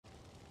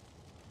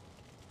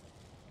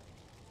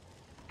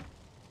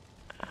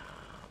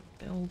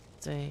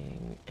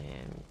building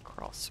and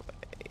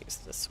crossways.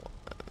 This one.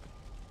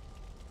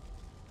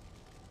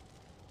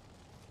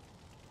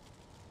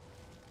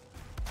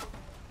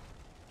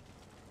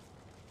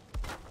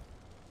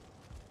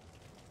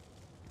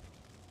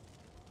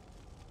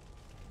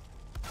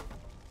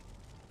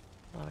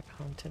 A lot of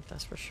content,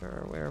 that's for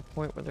sure. We're at a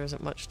point where there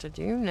isn't much to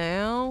do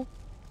now.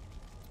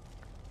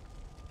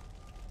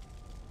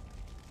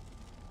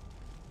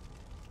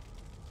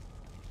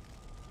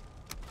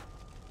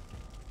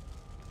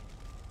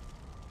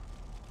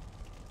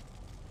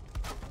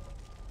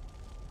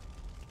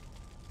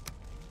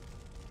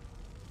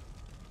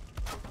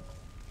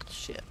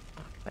 Shit,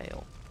 I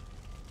failed.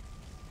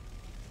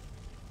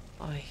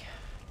 Oy.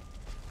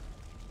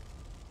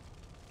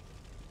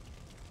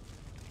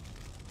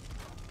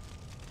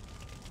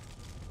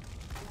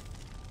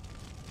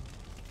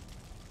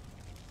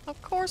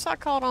 Of course I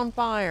caught on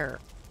fire.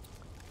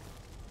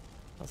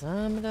 'Cause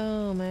I'm a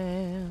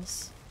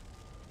dumbass.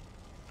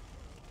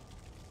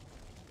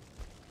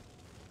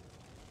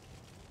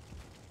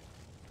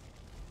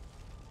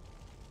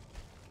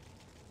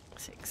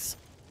 Six.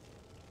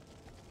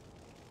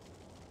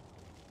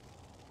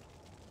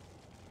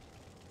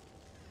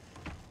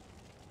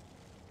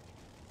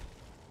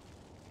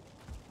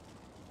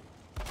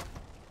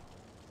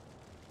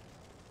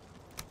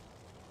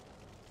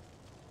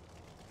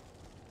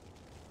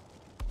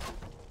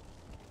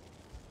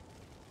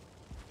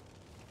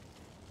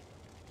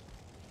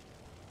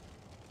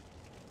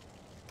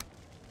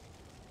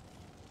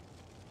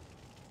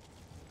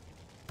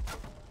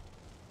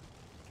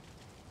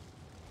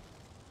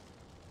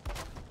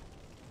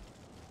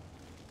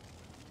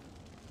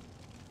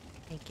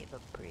 Make it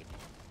look pretty.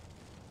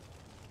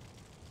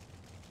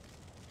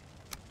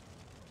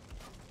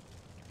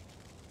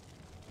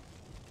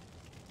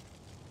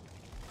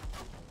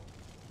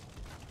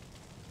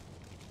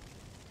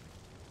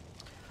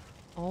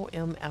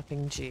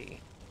 OMFing.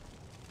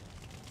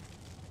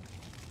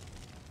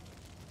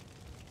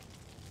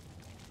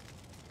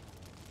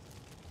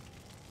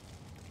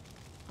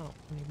 Oh,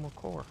 I need more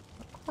core.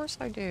 Of course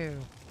I do.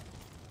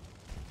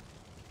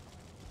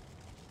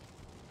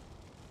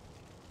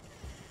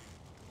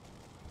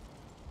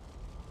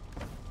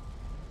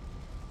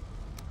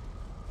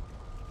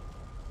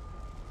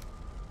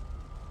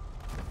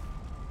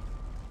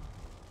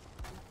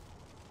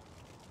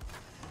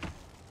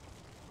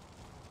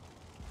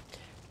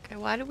 Okay,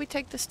 why did we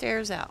take the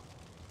stairs out?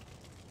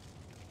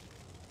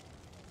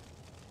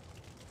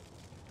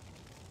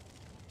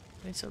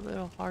 It's a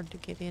little hard to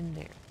get in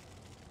there.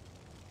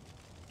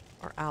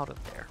 Or out of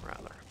there,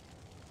 rather.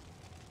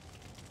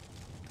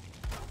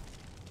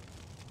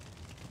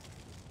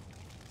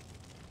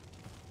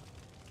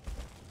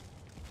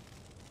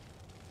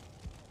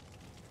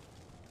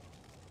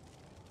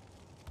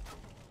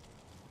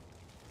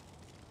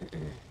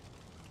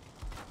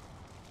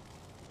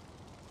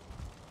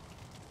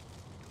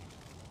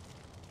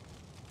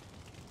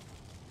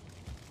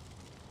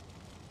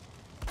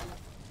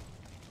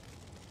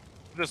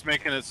 Just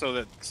making it so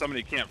that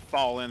somebody can't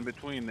fall in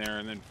between there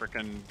and then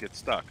frickin' get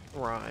stuck.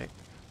 Right.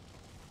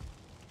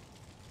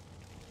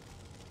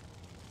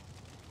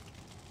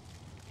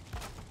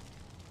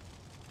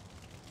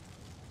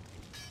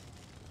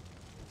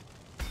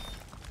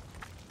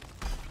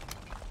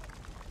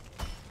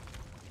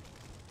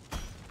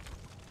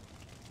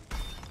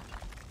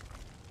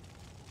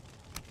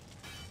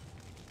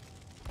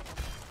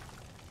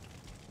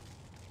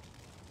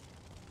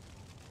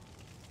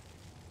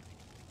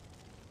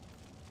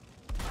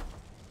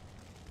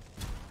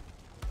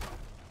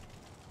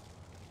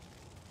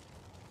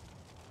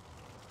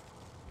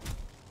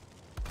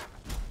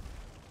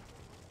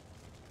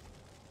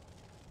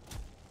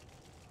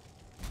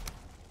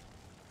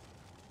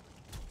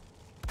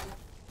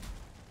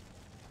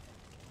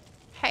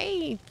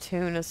 Hey,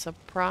 Tuna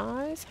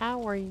Surprise.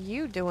 How are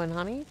you doing,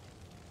 honey?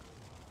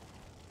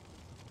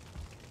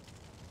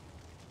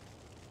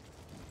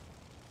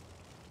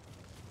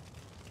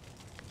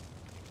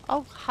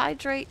 Oh,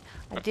 hydrate.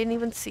 I didn't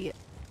even see it.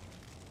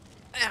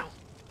 Ow.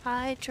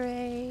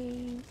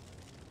 Hydrate.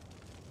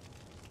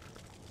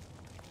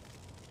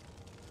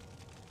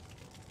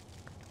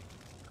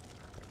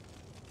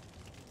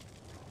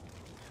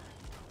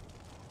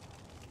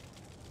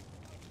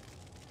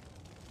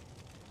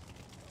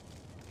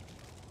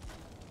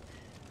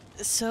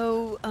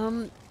 So,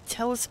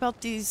 tell us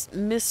about these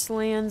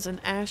Mistlands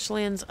and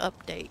Ashlands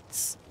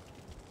updates.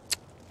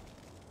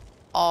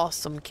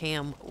 Awesome,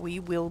 Cam. We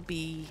will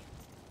be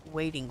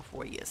waiting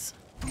for you.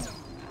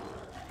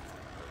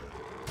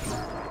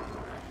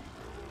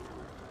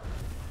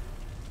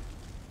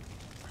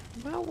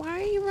 Well, why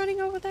are you running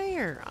over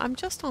there? I'm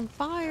just on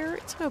fire.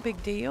 It's no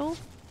big deal.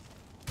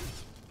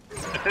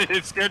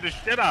 It scared the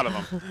shit out of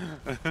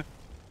him.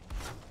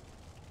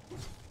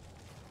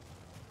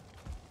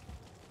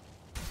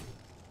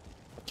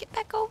 Get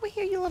back over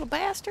here, you little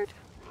bastard.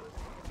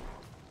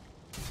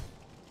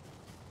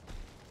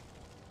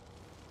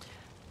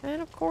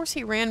 And of course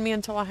he ran me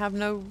until I have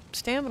no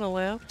stamina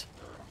left.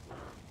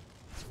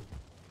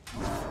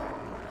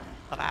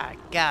 But I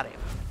got him.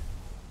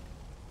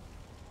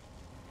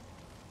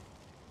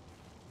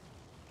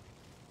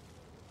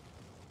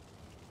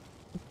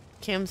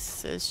 Kim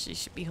says she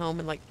should be home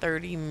in like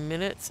 30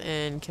 minutes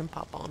and can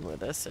pop on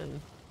with us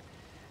and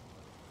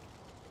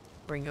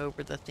bring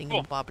over the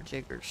Cool.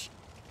 thingamabobajiggers.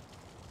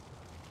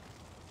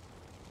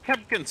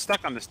 Kept getting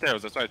stuck on the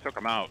stairs. That's why I took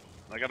them out.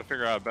 I got to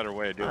figure out a better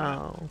way of doing it.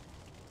 Oh.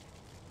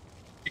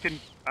 You can.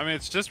 I mean,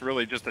 it's just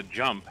really just a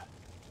jump.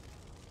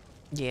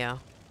 Yeah.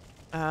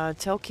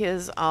 Tell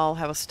Kizz I'll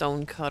have a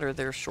stone cutter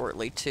there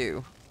shortly,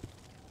 too.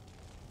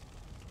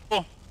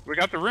 Cool. We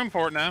got the room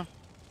for it now.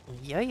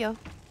 Yeah.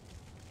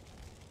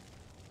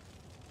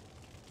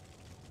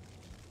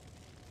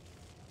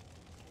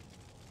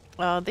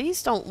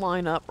 These don't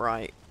line up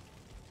right.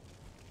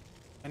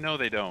 I know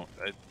they don't.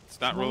 It's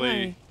not Why?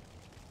 really.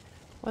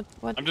 What?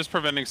 I'm just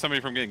preventing somebody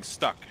from getting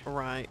stuck.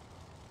 Right.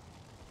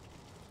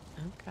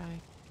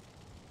 Okay.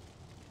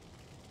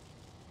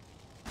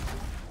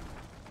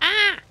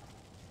 Ah!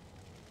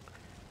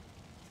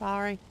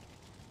 Sorry.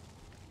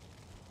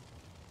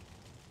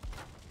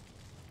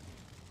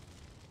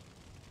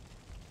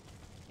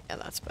 Yeah,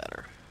 that's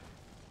better.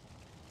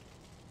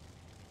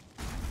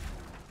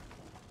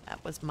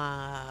 That was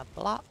my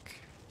block.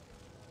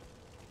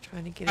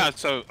 Trying to get Yeah, it.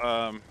 so,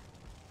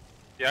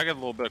 yeah, I got a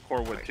little bit of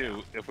core wood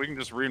too. If we can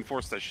just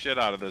reinforce the shit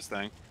out of this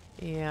thing.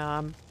 Yeah,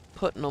 I'm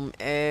putting them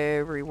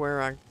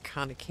everywhere I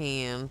kind of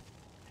can.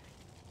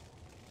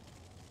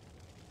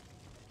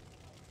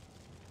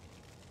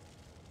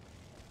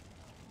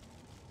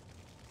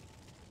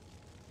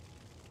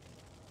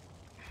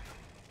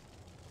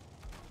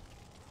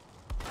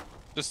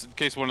 Just in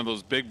case one of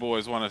those big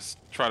boys want to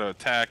try to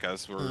attack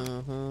us,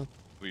 we'll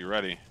be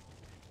ready.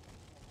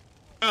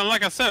 And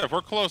like I said, if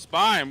we're close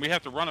by and we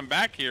have to run them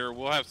back here,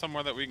 we'll have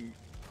somewhere that we can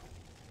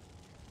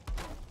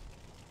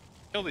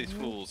kill these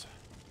fools.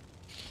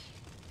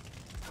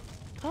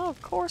 Oh, of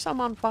course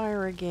I'm on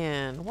fire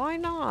again. Why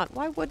not?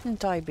 Why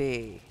wouldn't I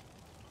be?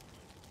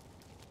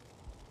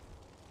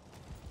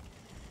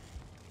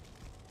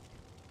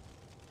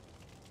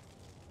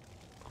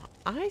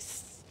 I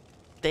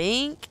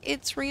think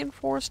it's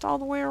reinforced all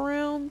the way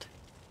around.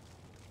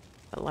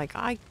 But, like,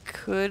 I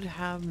could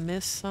have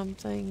missed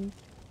something.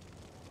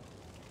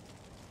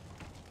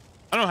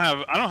 I don't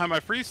have my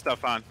free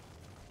stuff on.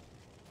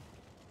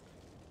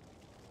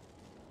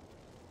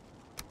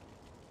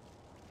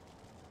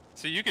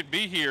 So you could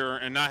be here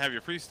and not have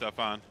your free stuff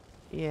on.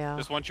 Yeah.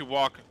 Just once you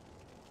walk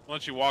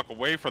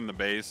away from the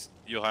base,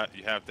 you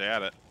have to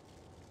add it.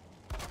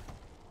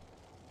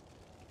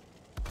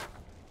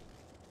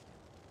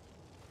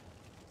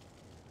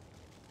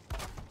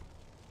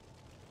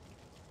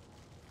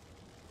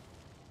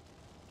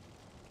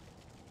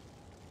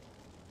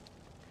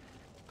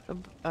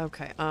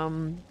 Okay,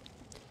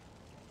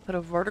 put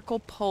a vertical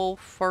pole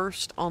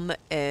first on the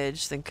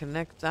edge, then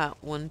connect that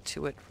one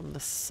to it from the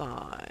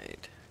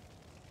side.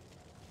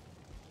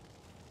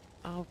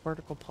 Oh,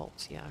 vertical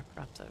poles. Yeah, I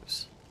forgot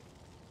those.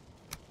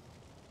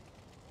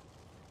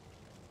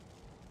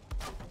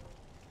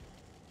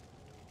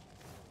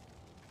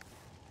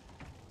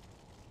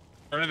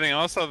 Or anything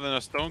else other than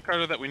a stone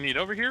cutter that we need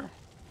over here?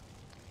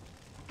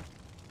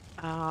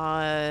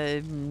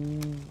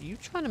 You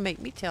trying to make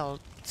me tell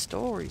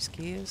stories,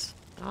 Kizz.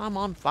 I'm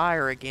on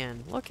fire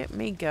again. Look at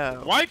me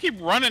go. Why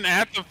keep running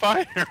at the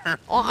fire?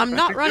 Well, I'm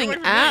not Get running away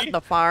from at me. the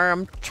fire.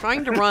 I'm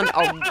trying to run,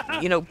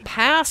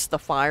 past the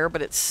fire,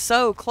 but it's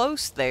so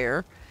close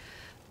there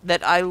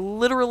that I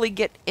literally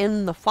get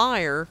in the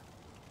fire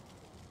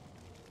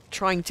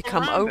trying to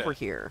come Around over it.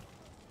 here.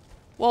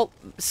 Well,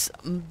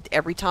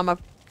 every time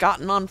I've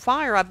gotten on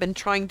fire, I've been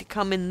trying to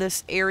come in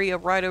this area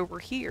right over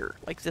here,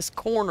 like this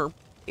corner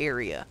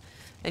area.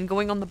 And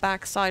going on the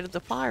back side of the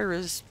fire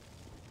is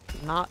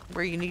not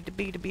where you need to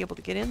be able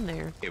to get in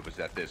there. It was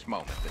at this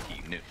moment that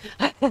he knew.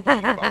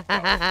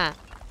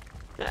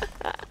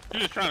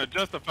 You're just trying to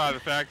justify the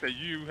fact that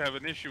you have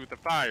an issue with the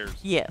fires.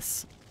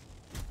 Yes.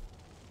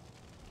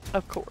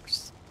 Of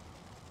course.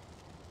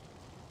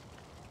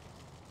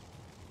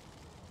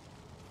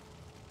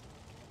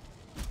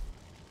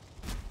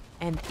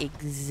 And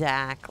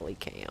exactly,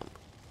 Cam.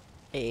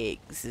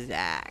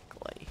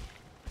 Exactly.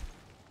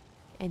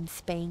 And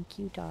spank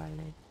you,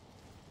 darling.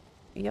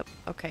 Yep.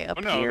 Okay, up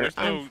Oh no, here, there's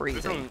I'm no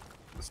freezing.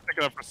 stick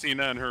it up for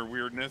Tseena and her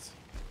weirdness.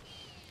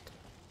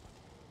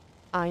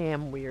 I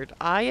am weird.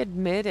 I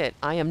admit it.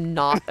 I am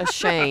not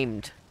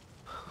ashamed.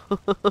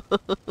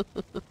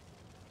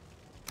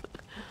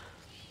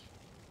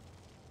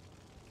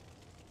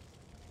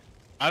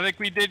 I think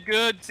we did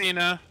good,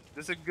 Tseena.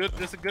 This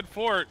is a good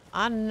fort.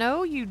 I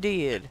know you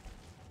did.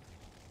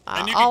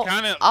 And you all can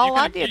kind of all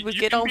I did was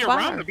you get can on be fire.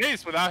 around the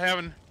base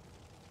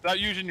without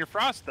using your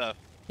frost stuff.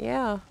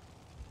 Yeah.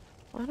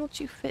 Why don't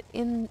you fit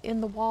in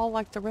the wall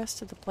like the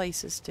rest of the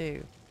places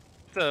do?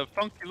 It's a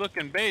funky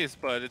looking base,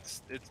 but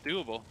it's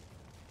doable.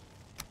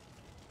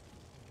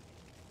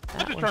 That I'm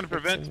just one trying to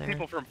fits prevent in there.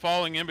 people from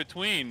falling in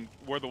between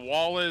where the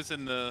wall is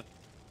and the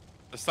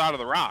side of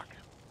the rock.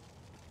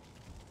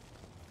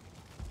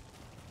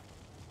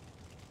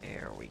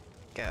 There we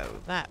go.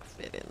 That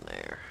fit in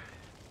there.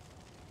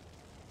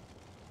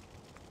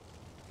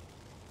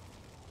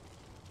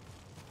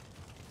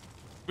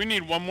 We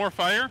need one more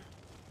fire.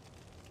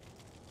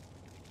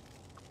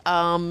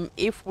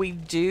 If we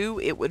do,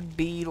 it would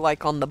be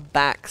like on the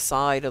back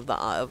side of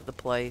the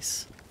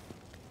place.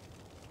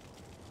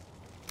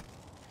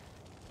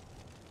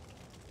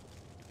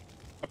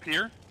 Up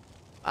here?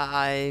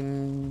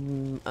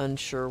 I'm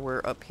unsure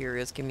where up here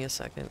is. Give me a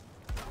second.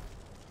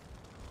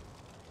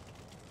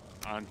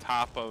 On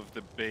top of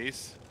the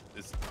base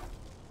is.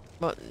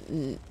 But,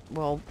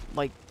 well,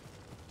 like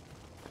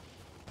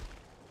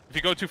If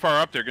you go too far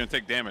up, they're gonna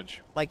take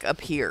damage. up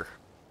here.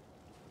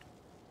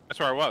 That's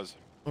where I was.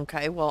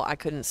 Okay, well, I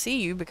couldn't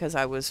see you because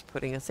I was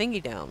putting a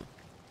thingy down.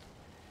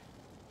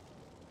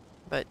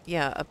 But,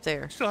 yeah, up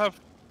there.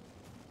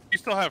 You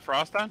still have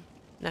frost on?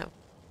 No.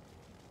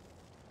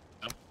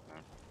 No.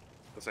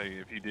 Let's say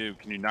if you do,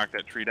 can you knock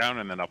that tree down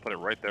and then I'll put it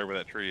right there where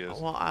that tree is.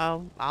 Well,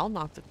 I'll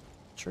knock the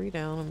tree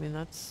down. I mean,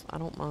 I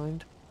don't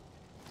mind.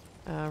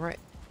 Right.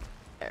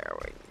 There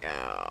we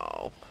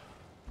go.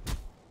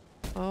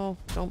 Oh,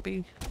 don't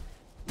be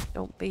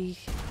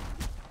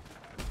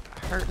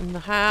hurting the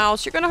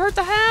house. You're gonna hurt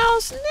the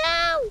house!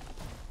 No!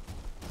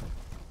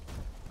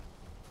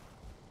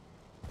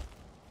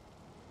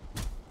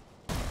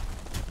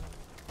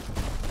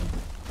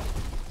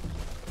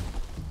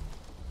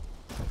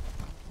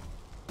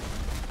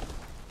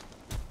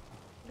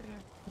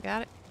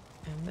 Got it.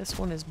 And this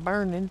one is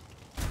burning.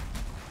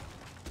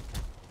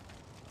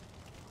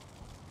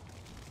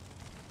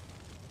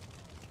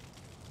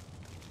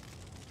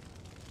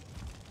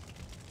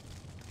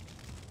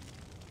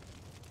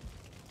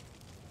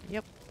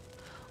 Yep.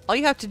 All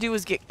you have to do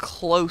is get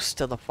close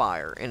to the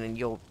fire and then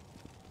you'll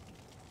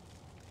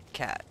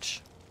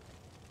catch.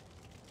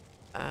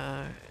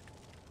 Oh,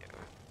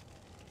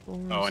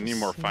 I need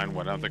more fine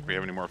wood. I don't think we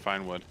have any more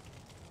fine wood.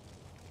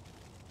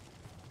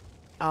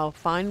 Oh,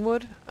 fine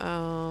wood? Yeah,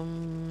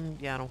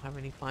 I don't have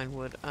any fine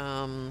wood.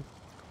 And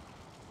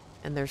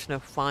there's no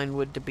fine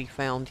wood to be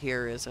found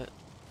here, is it?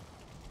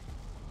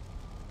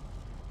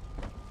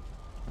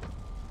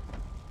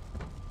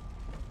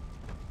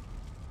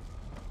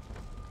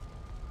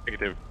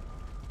 Negative.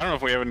 I don't know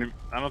if we have any.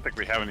 I don't think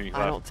we have any left.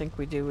 I don't think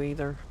we do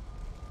either.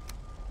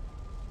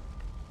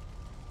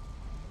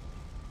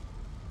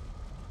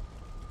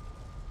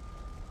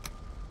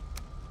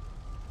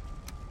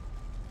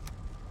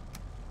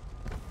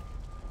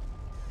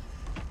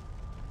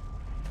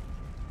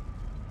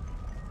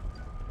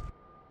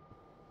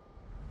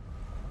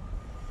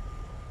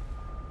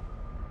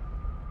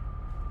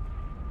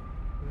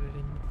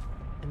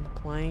 In the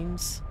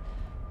plains.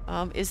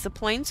 Is the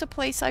plains a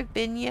place I've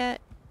been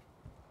yet?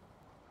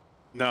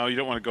 No, you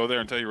don't want to go there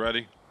until you're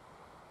ready.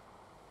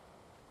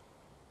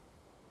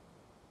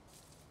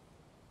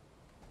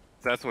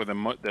 That's where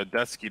the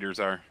death skeeters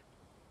are.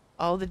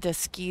 Oh, the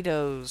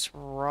mosquitoes,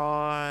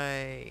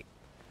 right.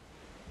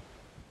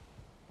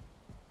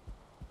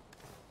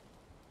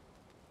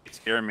 They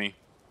scare me.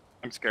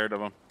 I'm scared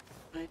of them.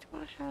 Why do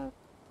I have...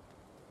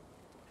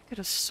 I could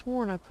have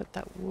sworn I put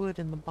that wood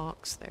in the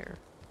box there.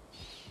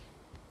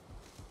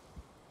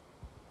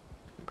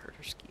 Murder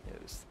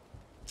mosquitoes.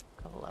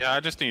 Yeah, I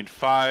just need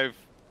 5.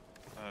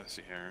 Let's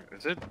see here.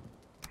 Is it?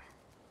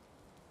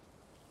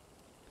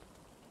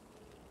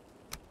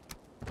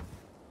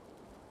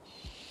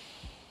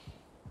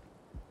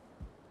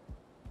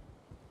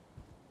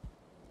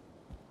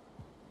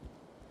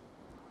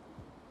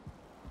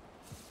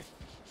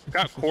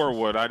 Got core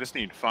wood. I just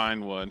need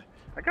fine wood.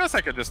 I guess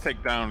I could just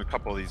take down a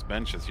couple of these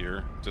benches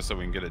here, just so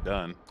we can get it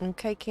done.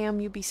 Okay,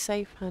 Cam, you be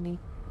safe, honey.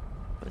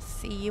 We'll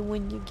see you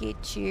when you get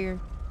here.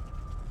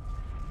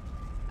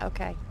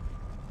 Okay.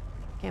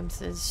 Cam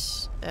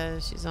says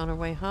she's on her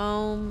way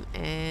home,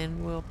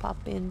 and we'll pop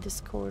in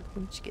Discord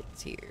when she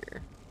gets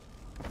here.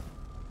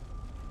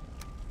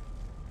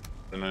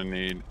 And I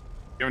need...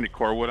 You have any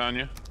core wood on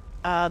you?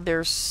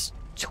 There's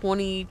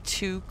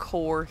 22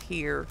 core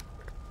here.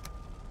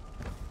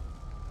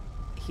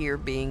 Here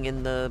being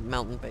in the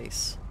mountain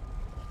base.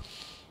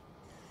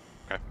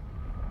 Okay.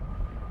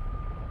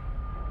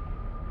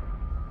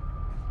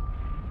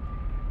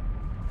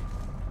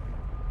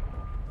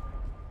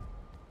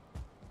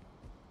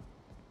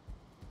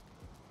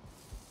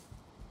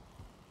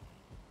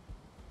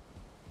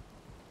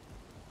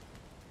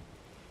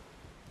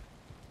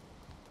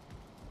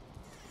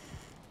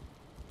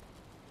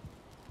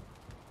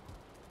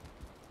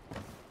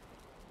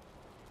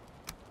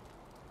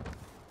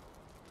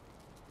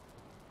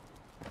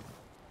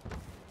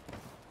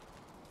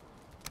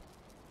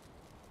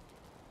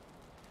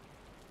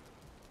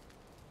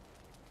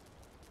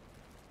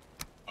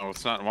 Oh,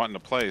 it's not wanting to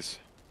place.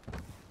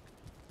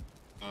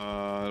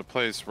 The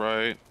place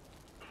right.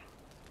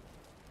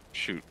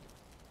 Shoot.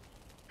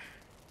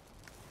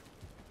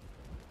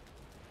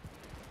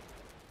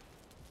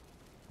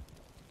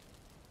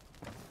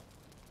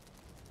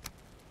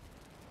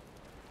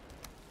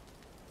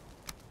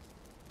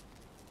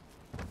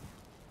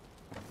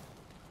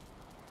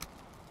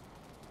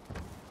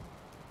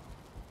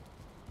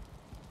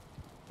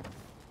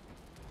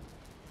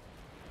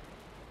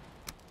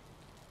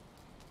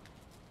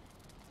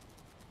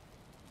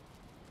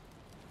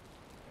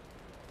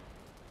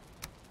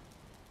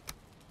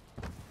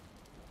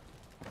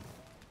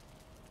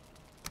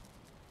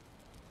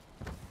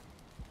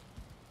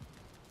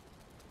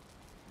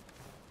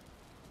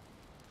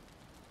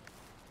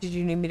 Did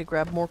you need me to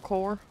grab more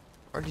core?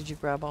 Or did you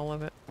grab all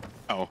of it?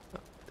 Oh,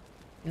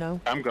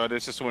 No? I'm good.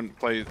 It just wouldn't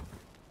play.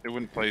 It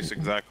wouldn't place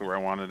exactly where I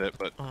wanted it,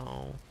 but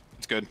Oh.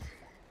 it's good.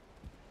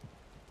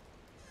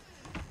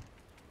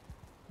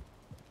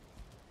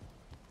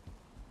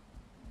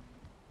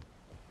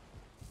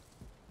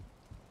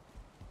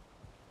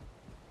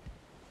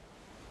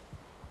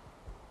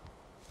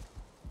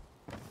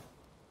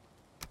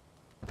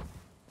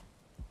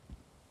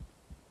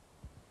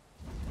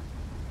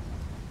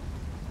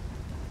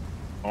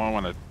 Oh, I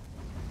want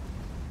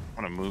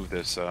to move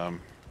this.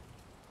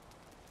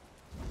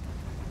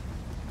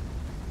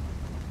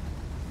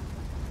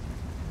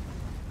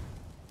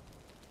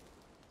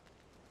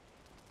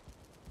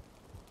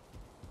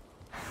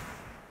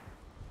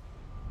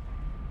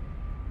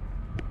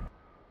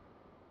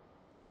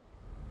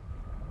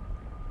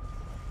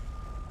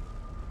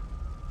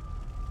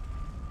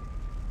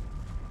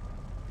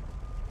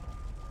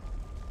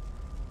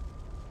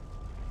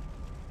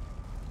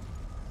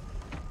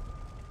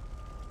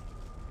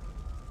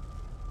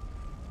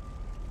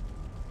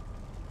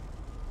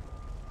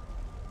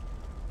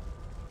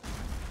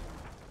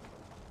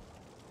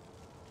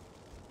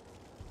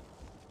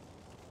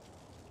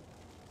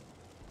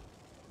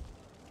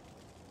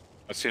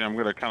 I see. I'm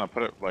gonna kind of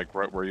put it like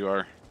right where you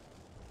are.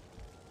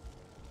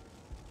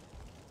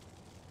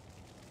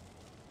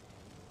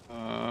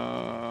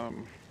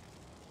 Um.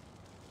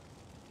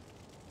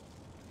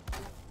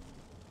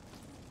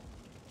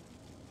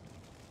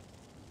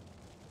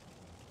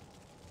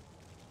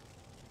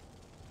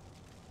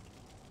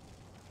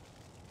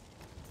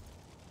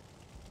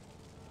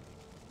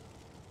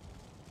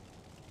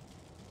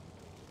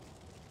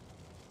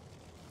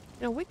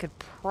 You know, we could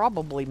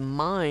probably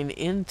mine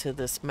into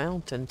this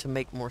mountain to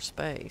make more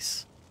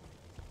space.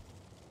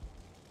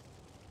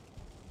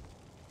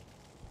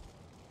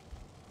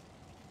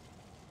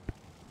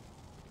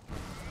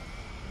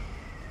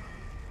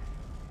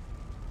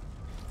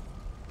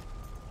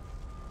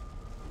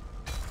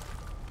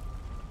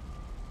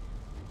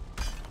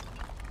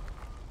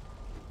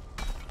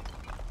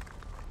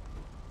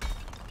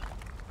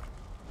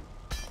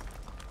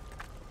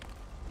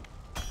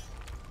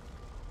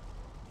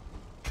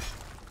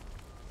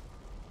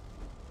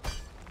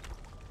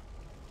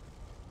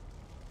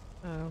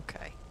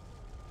 Okay.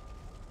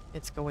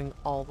 It's going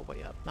all the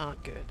way up.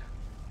 Not good.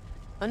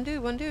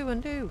 Undo, undo,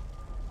 undo.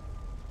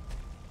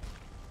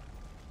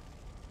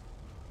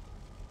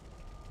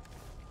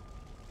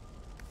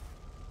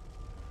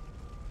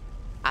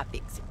 I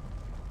fix it.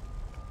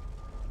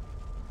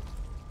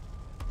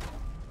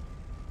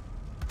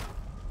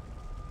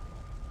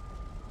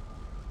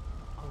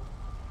 Oh.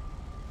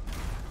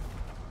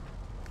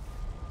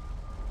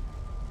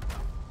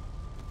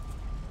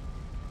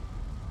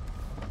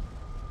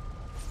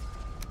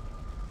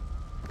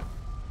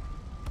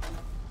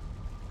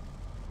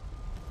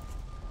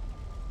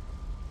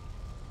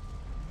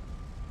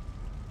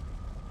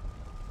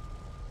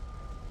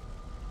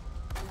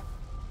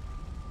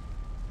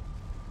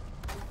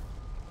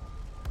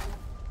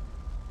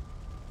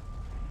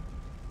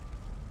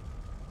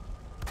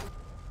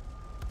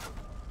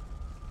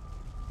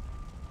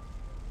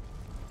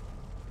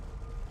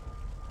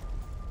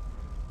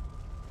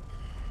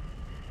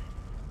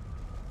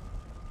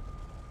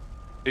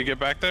 You get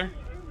back there?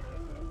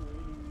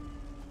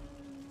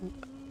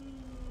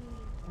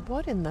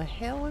 What in the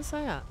hell is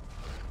that?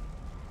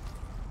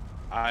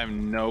 I have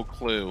no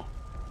clue.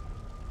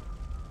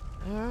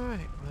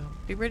 Alright, well,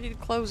 be ready to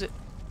close it.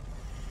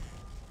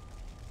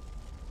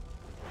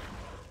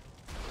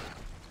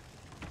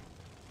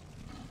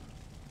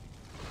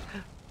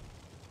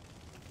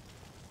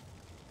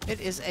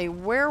 It is a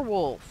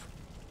werewolf.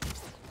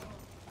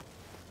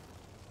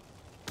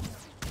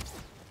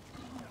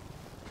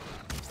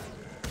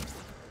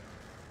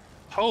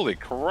 Holy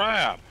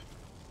crap!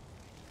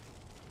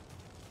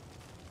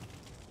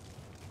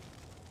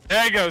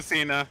 There you go,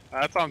 Tseena.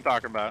 That's what I'm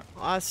talking about.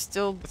 I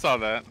still, I saw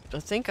that. I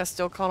think I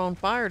still caught on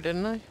fire,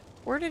 didn't I?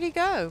 Where did he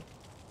go?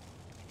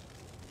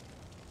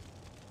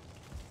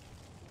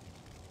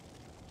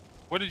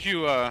 What did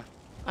you I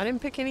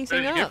didn't pick what anything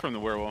did you up. get from the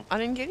werewolf? I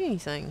didn't get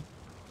anything.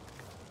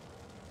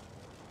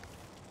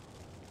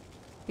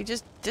 He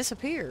just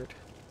disappeared.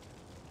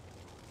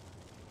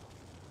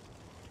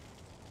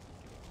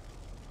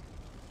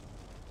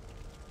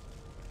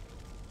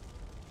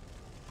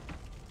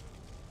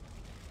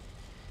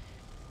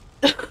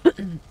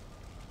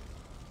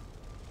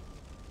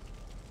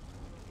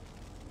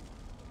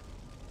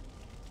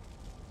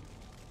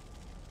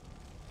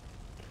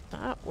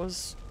 That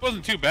was... It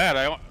wasn't too bad.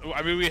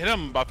 I mean, we hit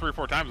him about 3 or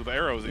 4 times with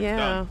arrows. He was yeah.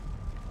 done.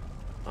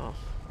 Oh,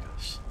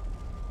 gosh.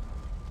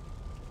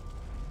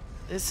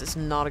 This is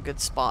not a good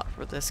spot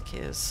for this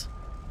Kizz.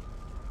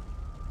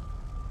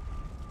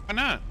 Why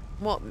not?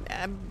 Well,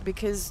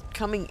 because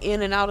coming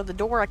in and out of the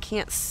door, I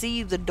can't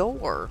see the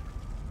door.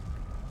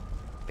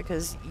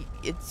 Because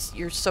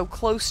you're so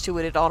close to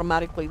it, it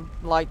automatically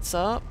lights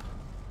up.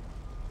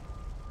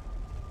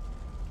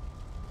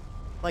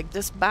 Like,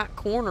 this back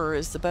corner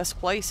is the best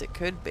place it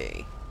could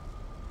be.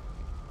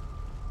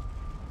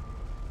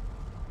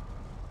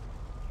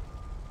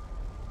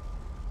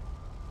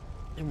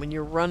 And when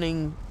you're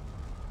running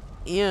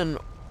in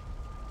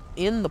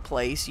the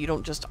place, you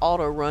don't just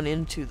auto run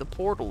into the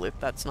portal if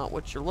that's not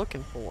what you're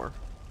looking for.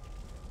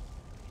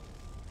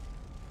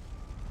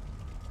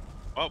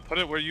 Well, put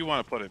it where you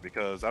want to put it,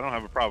 because I don't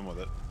have a problem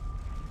with it.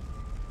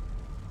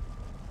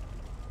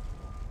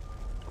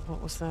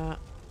 What was that?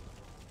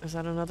 Is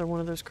that another one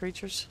of those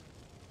creatures?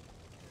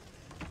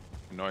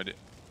 No idea.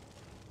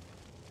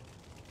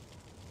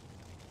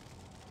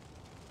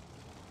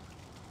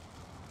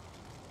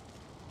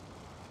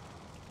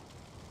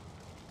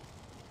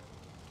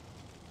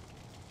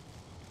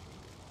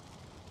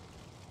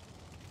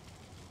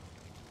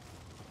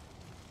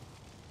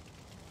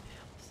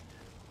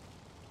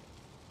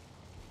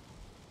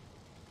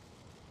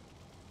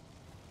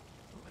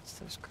 What's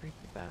those creepy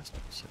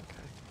bastards? Okay.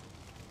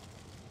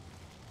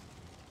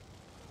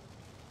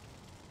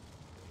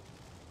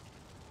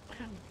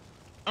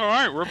 All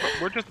right,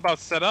 we're just about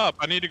set up.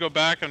 I need to go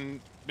back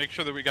and make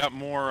sure that we got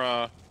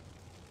more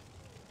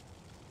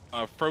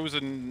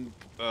frozen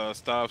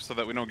stuff so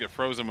that we don't get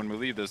frozen when we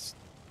leave this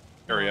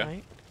area.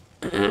 Right.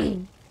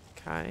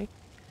 Okay.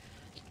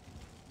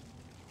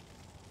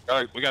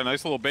 We got a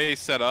nice little base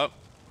set up.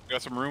 We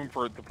got some room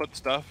to put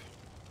stuff.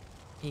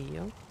 Yep.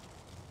 What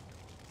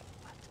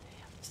the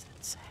hell is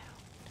that sound?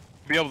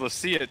 Be able to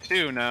see it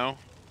too now.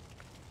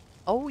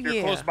 Oh, If you're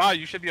yeah. close by,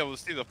 you should be able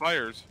to see the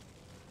fires.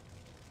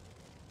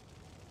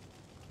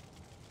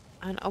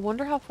 And I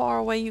wonder how far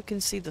away you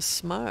can see the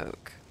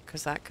smoke,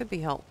 because that could be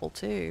helpful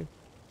too.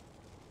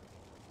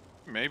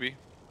 Maybe.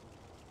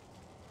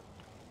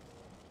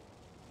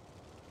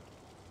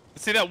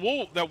 See, that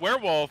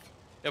werewolf,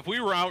 if we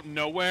were out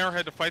nowhere,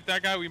 had to fight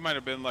that guy, we might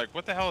have been like,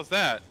 what the hell is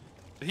that?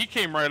 But he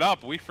came right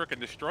up, we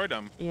frickin' destroyed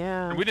him.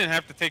 Yeah. And we didn't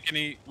have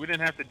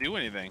to do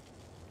anything.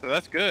 So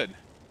that's good.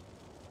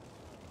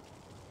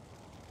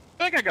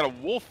 I think I got a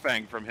wolf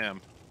fang from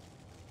him.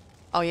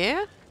 Oh,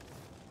 yeah?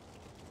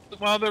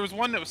 Well, there was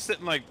one that was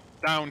sitting like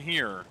down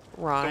here.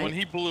 Right. So when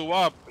he blew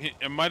up,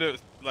 it might have,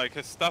 like,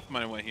 his stuff might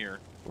have went here.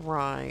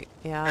 Right.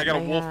 Yeah. I got a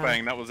they wolf have.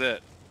 fang, that was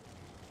it.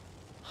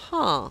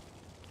 Huh.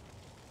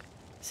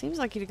 Seems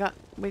like you'd got,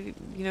 maybe,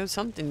 you know,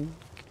 something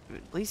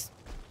at least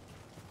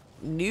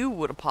new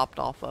would have popped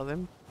off of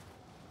him.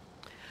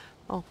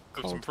 Oh,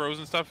 There's some cold.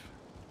 frozen stuff.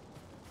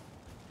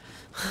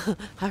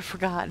 I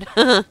forgot.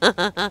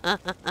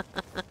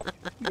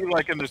 You're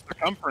like in the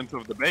circumference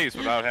of the base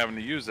without having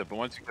to use it, but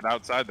once you get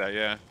outside that,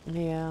 yeah.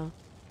 Yeah.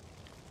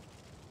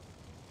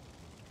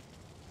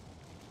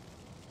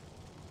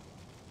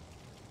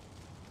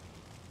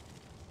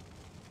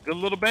 Good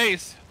little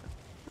base.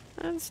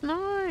 That's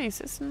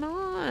nice. It's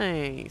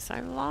nice.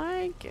 I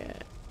like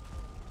it.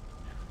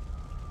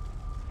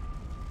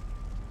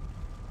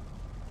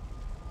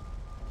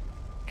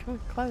 Come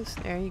close.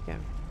 There you go.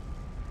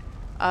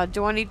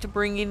 Do I need to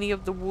bring any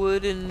of the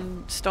wood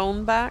and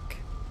stone back?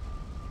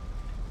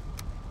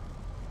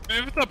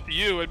 If it's up to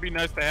you, it'd be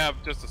nice to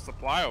have just a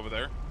supply over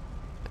there.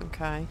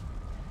 Okay.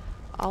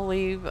 I'll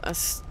leave a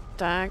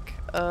stack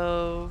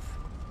of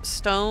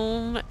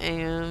stone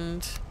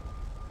and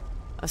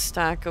a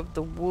stack of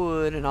the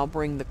wood, and I'll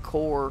bring the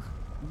core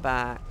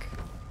back.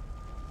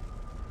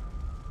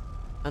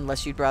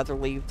 Unless you'd rather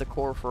leave the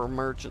core for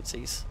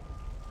emergencies.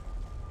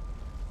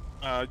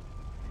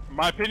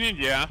 My opinion,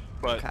 yeah,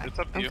 but Okay. it's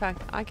up to you. Okay,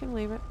 I can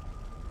leave it.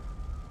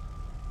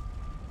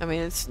 I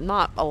mean, it's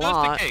not a Just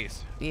lot. in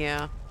case.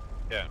 Yeah.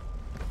 Yeah.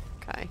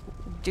 Okay.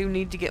 Do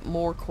need to get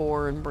more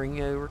core and bring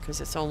it over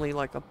because it's only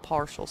like a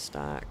partial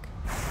stack.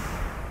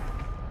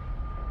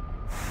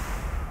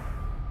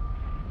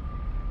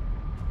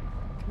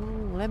 Come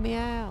on, let me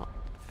out.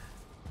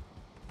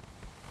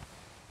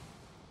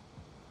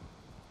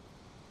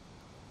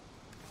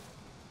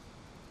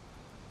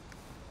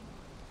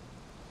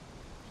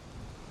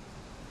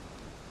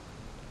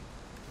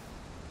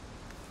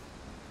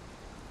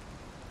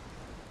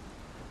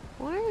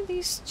 Why are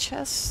these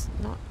chests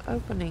not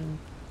opening?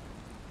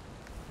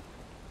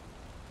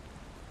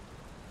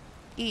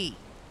 E.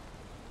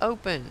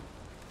 Open.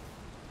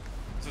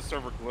 Is the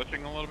server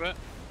glitching a little bit?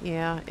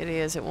 Yeah, it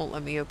is. It won't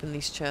let me open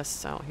these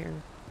chests out here.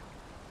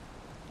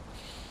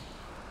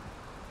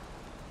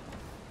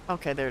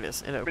 Okay, there it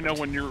is. It Let me opened. know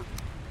when you're...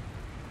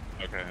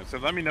 Okay, so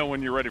let me know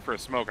when you're ready for a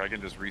smoke. I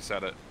can just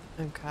reset it.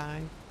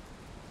 Okay.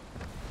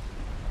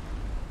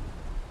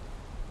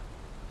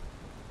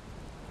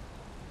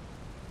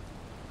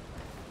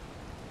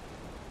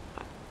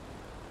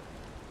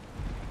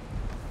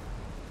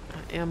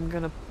 I am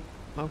gonna...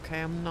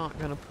 Okay, I'm not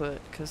gonna put,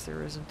 because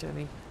there isn't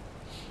any.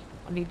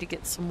 I need to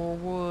get some more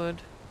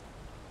wood.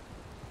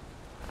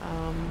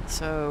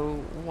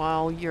 So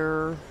while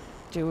you're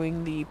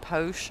doing the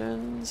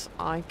potions,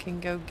 I can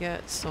go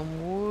get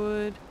some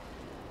wood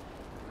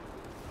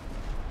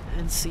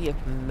and see if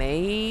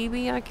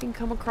maybe I can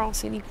come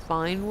across any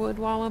fine wood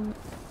while I'm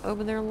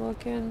over there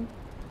looking.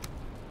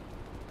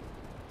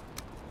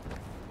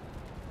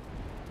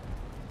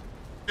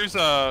 Here's,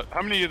 how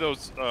many of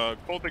those,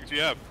 cold things do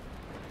you have?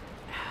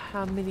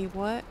 How many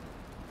what?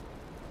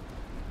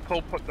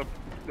 The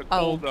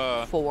cold,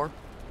 4.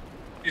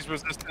 freeze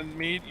resistant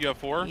meat, you have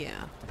 4? Yeah.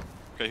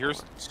 Okay,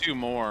 here's 2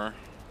 more.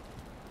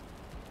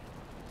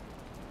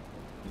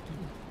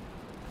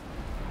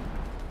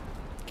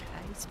 Okay,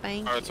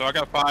 spank. All right, so I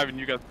got 5 and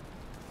you got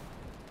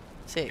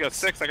 6. You got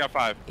 6, I got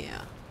 5.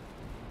 Yeah.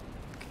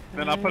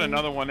 Then I'll put Okay.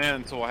 another one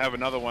in, so we'll have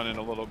another one in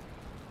a little.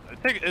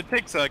 It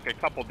takes like a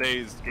couple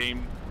days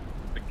game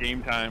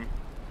time.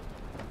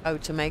 Oh,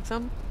 to make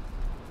them?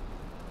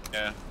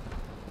 Yeah.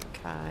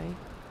 Okay.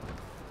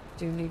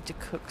 Do need to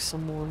cook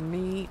some more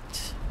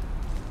meat.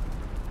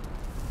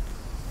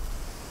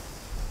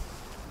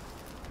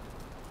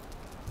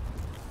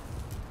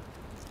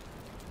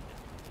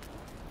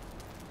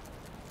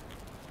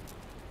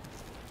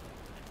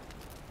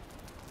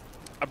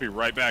 I'll be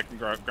right back and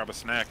grab a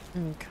snack.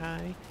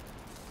 Okay.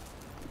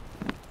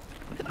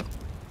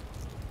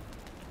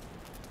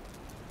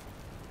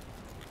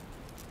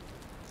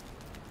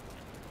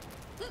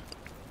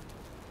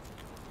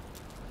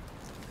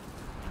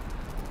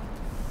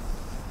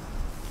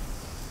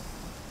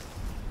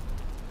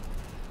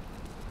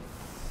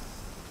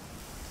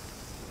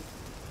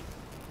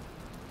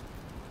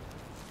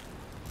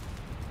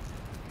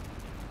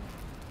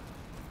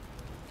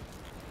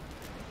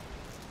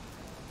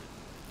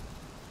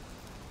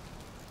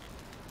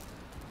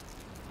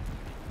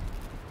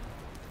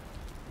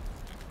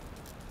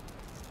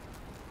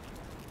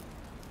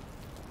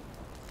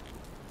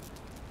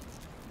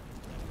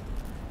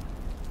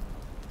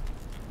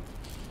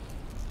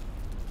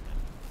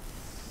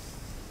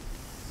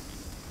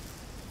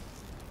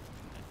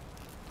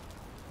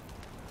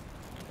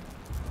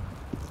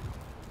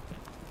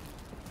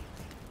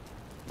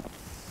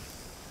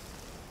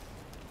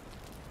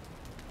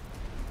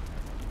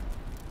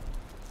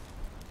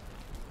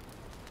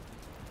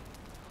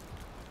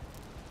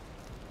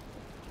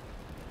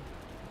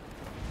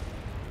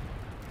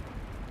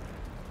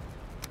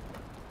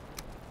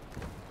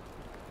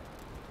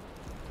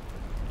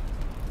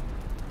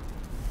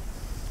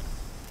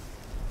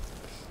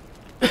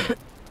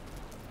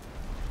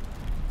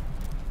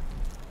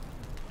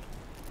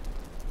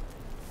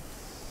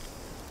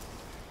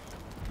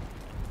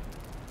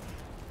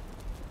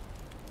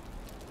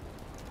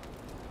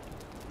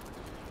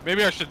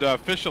 Maybe I should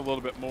fish a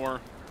little bit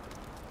more.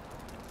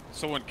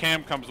 So when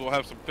Cam comes, we'll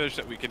have some fish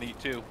that we can eat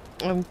too.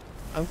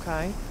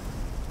 Okay.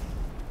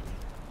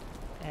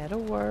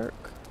 That'll work.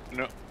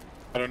 No,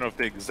 I don't know if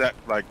the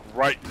exact like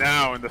right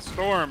now in the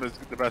storm is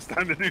the best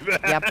time to do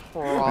that. Yeah,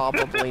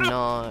 probably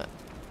not.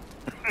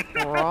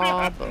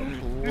 Probably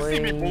You see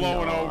me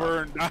blowing not.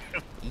 over and dying.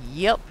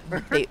 Yep.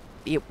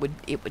 it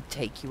would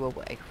take you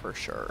away for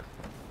sure.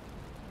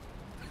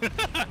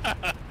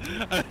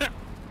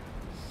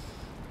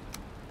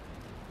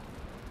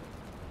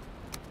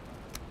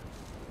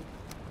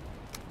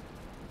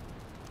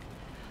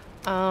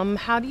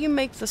 How do you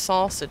make the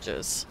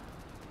sausages?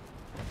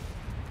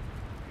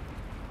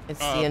 It's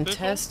the Thistle?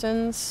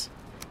 intestines,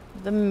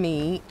 the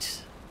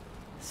meat.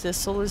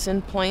 Thistle is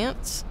in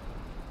plants.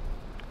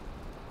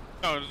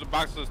 No, there's a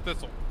box of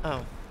thistle.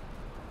 Oh.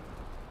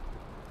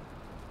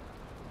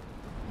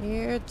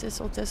 Here,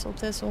 thistle, thistle,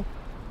 thistle.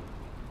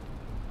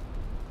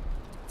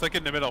 It's like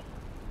in the middle.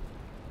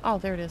 Oh,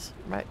 there it is.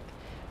 Right.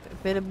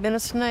 It have been a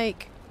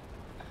snake.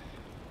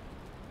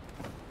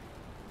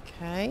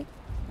 Okay.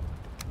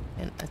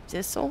 And a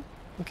thistle.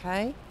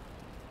 Okay.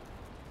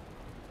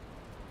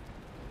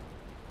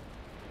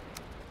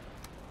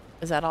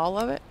 Is that all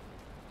of it?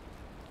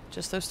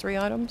 Just those 3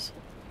 items?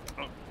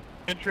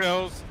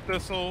 Entrails,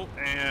 thistle,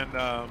 and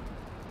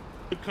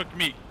cooked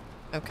meat.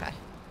 Okay.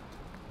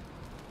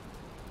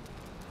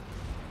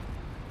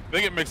 I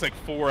think it makes like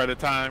 4 at a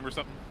time or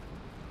something.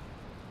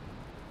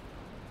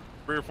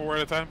 3 or 4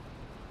 at a time.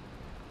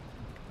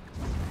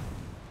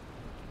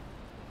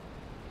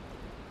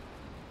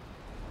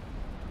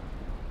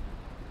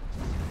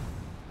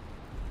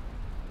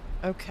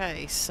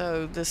 Okay,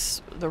 so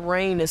the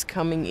rain is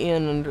coming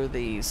in under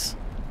these.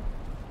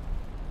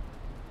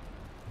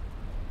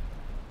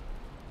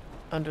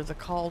 Under the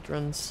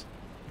cauldrons.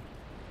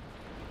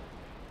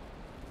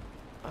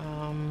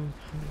 A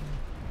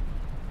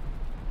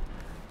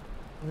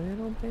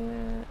little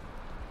bit.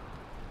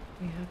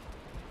 We have,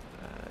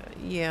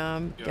 yeah,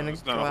 I'm Yeah, gonna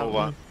it's go not a out whole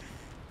lot. and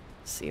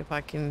see if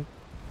I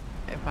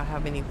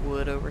have any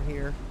wood over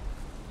here.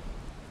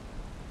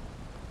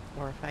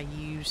 Or if I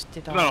used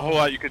it all. There's not a whole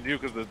lot you can do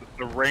because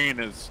the rain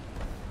is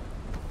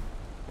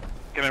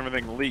making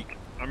everything leak.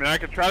 I mean, I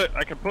could try to.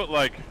 I could put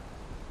like.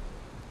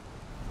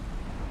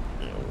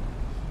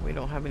 We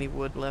don't have any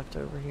wood left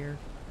over here.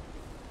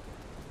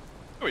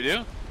 Oh, we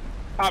do.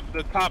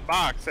 The top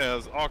box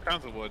has all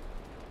kinds of wood.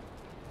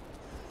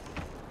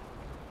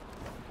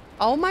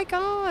 Oh my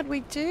god, we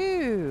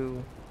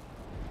do!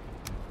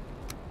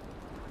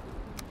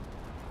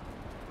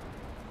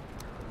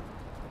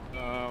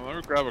 Let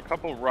me grab a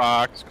couple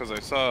rocks because I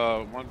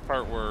saw one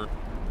part where it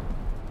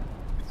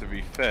needs to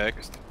be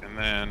fixed, and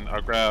then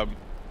I'll grab.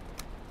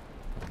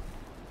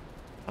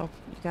 Oh,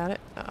 you got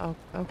it? Oh,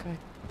 okay.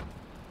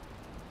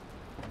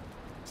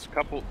 It's a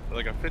couple,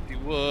 like a 50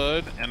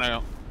 wood, and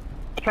I'll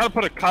try to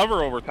put a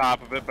cover over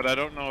top of it, but I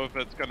don't know if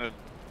it's gonna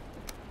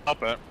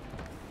help it.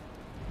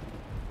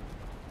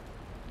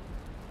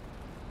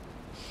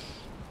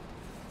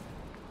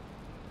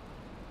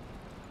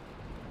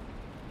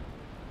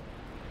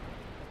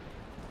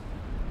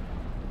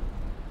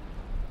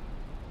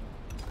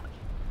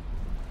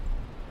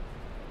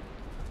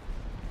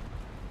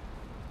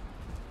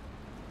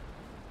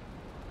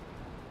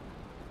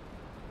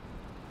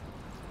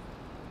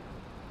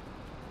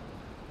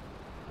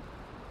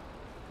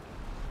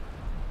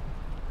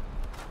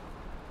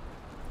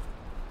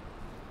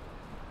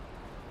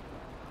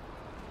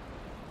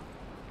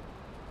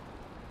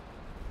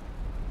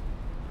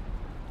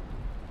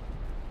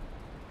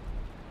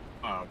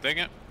 dang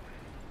it.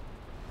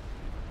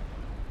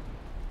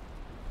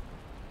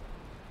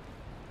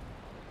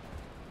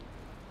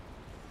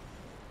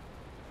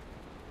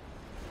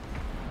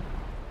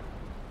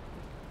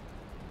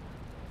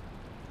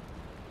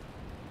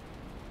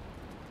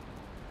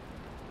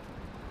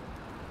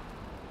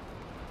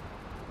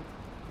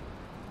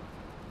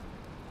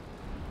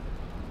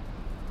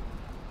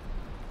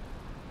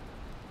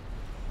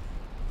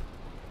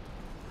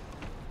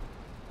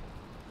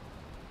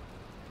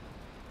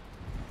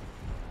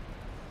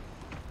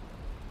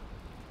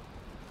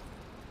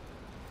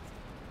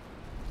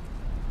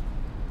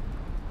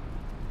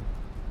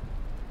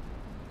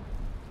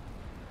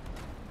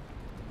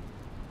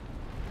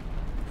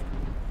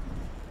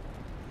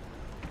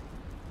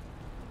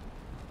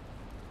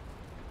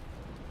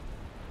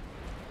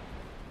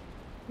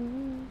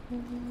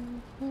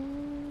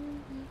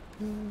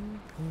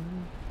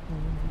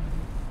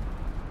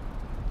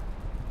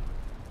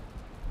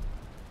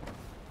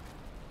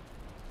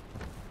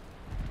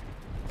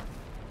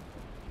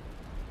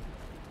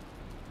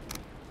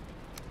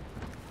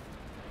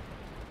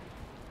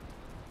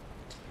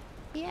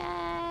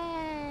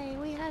 Yay!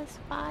 We had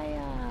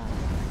fire.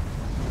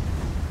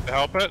 To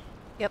help it?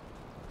 Yep,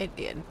 it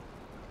did.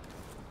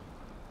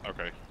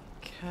 Okay.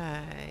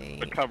 Okay.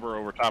 The cover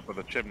over top of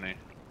the chimney.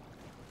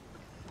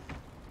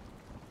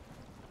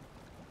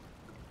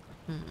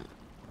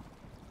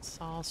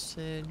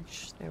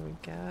 Sausage. There we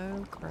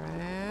go.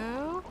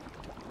 Craft.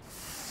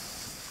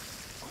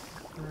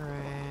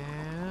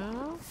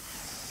 Craft.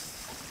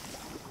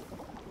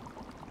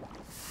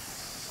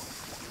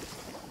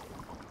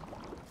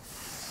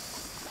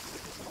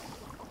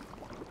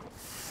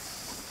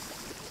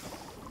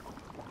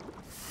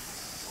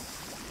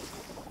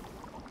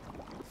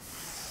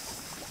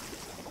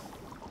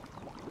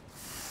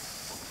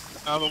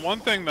 Now, the one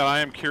thing that I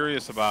am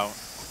curious about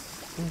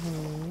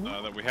Mm-hmm.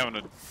 that we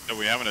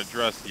haven't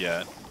addressed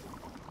yet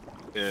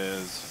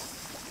is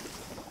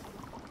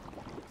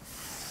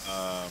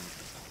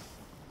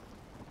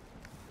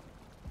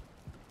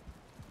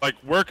like,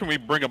 where can we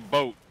bring a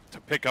boat to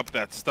pick up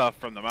that stuff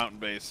from the mountain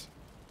base?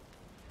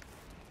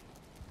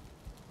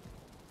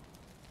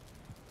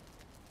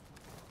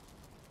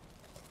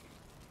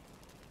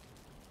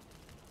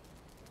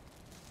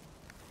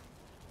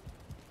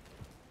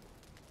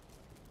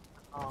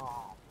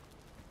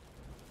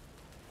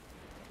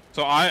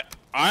 So I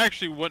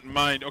actually wouldn't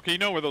mind. Okay, you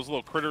know where those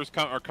little critters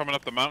are coming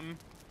up the mountain?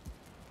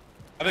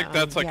 I think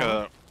that's like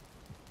yeah.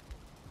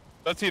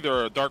 that's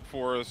either a dark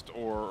forest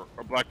or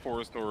a black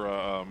forest or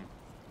a,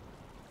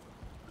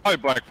 probably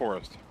black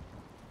forest.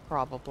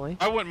 Probably.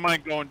 I wouldn't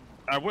mind going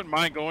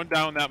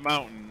down that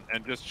mountain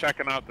and just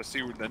checking out to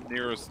see where the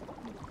nearest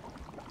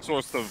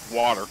source of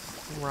water.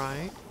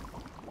 Right.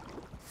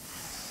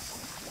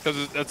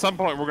 Because at some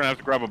point we're gonna have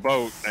to grab a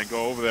boat and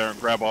go over there and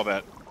grab all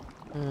that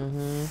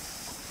Mm-hmm.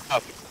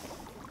 stuff.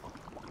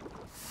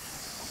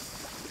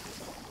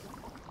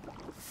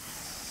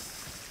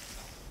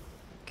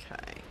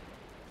 Okay.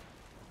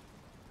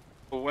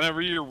 But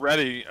whenever you're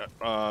ready,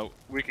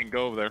 we can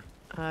go over there.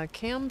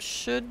 Cam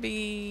should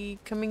be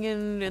coming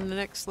in the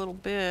next little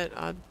bit.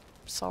 I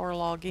saw her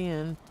log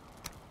in.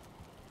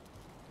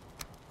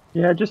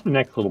 Yeah, just the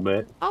next little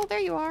bit. Oh, there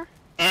you are.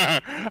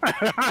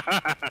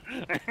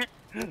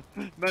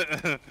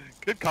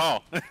 Good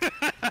call.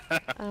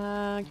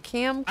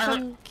 Cam,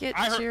 come get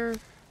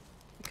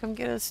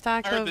a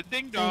stack I heard of the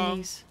ding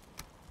dong. thingies.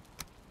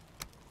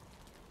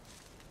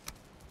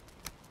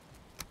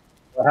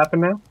 What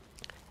happened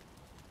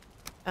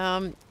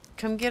now?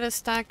 Come get a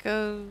stack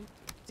of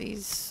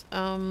these,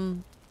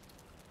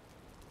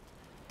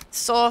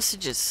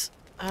 sausages.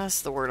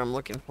 That's the word I'm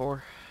looking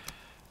for.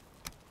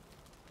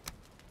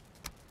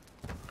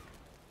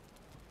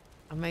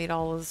 I made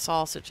all of the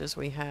sausages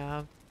we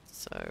have,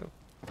 so.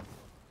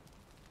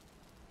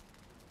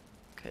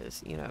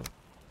 Because, you know,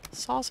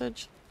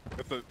 sausage.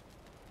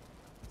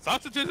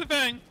 Sausage is a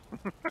thing.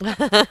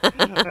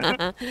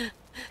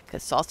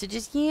 Because sausage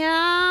is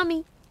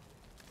yummy.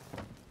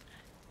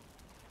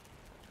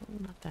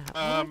 Not that.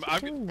 Why are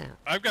you doing that?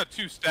 I've got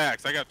 2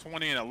 stacks. I got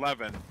 20 and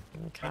 11.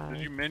 Okay.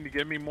 Did you mean to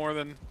give me more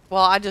than?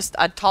 Well, I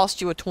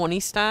tossed you a 20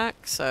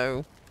 stack,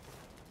 so.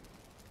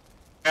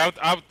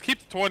 I'll keep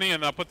the 20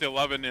 and I'll put the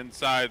 11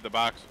 inside the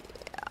box.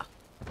 Yeah.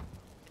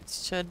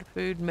 It's shed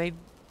food made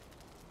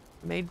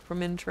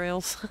from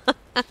entrails.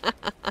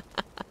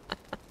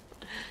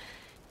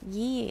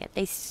 Yeah,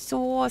 they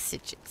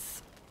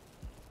sausages.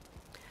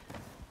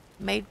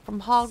 Made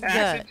from hog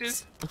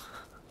guts.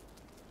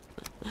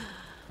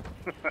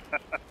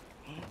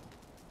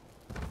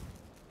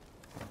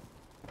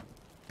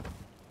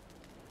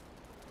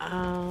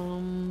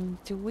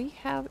 Do we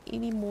have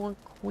any more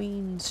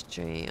Queen's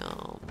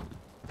Jam?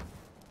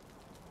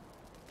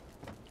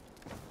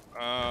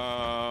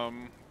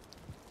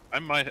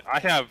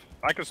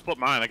 I can split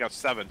mine. I got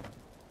 7.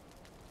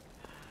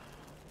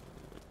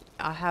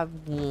 I have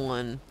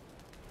 1.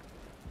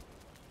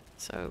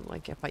 So,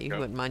 like, if you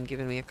wouldn't mind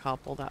giving me a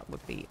couple, that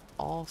would be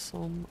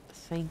awesome.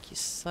 Thank you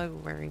so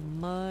very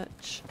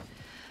much.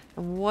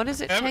 What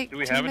does it Have it- take do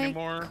we to have any make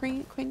more?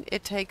 queen?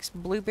 It takes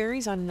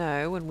blueberries, I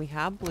know, and we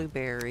have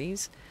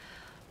blueberries.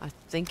 I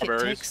think it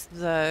Strawberries? takes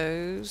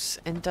those.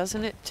 And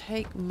doesn't it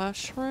take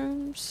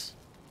mushrooms?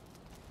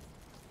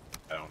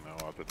 I don't know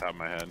off the top of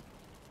my head.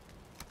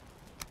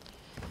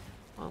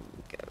 Let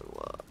me go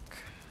look.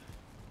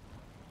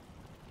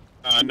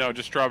 No,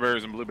 just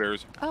strawberries and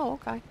blueberries. Oh,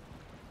 okay.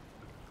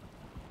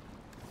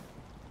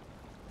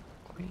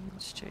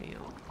 Queen's jam.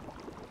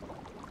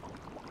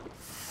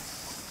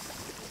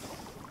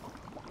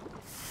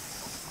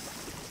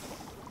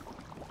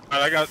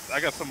 Alright, I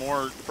got some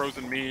more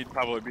frozen meat.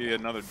 Probably be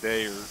another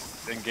day or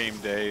in-game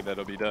day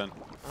that'll be done.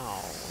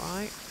 All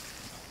right.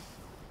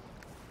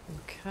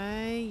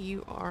 Okay,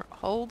 you are.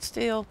 Hold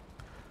still.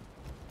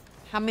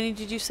 How many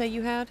did you say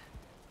you had?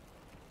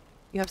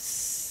 You have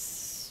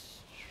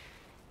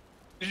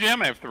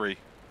Jam, I have 3.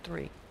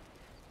 3.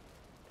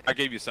 I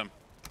gave you some.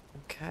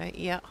 Okay,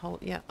 yeah,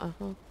 hold, yeah,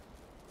 uh-huh.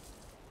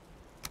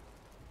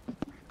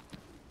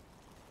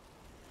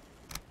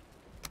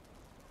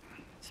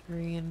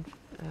 Three and,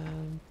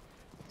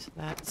 so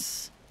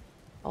that's,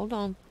 hold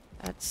on,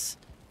 that's,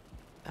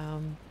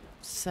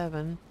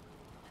 7.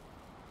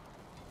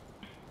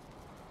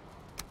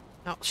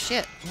 Oh,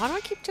 shit, why do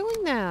I keep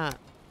doing that?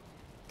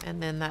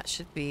 And then that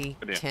should be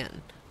Good deal.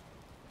 10.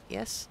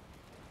 Yes?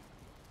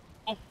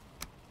 Oh.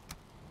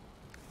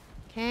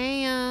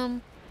 Okay,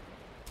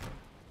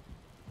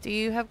 do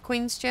you have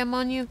Queen's Gem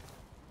on you?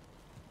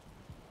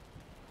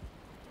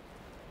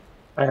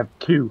 I have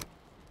 2.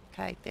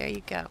 Okay, there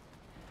you go.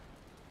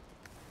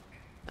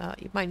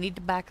 You might need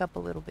to back up a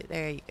little bit.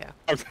 There you go.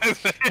 I was gonna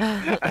say,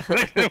 I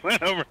think it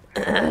went over.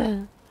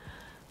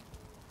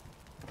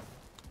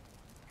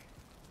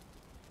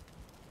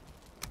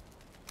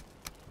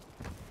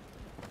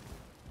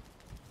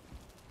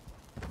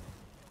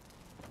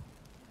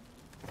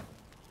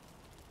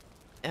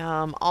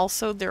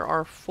 Also, there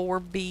are 4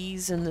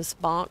 bees in this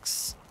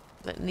box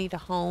that need a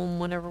home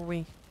whenever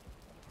we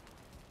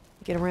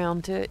get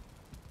around to it.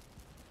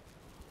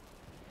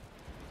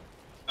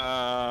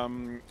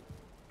 I'm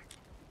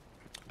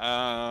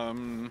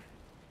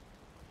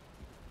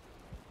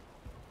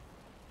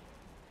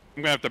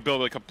gonna have to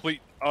build a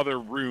complete other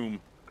room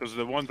because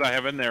the ones I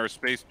have in there are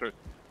spaced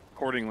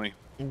accordingly.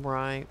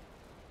 Right.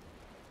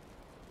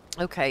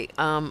 Okay,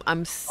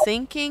 I'm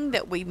thinking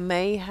that we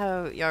may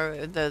have,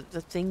 the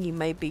thingy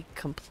may be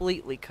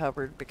completely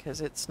covered because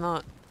it's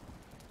not,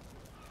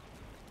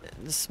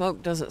 the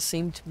smoke doesn't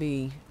seem to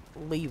be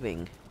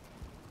leaving.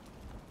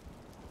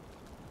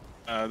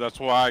 That's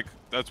why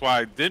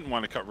I didn't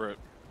want to cover it.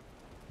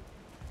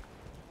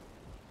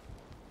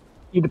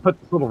 Need to put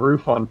this little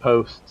roof on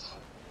posts.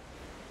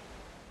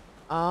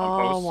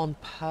 Oh, on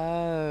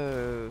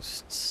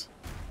posts.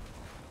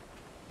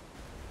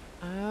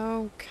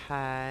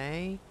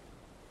 Okay.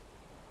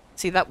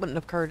 See, that wouldn't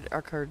have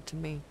occurred to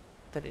me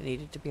that it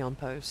needed to be on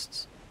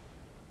posts.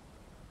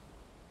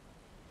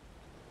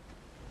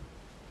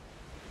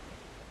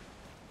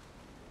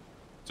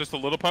 Just a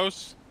little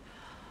post.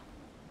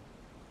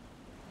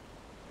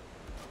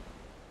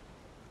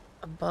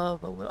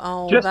 Above a little.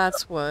 Oh, Just-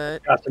 that's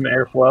what. Got some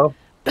airflow.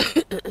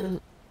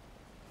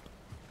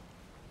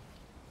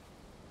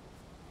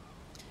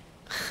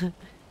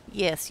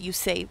 Yes, you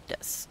saved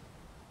us.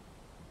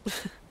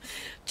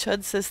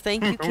 Chud says,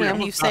 thank you,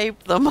 Cam, you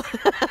saved them.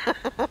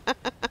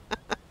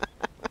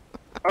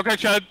 Okay,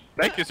 Chad.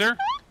 Thank you, sir.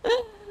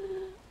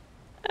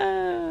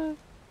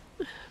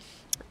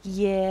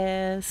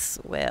 Yes,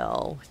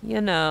 well,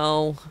 you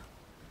know.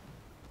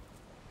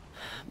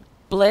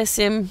 Bless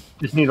him.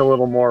 Just need a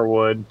little more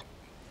wood.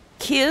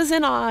 Kizz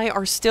and I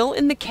are still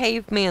in the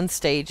caveman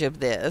stage of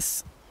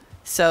this.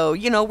 So,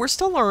 you know, we're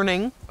still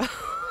learning.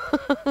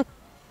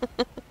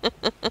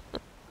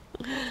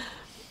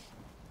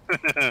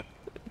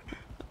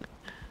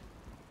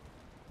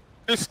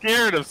 They're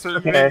scared of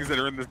certain Okay. things that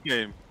are in this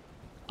game.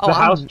 Oh, The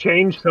house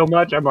changed so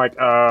much, I'm like,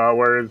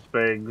 where's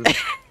things?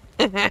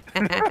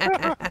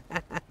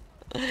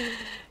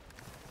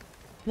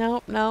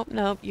 Nope, nope,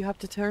 nope. You have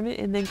to turn it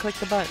and then click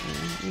the button.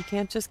 You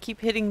can't just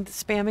keep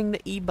spamming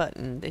the E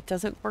button. It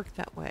doesn't work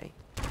that way.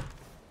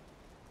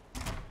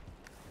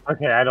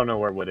 Okay, I don't know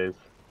where wood is.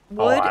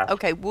 Wood? I'll ask.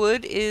 Okay,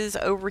 wood is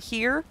over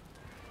here.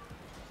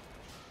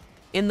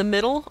 In the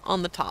middle,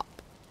 on the top.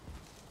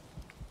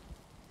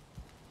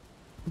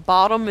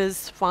 Bottom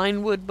is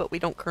fine wood, but we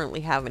don't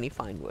currently have any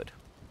fine wood.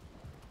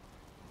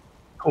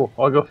 Cool.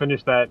 I'll go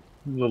finish that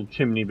little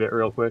chimney bit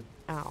real quick.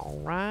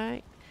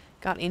 Alright.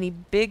 Got any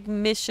big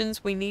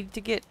missions we need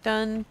to get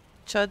done?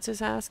 Chuds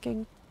is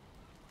asking.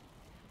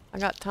 I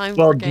got time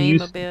for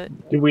game a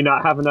bit. Do we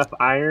not have enough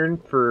iron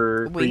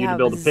for We you to have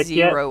build a pick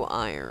yet? 0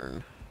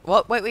 iron.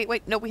 What?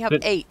 Wait. No, we have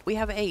 8. We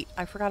have 8.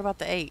 I forgot about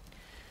the 8.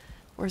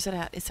 Where's it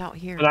at? It's out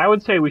here. And I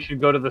would say we should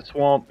go to the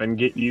swamp and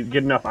get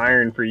enough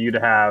iron for you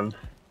to have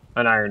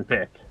an iron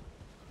pick.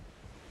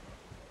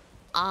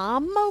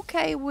 I'm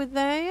okay with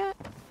that.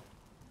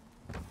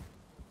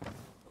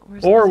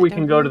 Or we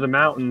can go to the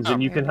mountains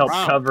and you here can it help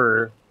is.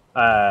 cover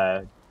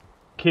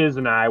Kizz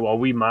and I while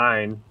we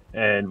mine,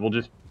 and we'll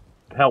just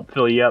help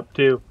fill you up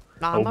too.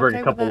 I'm bring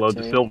okay a with couple that loads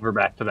of too. silver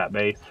back to that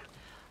base.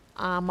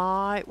 I'm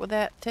alright with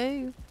that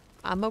too.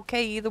 I'm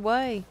okay either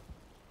way.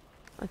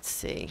 Let's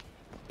see.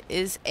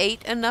 Is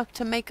 8 enough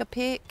to make a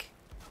pick?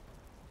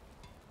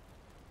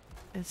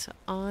 It's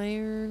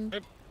iron.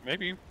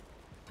 Maybe.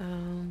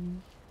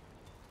 Um.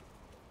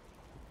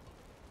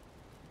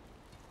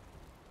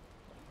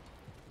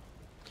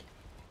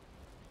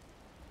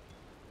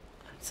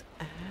 That's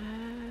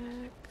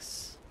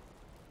axe.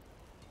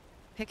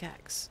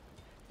 Pickaxe.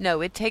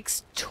 No, it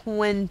takes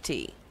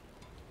 20.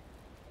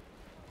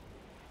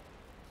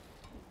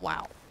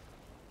 Wow.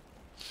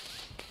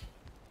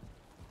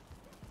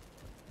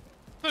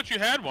 I thought you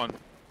had one.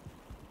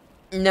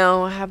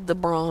 No, I have the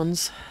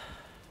bronze.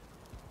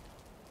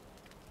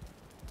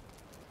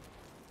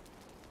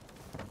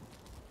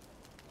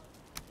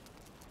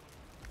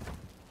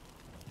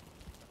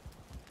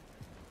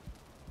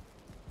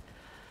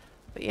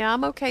 But yeah,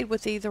 I'm okay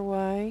with either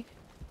way.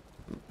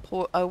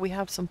 Oh, we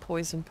have some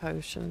poison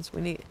potions.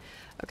 We need...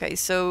 Okay,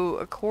 so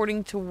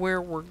according to where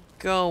we're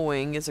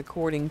going is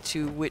according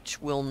to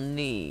which we'll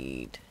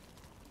need.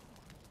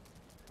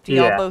 Do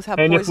y'all both have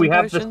and poison if we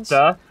have potions? the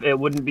stuff, it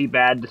wouldn't be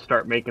bad to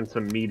start making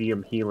some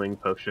medium healing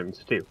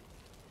potions too.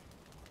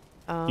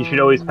 You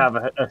should always have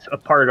a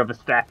part of a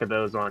stack of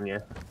those on you.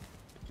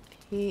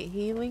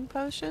 Healing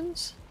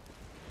potions?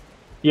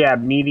 Yeah,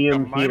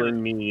 medium minor.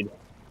 healing mead.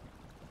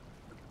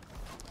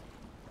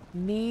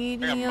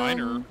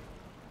 Medium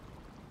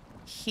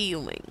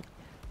healing.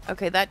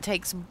 Okay, that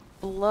takes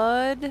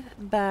blood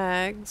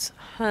bags,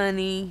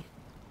 honey,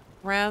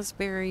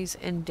 raspberries,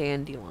 and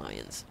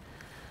dandelions.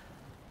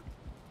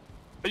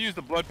 I use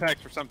the blood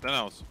packs for something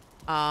else.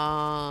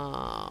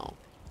 Oh.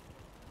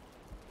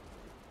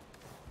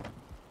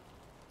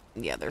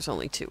 Yeah, there's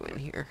only 2 in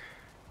here.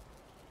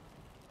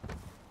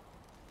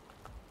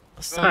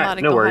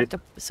 Somebody no worries.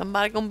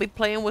 somebody gonna be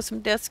playing with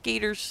some death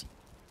skeeters.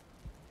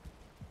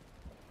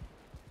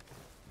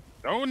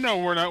 Oh no,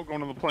 we're not going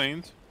to the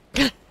plains.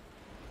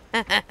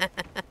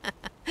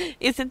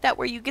 Isn't that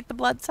where you get the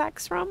blood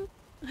sacks from?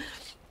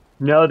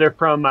 No, they're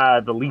from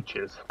the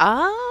leeches.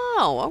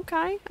 Oh,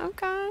 okay,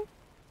 okay.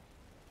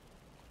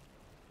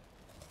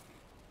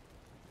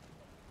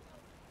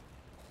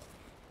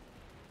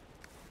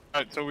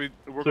 Alright, so we're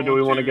So going do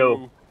we want to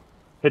go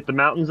hit the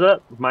mountains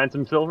up, mine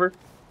some silver?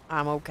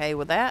 I'm okay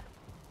with that.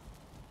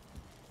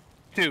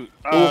 Dude,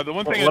 Ooh, the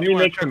one thing let I do me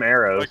want make to some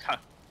arrows. like,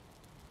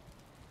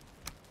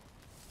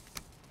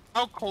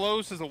 how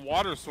close is a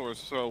water source?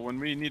 So when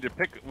we need to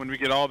when we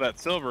get all that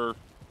silver,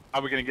 how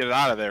are we gonna get it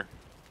out of there?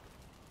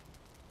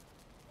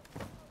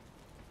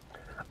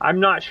 I'm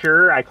not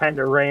sure. I kind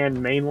of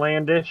ran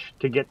mainlandish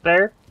to get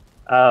there.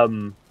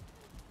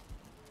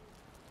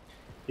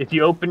 If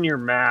you open your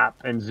map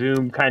and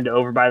zoom kind of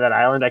over by that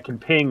island, I can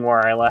ping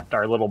where I left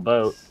our little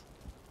boat.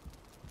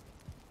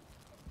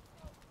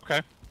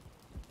 Okay.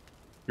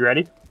 You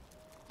ready?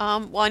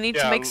 Well, I need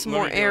to make some let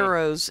more me do it.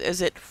 arrows.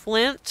 Is it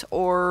flint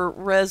or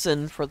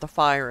resin for the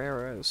fire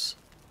arrows?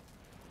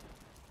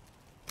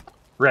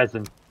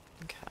 Resin.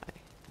 Okay.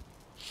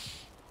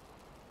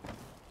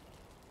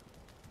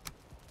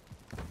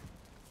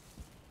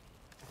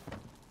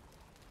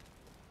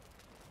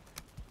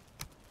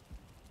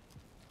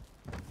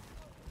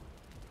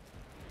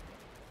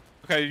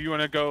 Okay, you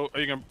want to go?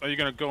 Are you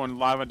gonna go in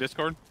live on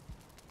Discord?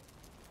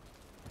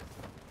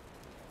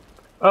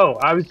 Oh,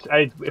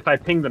 if I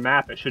ping the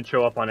map, it should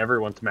show up on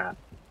everyone's map.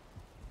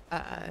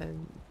 I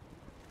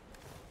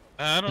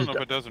don't Just know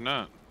if it does or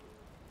not.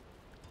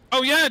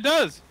 Oh yeah, it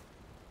does.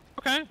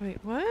 Okay. Wait,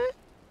 what?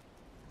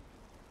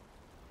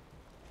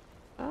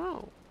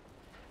 Oh.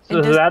 So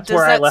And that's does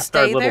where I that left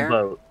our stay little there?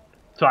 boat.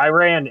 So I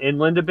ran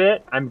inland a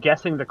bit. I'm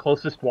guessing the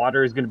closest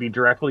water is going to be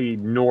directly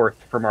north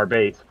from our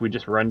base. If we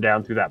just run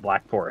down through that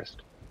black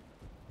forest.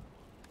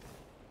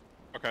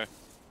 Okay.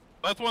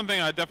 That's one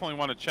thing I definitely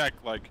want to check,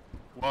 like,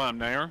 while I'm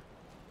there.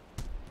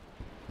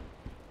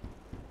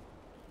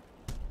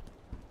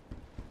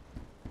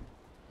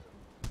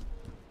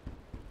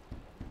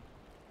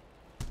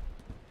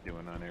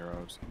 Doing on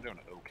arrows. I'm doing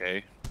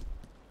okay.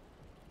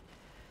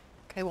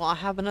 Okay, well, I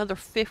have another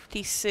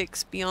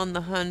 56 beyond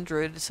the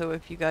 100, so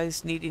if you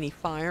guys need any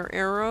fire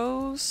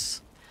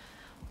arrows,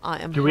 I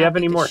am Do we have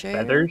happy any to more share.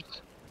 feathers?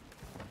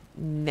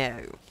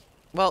 No.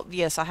 Well,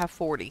 yes, I have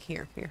 40.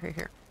 Here.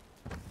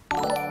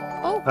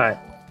 Oh. Alright.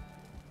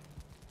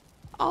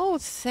 Oh,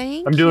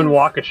 thank you. I'm doing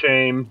walk of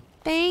shame.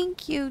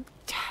 Thank you,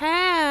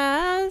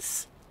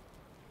 Taz.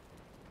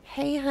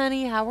 Hey,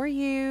 honey, how are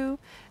you?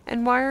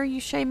 And why are you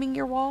shaming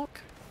your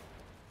walk?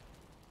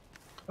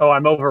 Oh,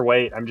 I'm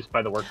overweight. I'm just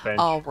by the workbench.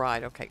 Oh,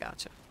 right. Okay,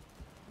 gotcha.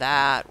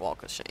 That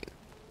walk of shame.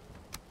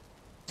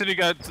 So you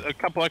got a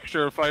couple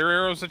extra fire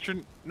arrows that you're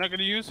not going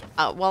to use?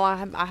 Well, I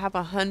have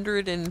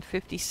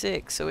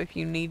 156, so if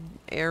you need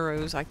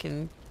arrows, I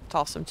can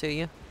toss them to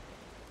you.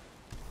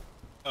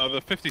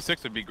 The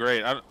 56 would be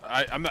great.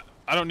 I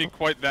don't need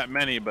quite that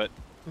many, but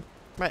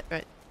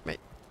Right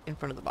in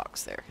front of the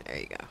box there. There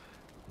you go.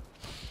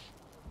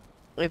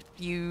 If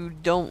you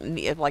don't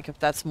need, like, if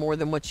that's more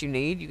than what you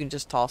need, you can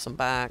just toss them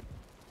back.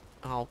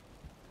 I'll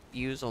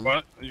use them.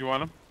 what? You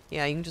want them?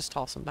 Yeah, you can just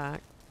toss them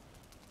back.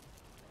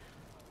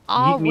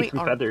 Yeet Oh, me we some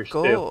are feathers,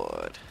 too.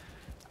 good.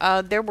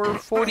 There were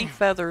 40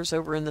 feathers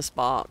over in this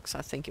box.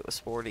 I think it was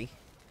 40.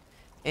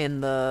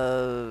 In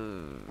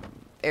the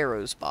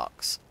arrows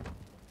box.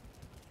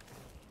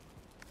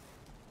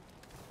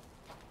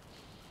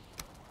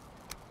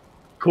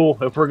 Cool.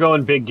 If we're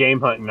going big game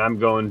hunting, I'm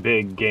going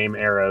big game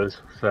arrows.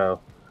 So,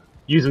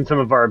 using some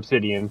of our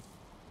obsidian.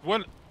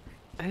 What?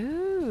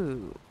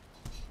 Ooh.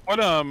 What?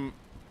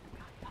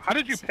 How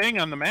did you ping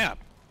on the map?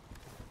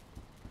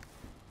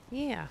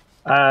 Yeah.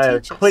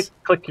 Teach us.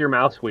 Click your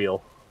mouse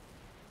wheel.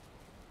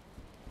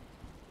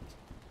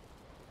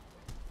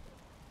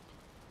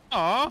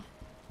 Aw,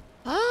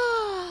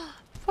 Ah,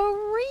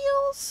 for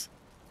reals?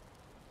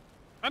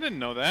 I didn't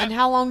know that. And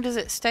how long does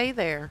it stay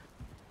there?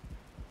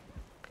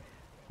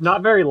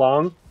 Not very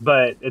long,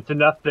 but it's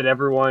enough that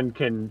everyone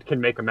can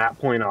make a map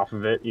point off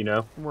of it, you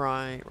know?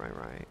 Right.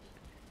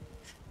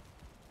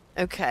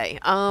 Okay,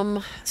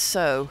 how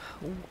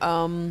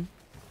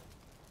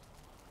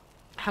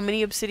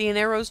many obsidian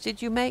arrows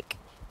did you make?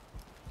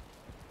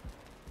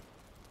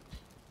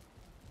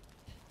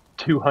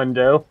 2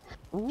 hundo.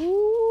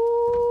 Ooh.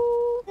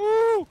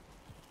 Woo!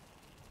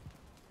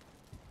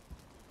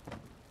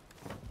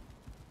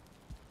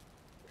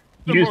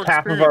 Used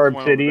half of our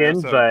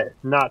obsidian, but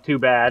not too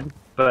bad.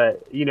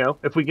 But, you know,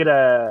 if we get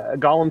a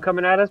golem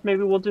coming at us,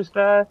 maybe we'll just,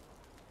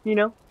 you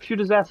know, shoot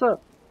his ass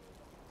up.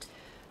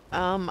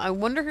 I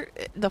wonder,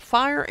 the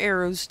fire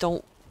arrows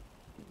don't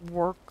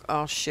work.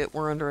 Oh shit,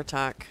 we're under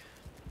attack.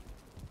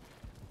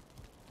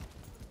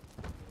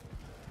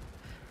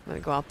 I'm gonna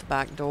go out the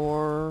back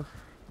door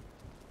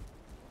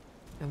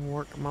and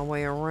work my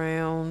way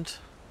around.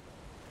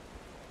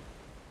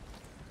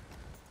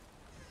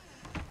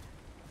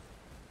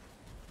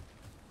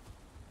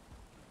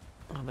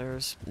 Oh,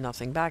 there's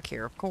nothing back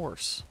here, of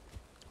course.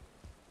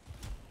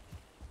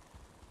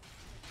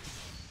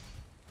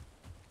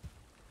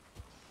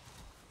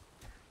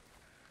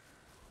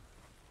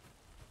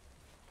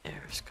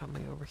 There's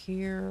coming over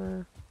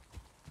here.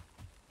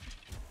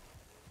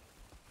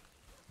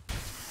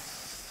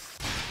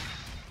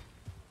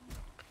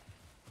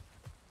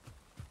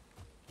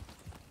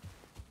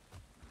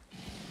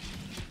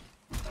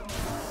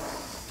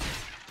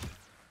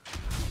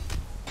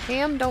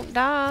 Cam, don't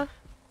die.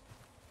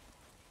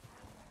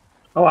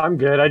 Oh, I'm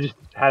good. I just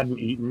hadn't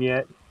eaten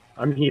yet.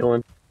 I'm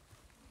healing.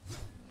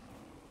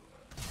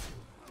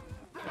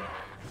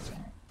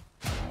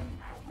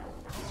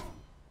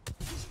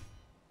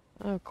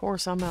 Oh, of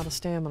course, I'm out of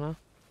stamina.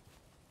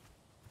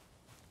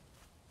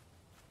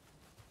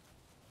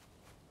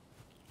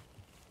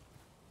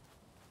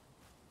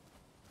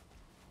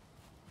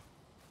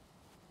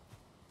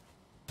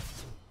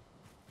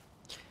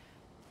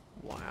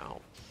 Wow.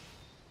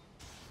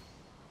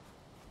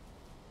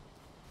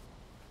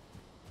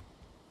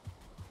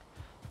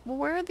 Well,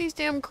 where are these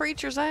damn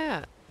creatures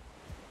at?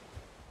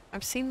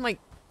 I've seen like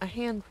a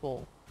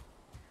handful.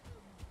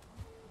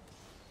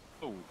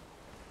 Oh.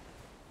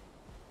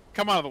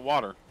 Come out of the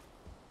water.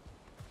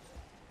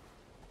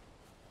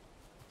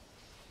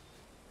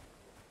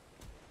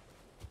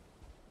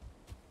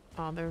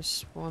 Oh,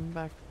 there's one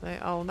back there.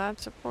 Oh,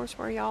 that's of course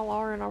where y'all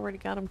are, and already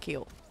got them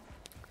killed.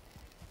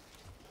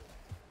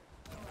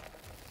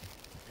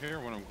 Here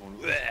when I'm going.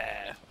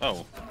 Bleh.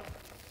 Oh.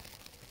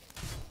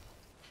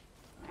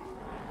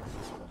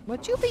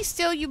 Would you be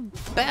still, you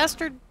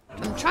bastard?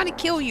 I'm trying to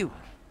kill you.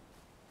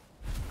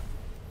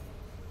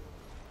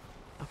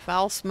 A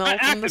foul smell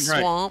from the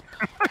swamp.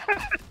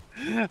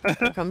 Here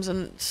comes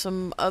in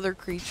some other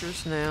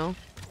creatures now.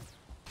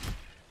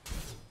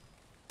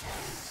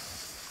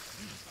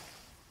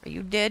 Are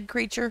you dead,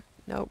 creature?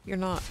 Nope, you're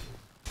not.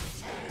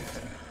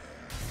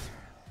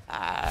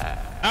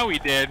 Oh, he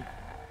did.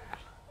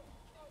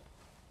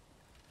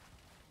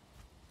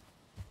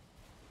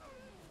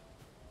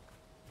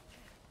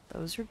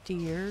 Those are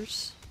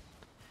deers.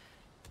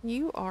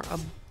 You are a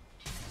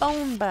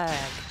bone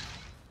bag.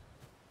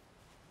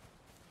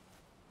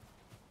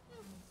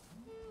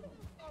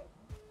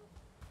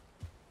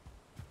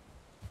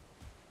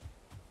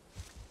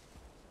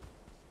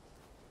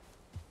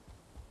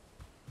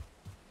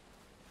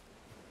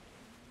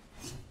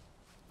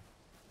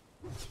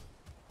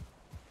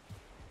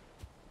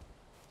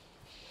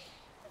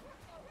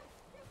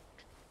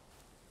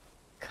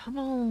 Come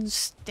on,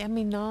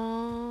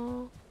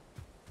 stamina.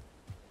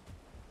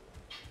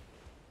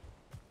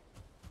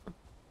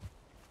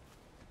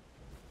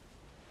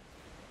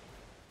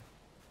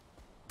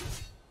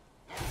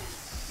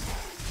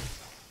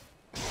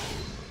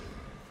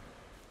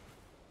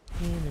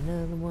 And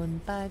another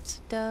one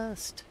bites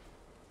dust.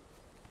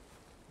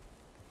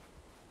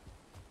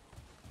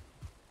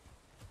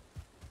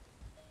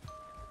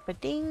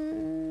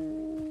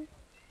 Ba-ding.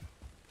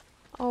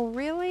 Oh,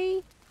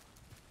 really?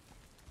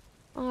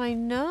 I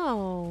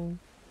know.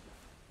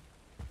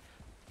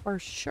 For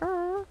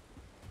sure.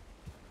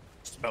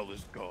 Smell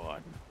is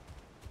gone.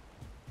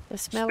 The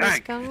smell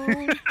Stank.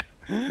 is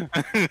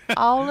gone.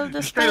 All of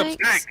the Straight up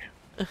stinks.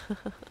 stank.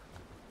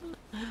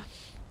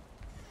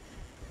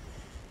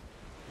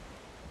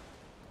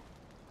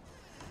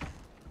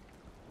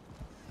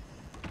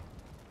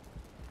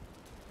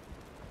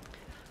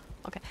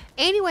 Okay.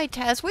 Anyway,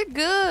 Taz, we're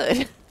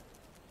good.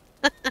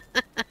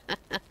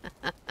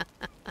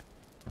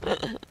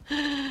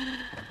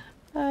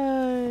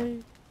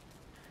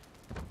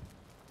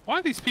 Why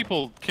are these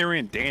people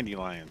carrying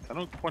dandelions? I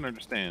don't quite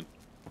understand.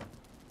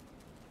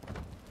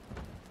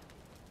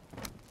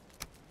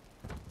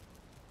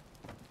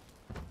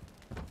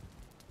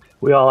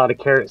 We all out of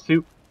carrot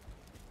soup?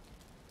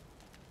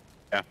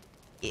 Yeah.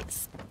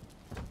 Yes.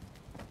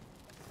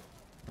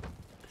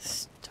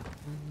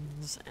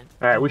 Stones and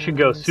Alright, we should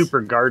go bones.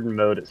 super garden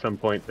mode at some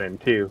point then,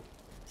 too.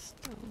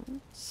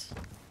 Stones.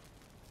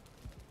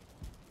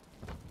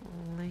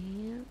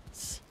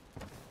 Plants.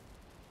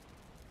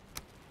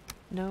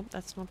 Nope,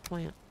 that's not a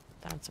plant.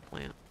 That's a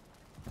plant.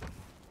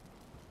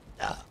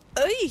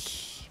 Ay!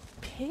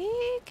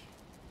 Pig?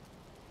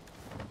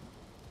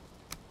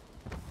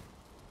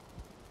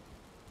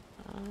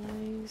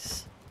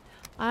 Eyes.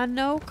 I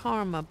know,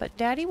 Karma, but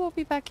Daddy will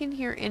be back in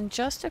here in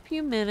just a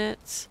few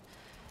minutes.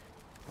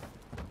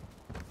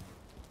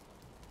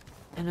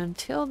 And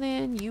until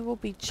then, you will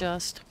be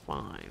just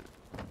fine.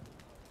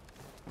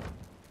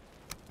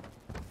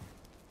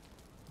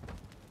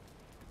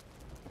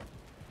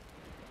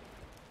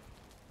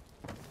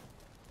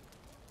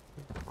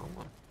 Wrong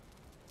one.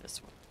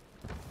 This one.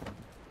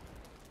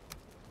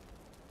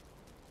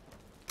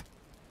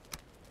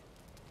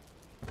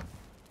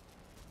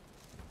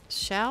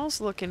 Shao's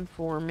looking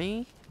for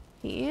me.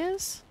 He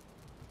is?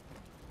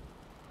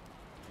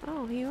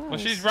 Oh, he was. Well,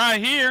 she's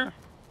right here.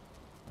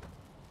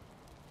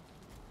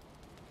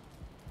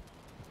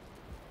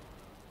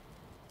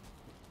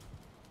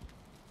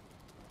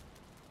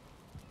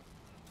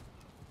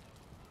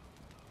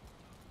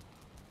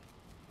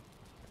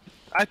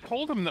 I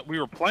told him that we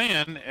were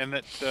playing and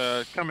that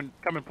come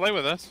and play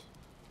with us.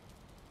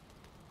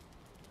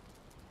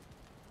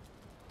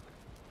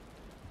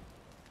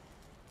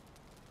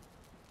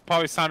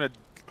 Probably sounded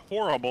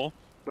horrible,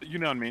 but you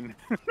know what I mean.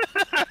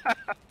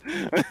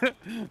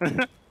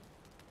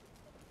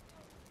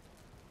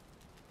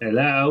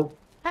 Hello?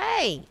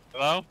 Hey!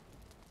 Hello?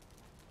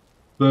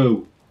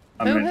 Boo.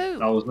 Who?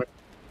 That was my...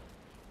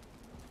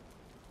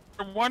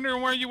 I'm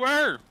wondering where you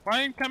were.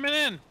 Why ain't you coming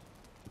in?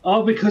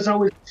 Oh, because I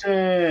was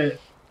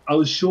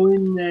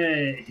showing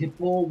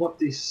Hippo what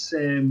this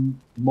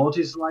mod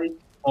is like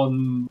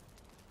on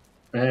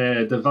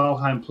the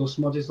Valheim Plus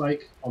mod is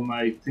like on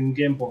my thing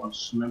game, but I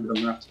just remembered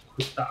I'm gonna have to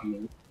quit that a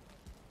minute.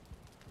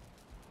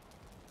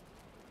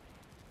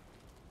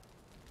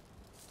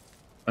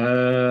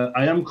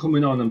 I am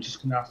coming on. I'm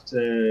just gonna have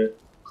to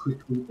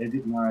quickly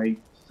edit my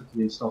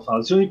fucking install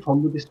files. The only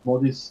problem with this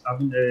mod is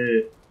having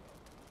to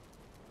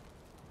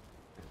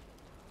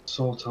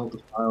sort out the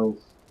files.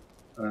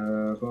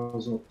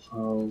 Those are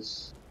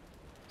files.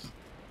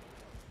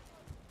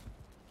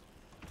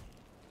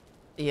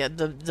 Yeah,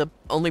 the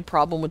only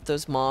problem with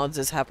those mods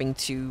is having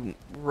to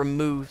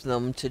remove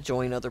them to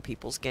join other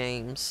people's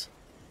games.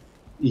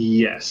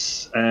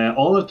 Yes.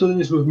 All I've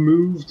done is we've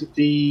moved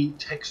the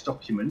text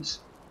document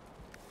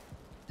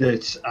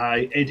that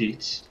I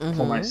edit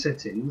for my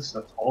settings.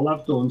 That's all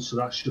I've done, so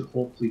that should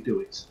hopefully do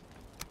it.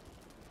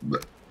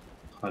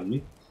 Pardon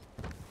me.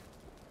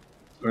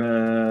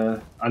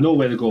 I know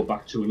where to go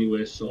back to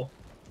anyway, so...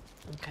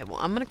 Okay, well,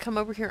 I'm going to come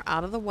over here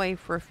out of the way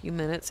for a few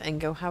minutes and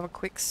go have a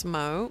quick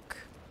smoke.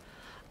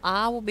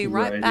 I will be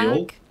right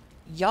back.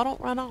 Y'all don't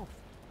run off.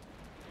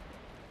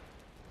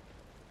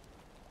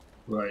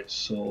 Right,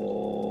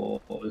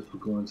 so if we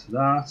go into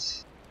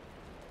that...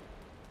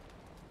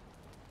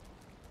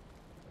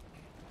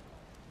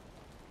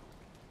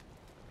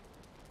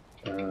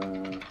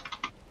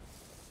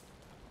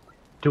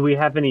 Do we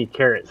have any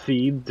carrot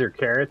seeds or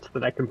carrots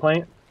that I can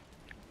plant?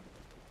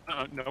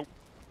 Nope.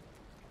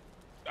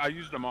 I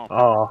used them all.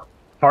 Oh,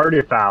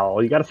 party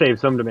foul. You gotta save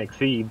some to make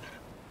seeds.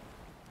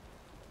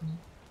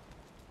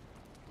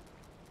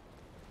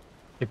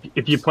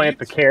 If you plant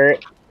the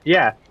carrot,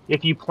 yeah,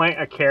 if you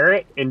plant a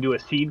carrot and do a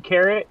seed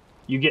carrot,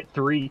 you get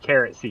 3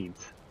 carrot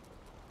seeds.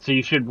 So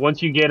you should,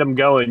 once you get them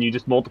going, you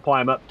just multiply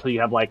them up till you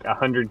have like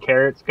 100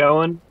 carrots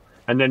going,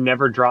 and then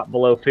never drop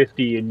below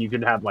 50, and you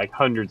can have like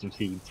hundreds of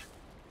seeds.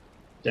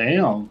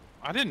 Damn.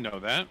 I didn't know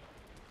that.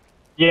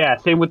 Yeah,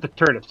 same with the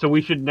turnips. So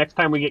we should, next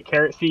time we get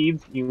carrot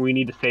seeds, we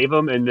need to save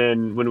them, and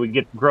then when we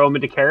grow them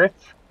into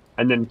carrots,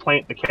 and then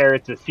plant the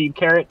carrots as seed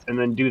carrots, and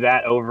then do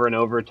that over and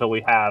over until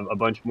we have a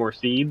bunch more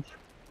seeds.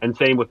 And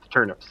same with the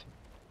turnips.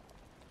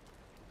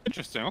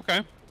 Interesting. Okay.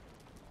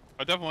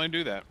 I'll definitely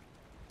do that.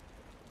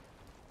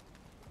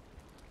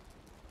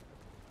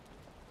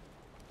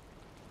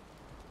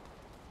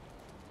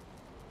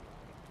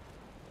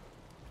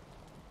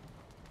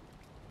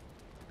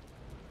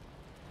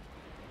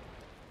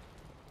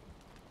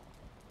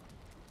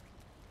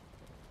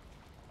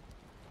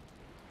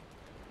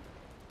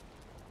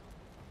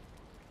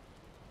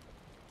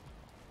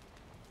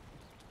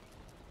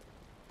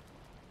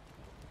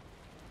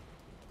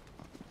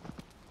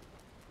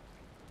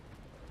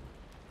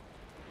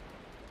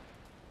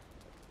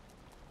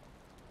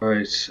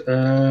 Right.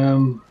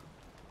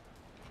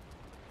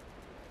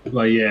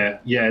 Well, yeah,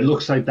 it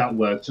looks like that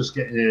worked. Just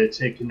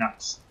taking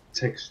that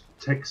text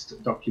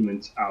text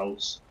document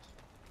out.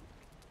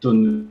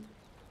 Done.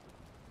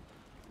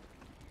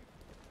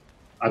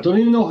 I don't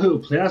even know who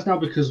to play as now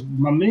because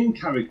my main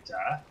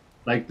character,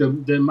 like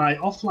my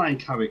offline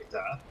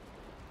character,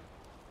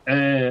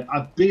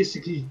 I've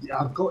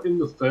got him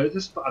the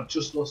furthest, but I've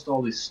just lost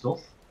all his stuff.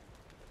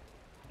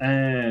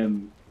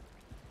 I'll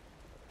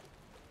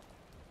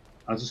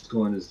just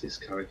go on as this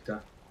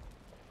character.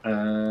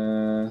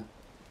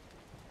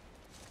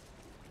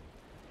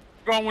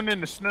 Going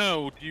in the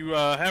snow, do you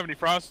have any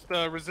frost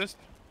resist?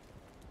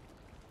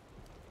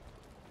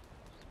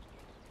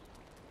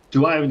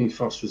 Do I have any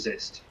frost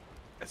resist?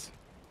 Yes.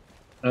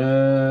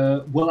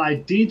 Well, I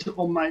did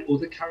on my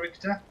other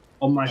character,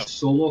 on my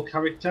solo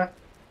character,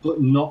 but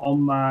not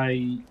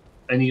on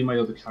any of my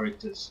other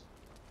characters.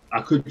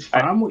 I could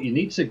farm what you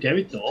need to get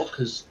it though,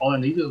 because all I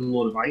need is a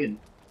load of iron.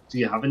 Do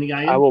you have any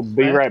iron? I will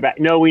be right back.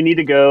 No, we need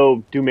to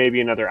go do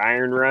maybe another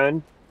iron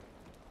run.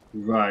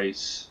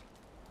 Right.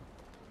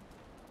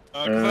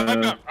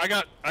 I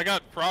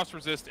got frost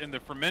resist in the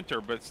fermenter,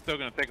 but it's still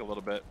gonna take a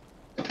little bit.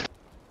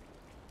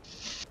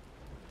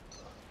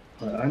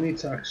 I need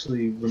to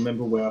actually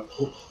remember where I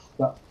put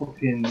that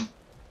fucking.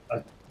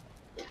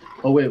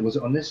 Oh wait, was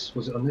it on this?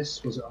 Was it on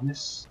this? Was it on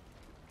this?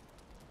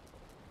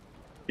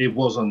 It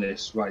was on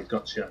this. Right,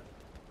 gotcha.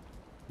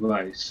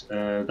 Right,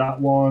 that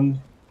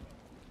one.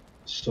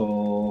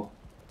 So.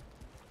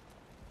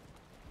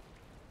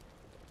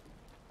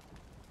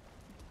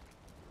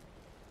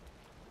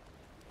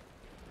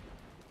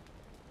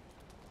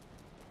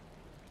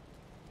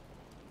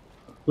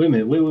 Wait a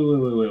minute. Wait.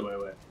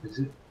 Is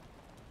it?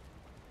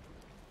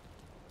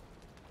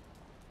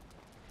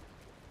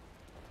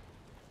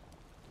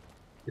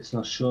 It's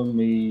not showing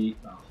me.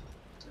 Oh,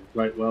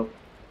 right, well.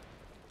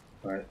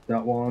 Right,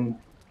 that one.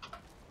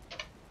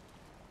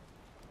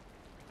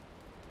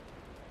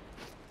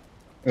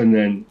 And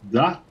then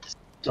that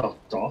dot,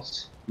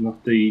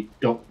 not the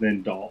dot,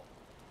 then dot.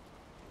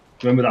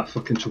 Remember that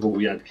fucking trouble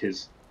we had,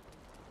 kids?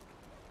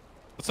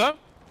 What's up?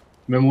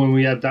 Remember when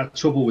we had that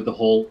trouble with the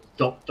whole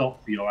dot for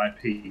your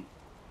IP?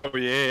 Oh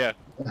yeah.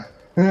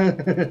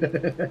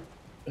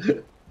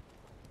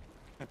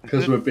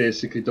 Because we're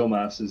basically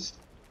dumbasses.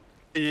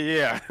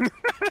 Yeah.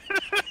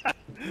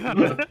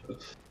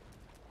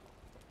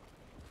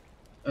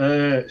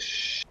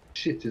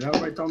 Shit, did I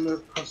write down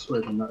the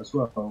password on that as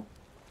well?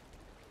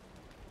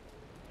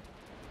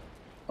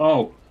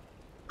 Oh,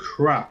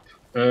 crap.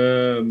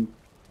 I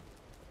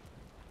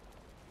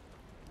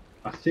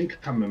think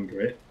I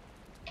remember it.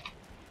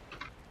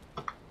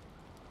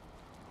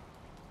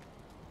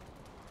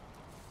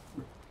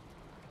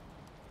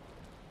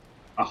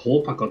 I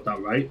hope I got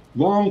that right.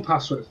 Wrong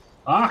password.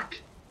 Fuck!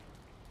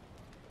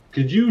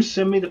 Could you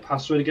send me the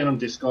password again on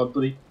Discord,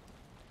 buddy?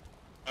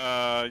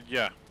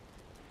 Yeah.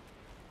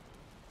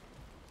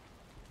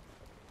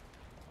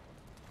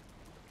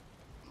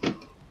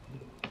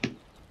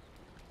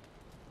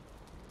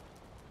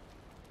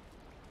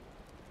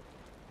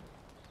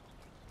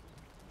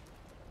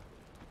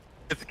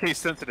 It's case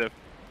sensitive.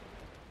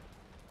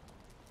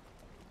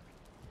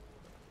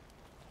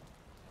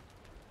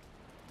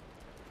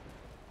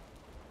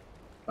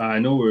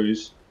 No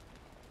worries.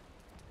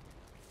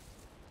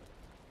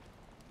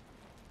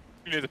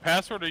 You need the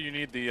password or you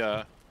need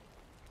the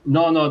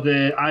No,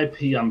 the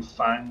IP I'm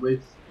fine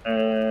with.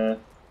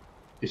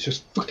 It's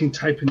just fucking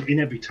typing it in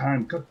every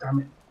time. God damn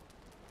it.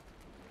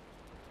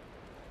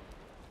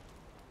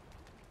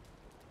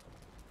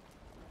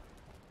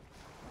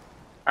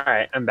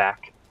 Alright, I'm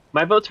back.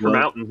 My vote's for Well,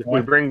 mountains. If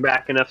we bring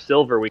back enough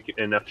silver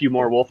and a few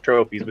more wolf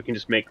trophies, we can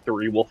just make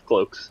 3 wolf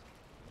cloaks.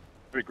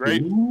 That'd be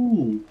great.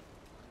 Ooh.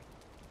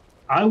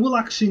 I will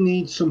actually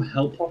need some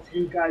help off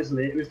you guys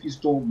later if you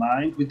don't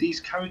mind. With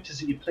these characters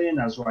that you're playing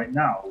as right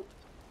now,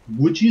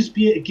 would you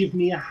be able to give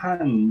me a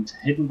hand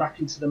heading back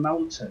into the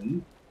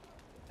mountain?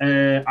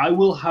 I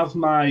will have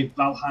my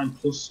Valheim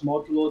Plus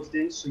mod loaded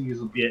in, so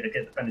you'll be able to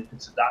get the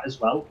benefits of that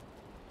as well.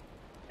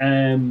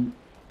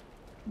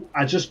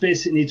 I just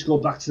basically need to go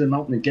back to the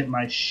mountain and get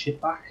my shit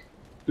back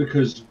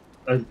because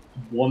a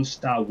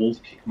 1-star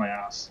wolf kicked my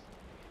ass.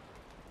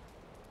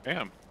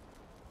 Damn.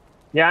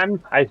 Yeah,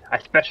 I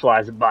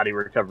specialize in body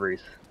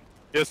recoveries.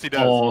 Yes, he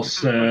does.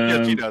 Awesome.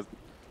 Yes, he does.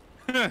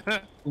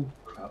 Oh,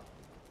 crap.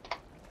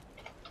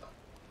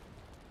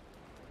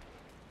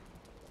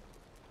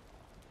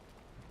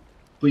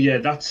 But yeah,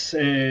 that's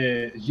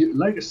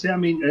like I say. I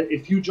mean,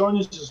 if you join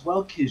us as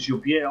well, kids, you'll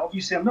be.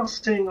 Obviously, I'm not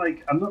saying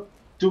like I'm not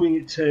doing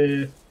it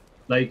to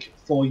like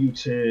for you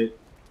to.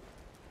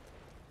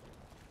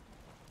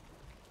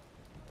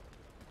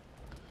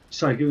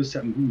 Sorry, give us a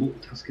second. I'm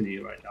multitasking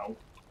here right now.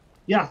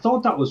 Yeah, I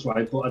thought that was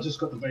right, but I just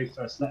got the very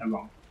first letter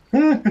wrong.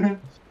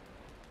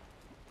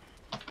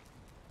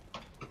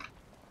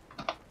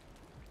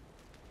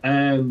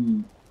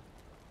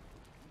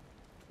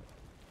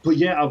 But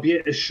yeah, I'll be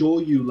able to show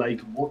you like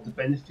what the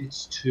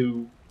benefits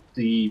to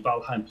the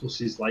Valheim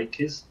Plus is like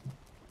is.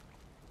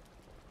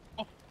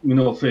 You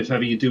know, if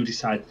ever you do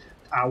decide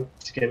how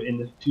to get it in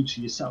the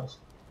future yourself.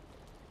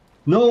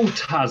 No,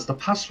 Taz, the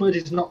password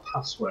is not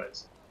password.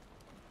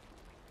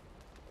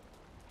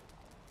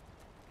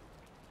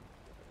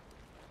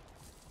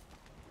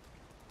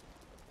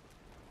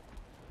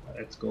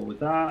 let's go with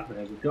that.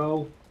 There we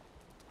go.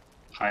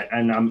 Hi,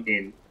 and I'm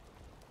in.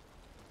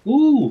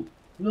 Ooh,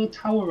 little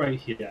tower right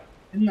here.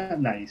 Isn't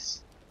that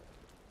nice?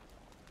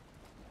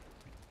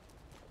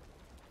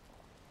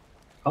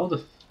 How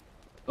the?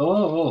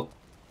 Oh,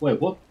 wait,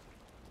 what?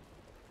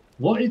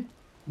 What is?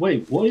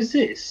 Wait, what is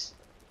this?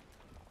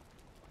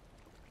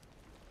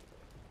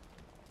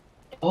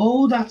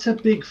 Oh, that's a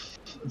big.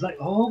 Like,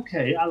 oh,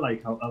 okay, I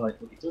like what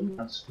you've done.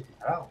 I just figured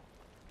it out.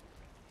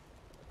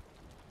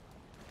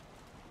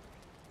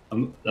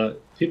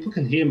 People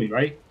can hear me,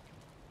 right?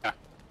 Yeah.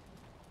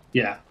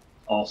 Yeah,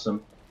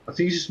 awesome. I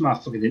think it's just my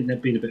fucking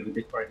internet being a bit of a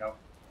dick right now.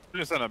 We're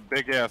just on a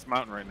big ass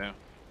mountain right now.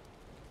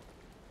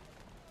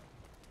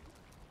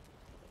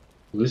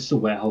 Well, this is the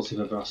warehouse if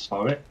ever I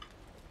saw it.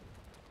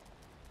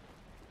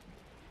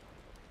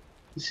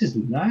 This is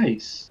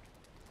nice.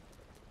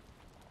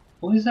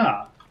 What is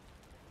that?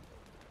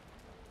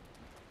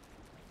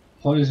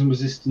 Poison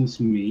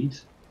resistance mead.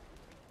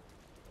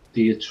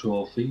 Deer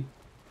trophy.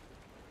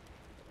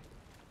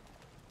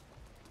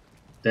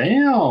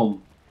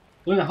 Damn!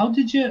 Wait, how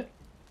did you...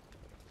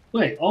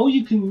 Wait, oh,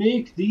 you can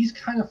make these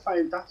kind of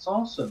fire. That's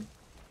awesome.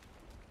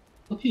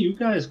 Look at you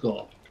guys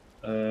go.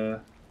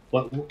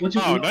 What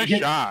you... Oh, nice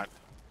shot.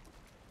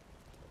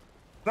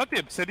 Is that the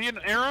obsidian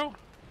arrow?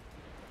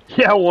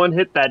 Yeah, one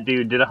hit that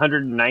dude. Did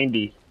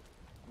 190.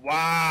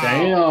 Wow.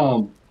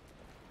 Damn!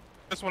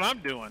 That's what I'm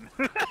doing.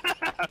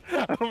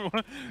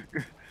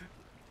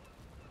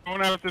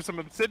 Going after some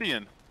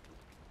obsidian.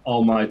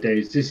 Oh my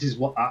days, this is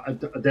what...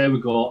 there we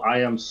go. I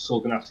am so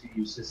going to have to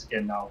use this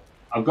again now.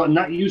 I've gotten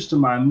that used to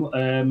my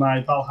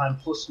my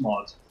Valheim Plus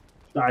mod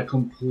that I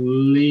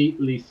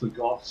completely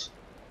forgot.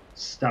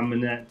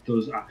 Stamina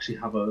does actually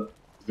have a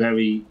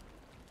very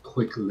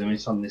quick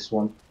limit on this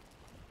one.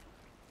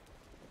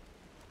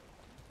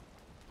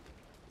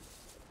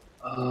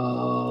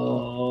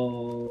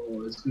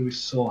 Oh, it's going to be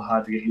so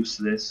hard to get used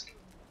to this.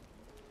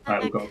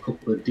 Right, we've got a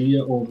couple of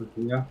deer over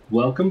here.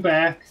 Welcome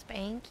back.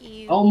 Spank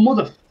you. Oh,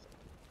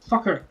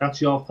 motherfucker.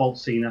 That's your fault,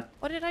 Tseena.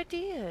 What did I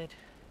did?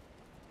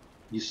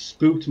 You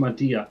spooked my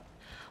deer.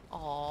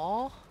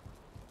 Aw.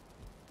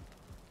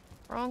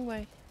 Wrong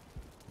way.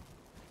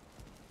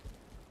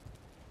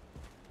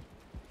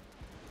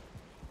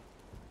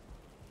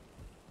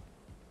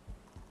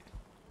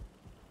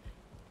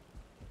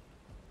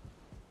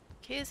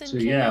 Kiz and So,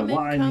 yeah, Kim what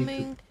I need to-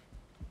 incoming.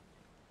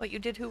 What you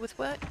did? Who with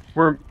what?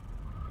 We're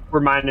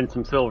mining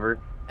some silver.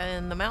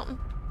 And the mountain.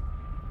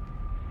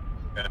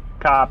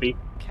 Copy.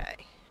 Okay.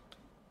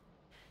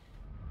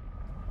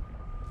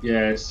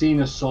 Yeah,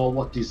 Tseena saw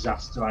what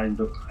disaster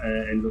ended up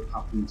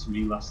happening to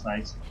me last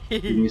night.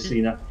 Didn't you,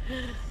 Tseena?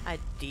 I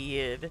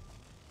did.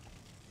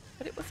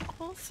 But it was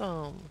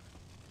awesome.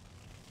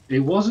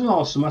 It wasn't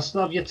awesome. I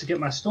still have yet to get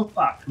my stuff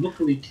back.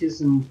 Luckily,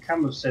 Kizz and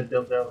Cam have said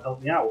they'll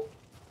help me out.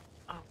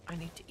 Oh, I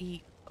need to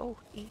eat. Oh,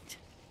 eat.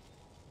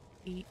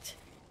 Eat.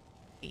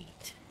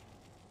 Eat.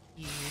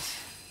 Use.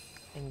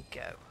 And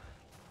go.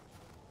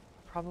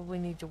 Probably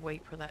need to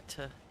wait for that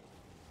to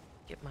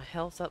get my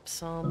health up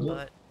some,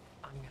 but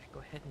I'm gonna go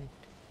ahead and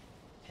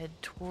head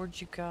towards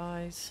you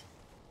guys.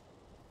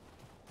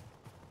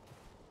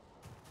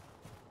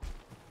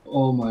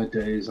 Oh my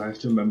days, I have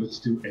to remember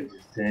to do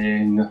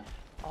everything.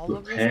 All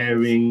of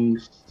Repairing,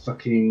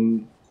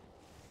 fucking...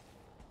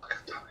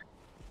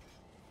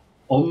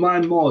 On my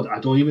mod, I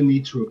don't even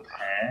need to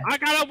repair. I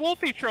got a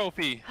Wolfie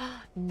trophy.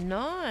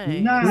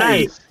 Nice.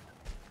 Nice.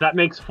 That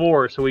makes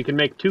 4, so we can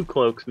make 2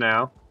 cloaks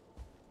now.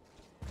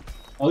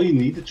 Oh, you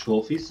need the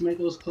trophies to make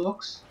those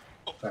cloaks?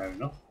 Fair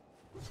enough.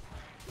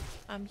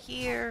 I'm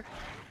here.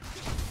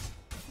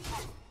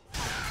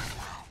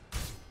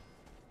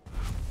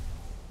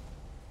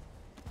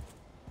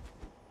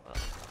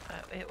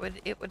 Well,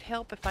 it would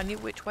help if I knew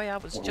which way I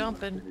was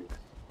jumping.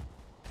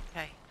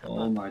 Okay.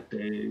 Oh my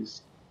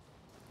days.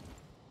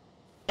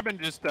 I've been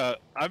just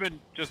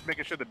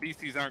making sure the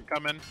beasties aren't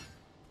coming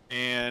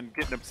and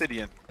getting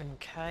obsidian.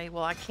 Okay.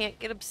 Well, I can't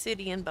get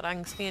obsidian, but I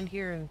can stand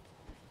here and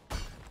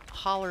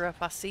holler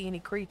if I see any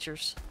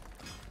creatures.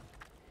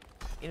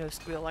 You know,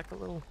 squeal like a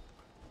little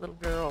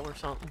girl or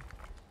something.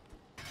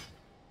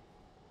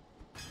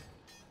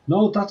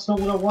 No, that's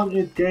not what I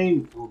wanted,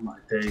 game. Oh my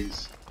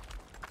days.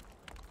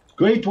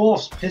 Grey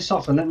dwarfs, piss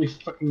off and let me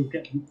fucking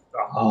get...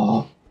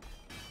 Oh.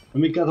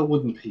 Let me get a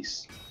wooden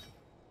piece.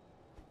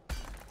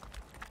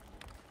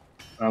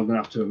 I'm going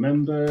to have to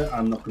remember,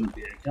 I'm not going to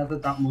be able to gather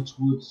that much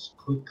wood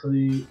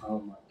quickly.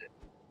 Oh my days.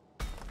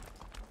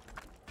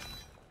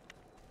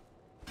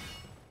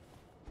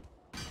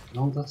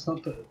 No, that's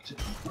not the... Oh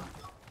my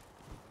God.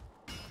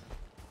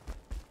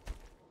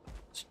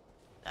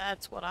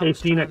 That's what I Hey,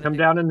 was trying Tseena, to come do.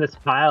 down in this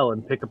pile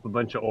and pick up a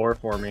bunch of ore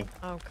for me.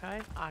 Okay,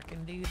 I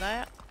can do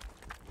that.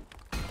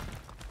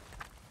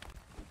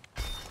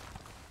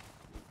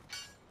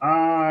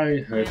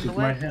 I hurted the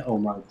my way. head. Oh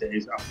my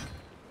days.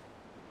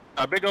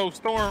 A big old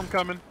storm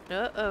coming.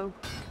 Uh-oh.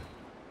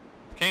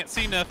 Can't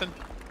see nothing.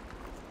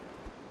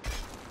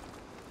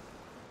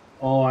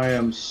 Oh, I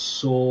am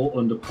so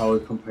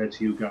underpowered compared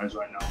to you guys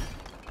right now.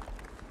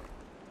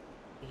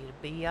 It'll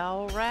be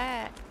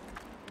alright.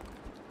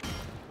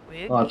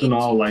 We'll I get don't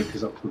know, you. like,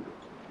 because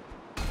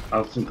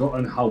I've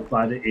forgotten how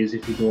bad it is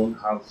if you don't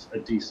have a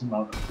decent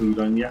amount of food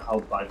on you, how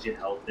bad your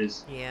health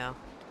is. Yeah.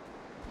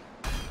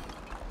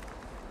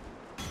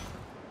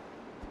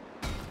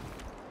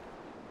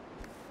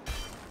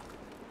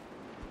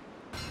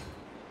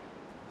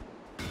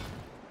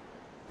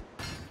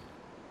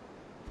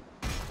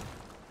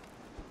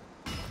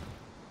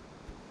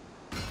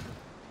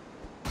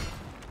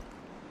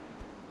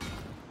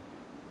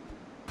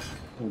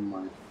 Oh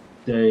my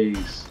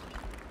days.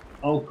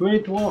 Oh,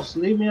 Great Dwarfs,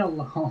 leave me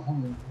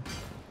alone.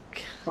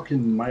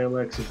 Fucking my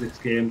legs of this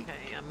game.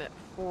 Okay, I'm at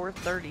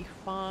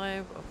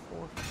 435 of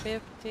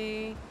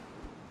 450.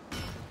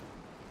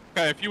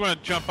 Okay, if you want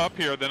to jump up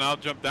here, then I'll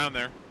jump down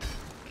there.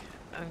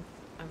 I'm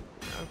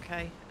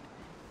okay.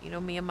 You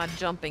know me and my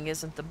jumping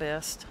isn't the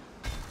best.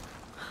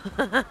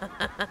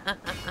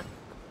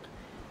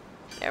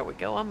 There we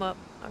go, I'm up.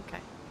 Okay.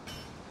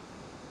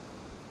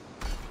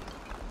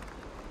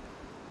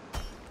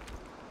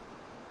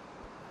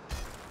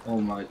 Oh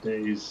my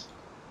days.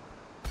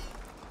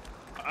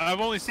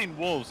 I've only seen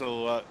wolves,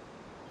 so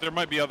there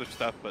might be other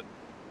stuff, but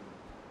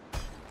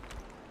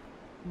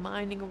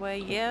Mining away,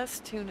 yes.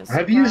 Tuna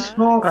Have you surprise.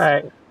 smoked?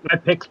 Alright, my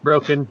pick's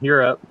broken.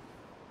 You're up.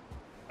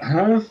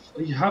 Have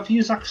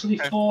you actually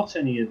Okay. fought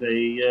any of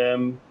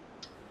the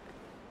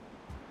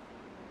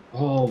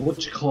oh, what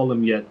do you call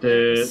them yet?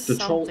 There's The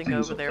troll something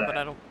things over up there, but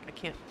I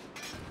can't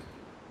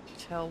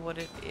tell what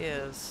it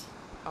is.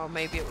 Oh,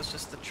 maybe it was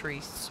just the tree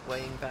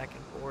swaying back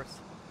and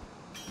forth.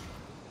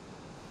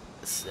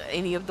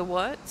 Any of the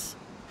whats?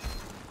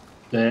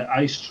 The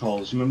ice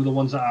trolls. Remember the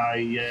ones that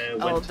I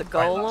went Oh, to the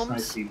fight last night,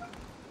 golems? Tseena?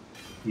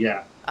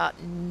 Yeah,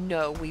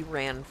 No, we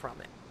ran from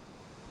it.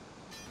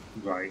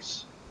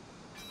 right.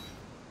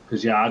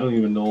 Because yeah, I don't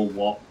even know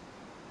what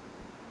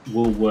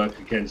will work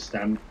against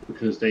them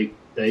because they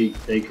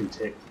can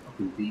take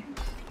fucking beating.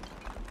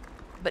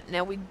 But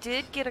now we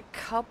did get a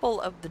couple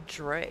of the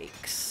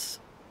drakes.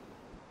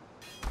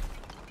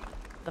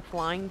 The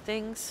flying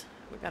things.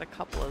 We got a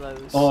couple of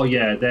those. Oh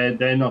yeah,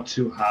 they're not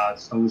too hard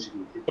as long as you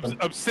can hit them.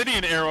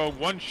 obsidian arrow,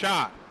 one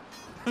shot.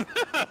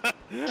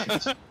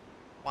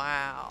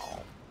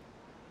 Wow.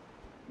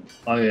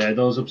 Oh yeah,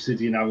 those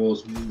obsidian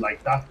arrows,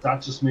 like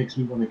that just makes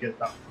me want to get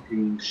that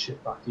fucking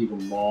shit back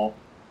even more.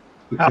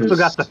 I also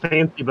got the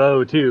fancy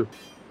bow too.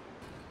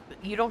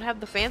 You don't have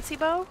the fancy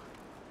bow?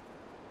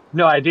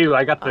 No, I do.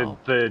 I got Oh.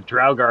 the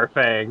Draugr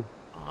Fang.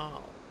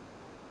 Oh.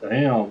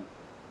 Damn.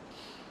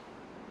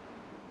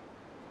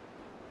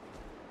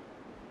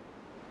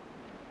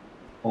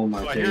 Oh my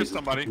Oh, I days. hear it's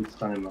somebody. fucking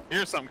stamina.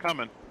 Here's something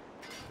coming.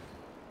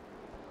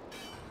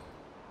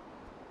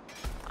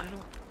 I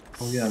don't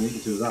Oh yeah, I need to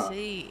do that.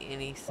 see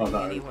anything Oh,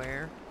 that-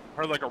 anywhere.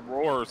 Heard like a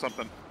roar or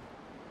something.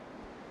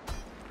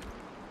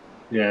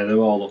 Yeah, they're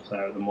all up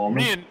there at the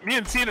moment. Me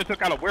and Tseena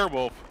took out a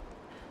werewolf.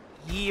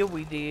 Yeah,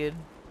 we did.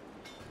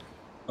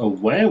 A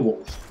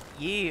werewolf?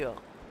 Yeah.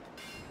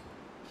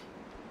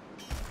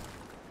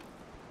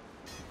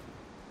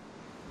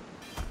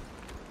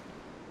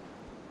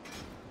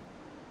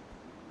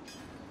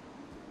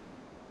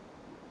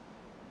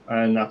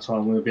 And that's why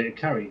I'm going to be able to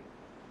carry.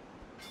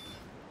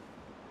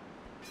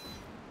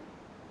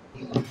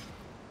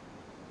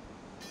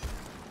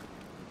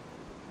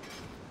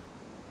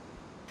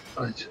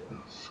 I'll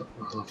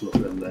have a look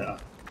at them later.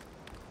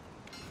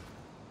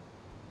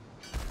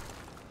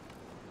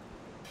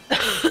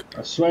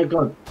 I swear to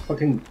God,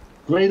 fucking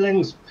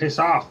Greylings, piss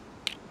off!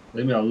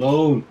 Leave me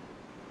alone!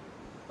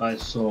 Right,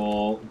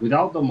 so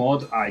without the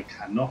mod, I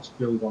cannot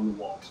build on the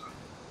water.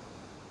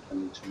 I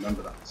need to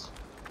remember that.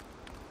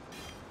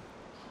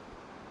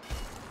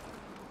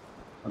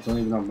 I don't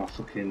even have my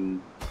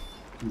fucking...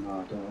 No,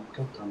 I don't.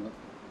 God damn it.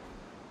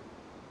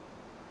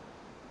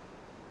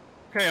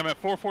 Okay, I'm at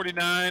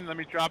 449. Let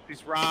me drop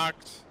these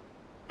rocks.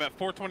 I'm at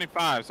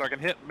 425, so I can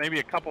hit maybe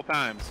a couple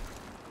times.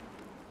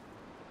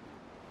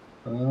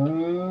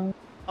 Oh,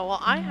 well,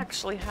 I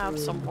actually have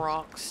some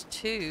rocks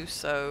too,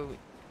 so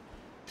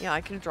yeah,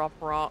 I can drop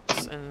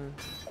rocks and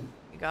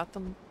you got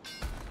them.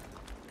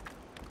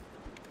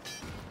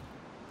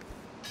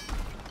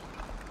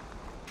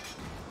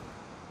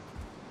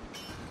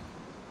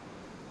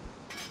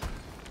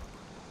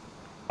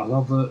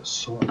 I'll have a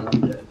sort of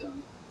that bit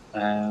done.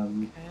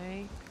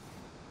 Okay.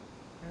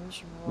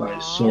 There's Right,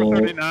 rock. so-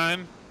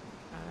 439.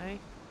 Okay.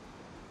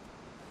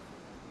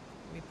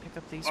 Let me pick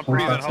up these I'm Hold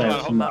breathing. on, Hold on,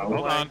 hold on, hold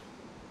hold on.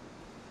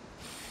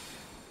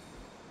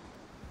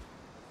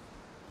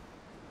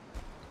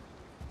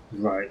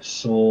 Right,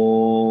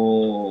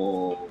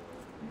 so...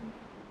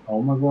 How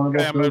am I going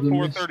Okay, about I'm at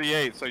building this?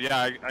 438, so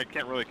yeah, I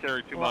can't really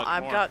carry too Well,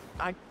 much more.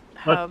 I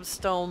have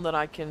stone that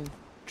I can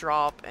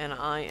drop, and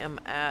I am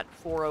at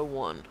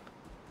 401.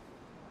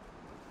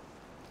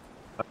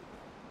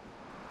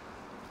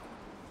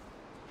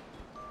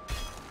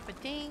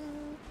 Ba-ding.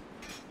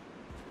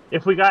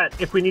 If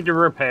we need to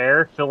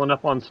repair, filling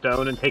up on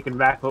stone and taking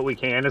back what we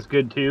can is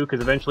good too, because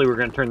eventually we're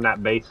going to turn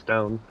that base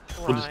stone.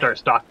 We'll just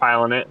start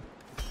stockpiling it.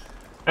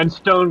 And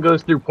stone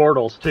goes through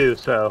portals too,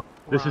 so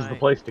this is the Right.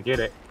 place to get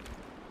it.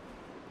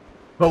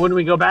 But when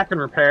we go back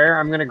and repair,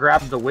 I'm gonna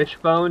grab the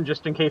wishbone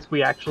just in case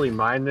we actually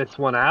mine this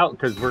one out,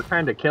 because we're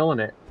kind of killing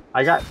it.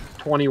 I got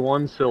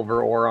 21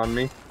 silver ore on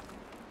me.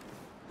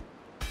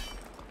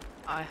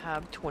 I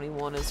have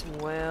 21 as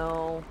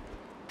well.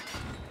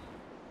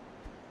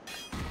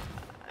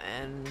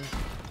 And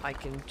I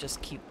can just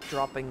keep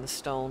dropping the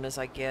stone as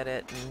I get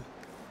it and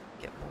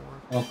get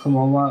more. Oh, come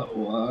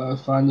on,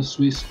 find the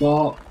sweet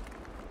spot.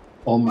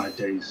 Oh my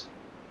days.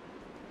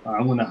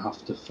 I'm gonna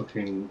have to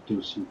fucking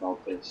do something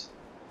about this.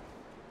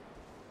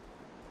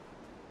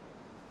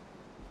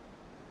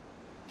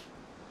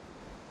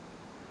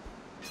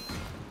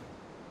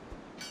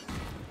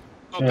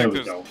 There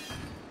we go.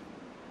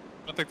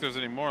 I don't think there's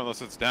any more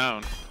unless it's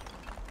down.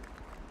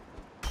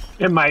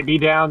 It might be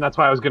down, that's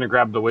why I was gonna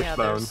grab the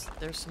wishbone. Yeah,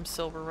 there's some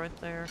silver right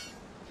there.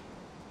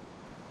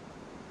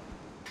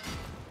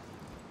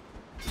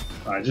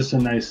 Alright, just a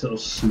nice little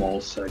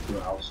small circular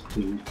house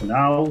for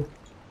now.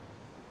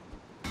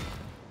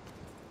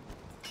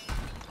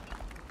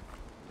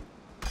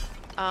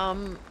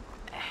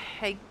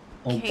 Hey,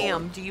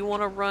 Cam, do you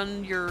want to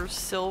run your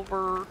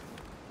silver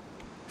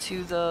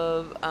to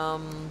the,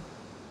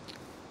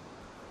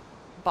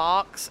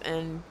 box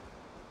and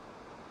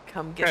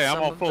come get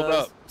some of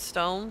the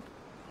stone?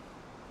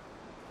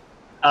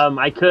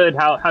 I could.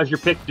 How's your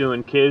pick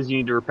doing, Kizz? You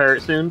need to repair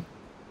it soon?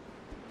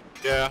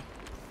 Yeah.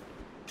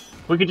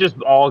 We could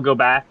just all go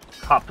back,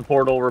 hop the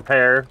portal,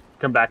 repair,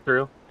 come back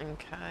through.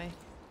 Okay.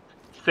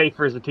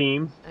 Safer as a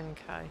team.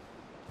 Okay.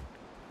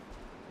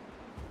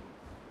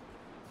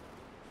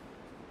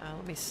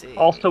 Let me see.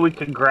 Also, we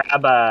could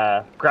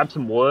grab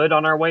some wood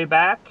on our way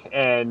back,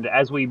 and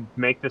as we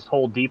make this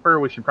hole deeper,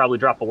 we should probably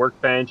drop a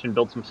workbench and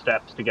build some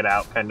steps to get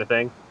out, kind of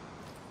thing.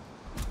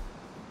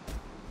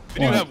 We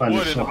do have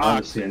wood in the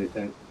box. See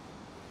anything.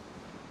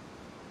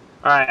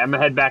 All right, I'm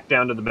gonna head back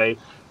down to the base.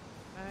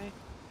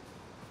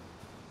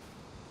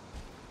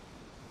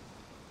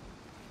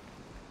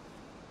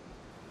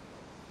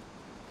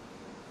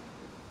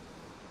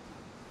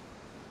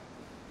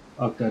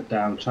 Okay. Okay,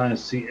 I'm trying to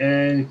see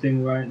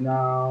anything right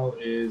now.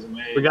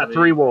 We got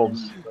 3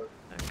 wolves.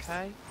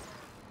 Okay.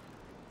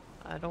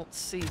 I don't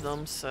see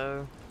them,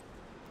 so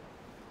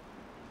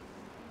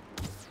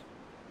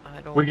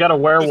I don't. We got a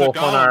werewolf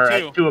on our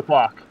at 2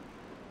 o'clock.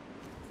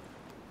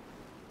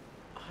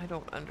 I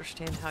don't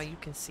understand how you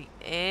can see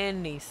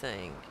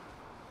anything.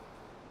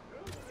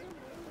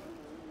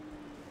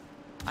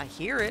 I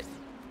hear it,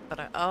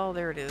 but oh,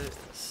 there it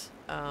is.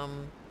 4.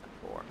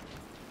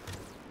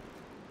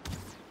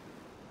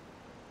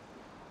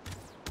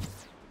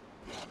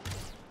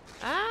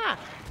 Ah!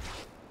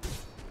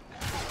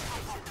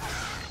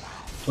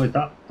 Wait,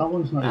 that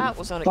one's not. That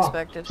was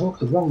unexpected. Fuck,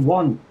 the wrong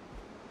one.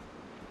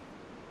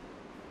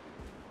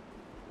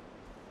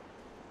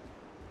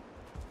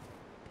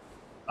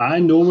 I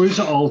know where it's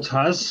all,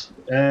 Taz.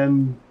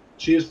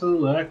 Cheers for the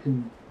lurk,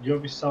 and you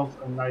have yourself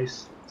a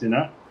nice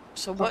dinner.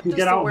 So what does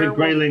the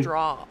werewolf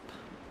drop?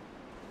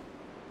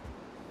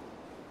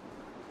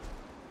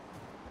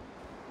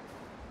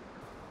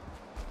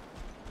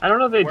 I don't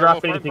know if they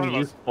drop anything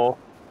useful.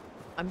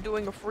 I'm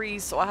doing a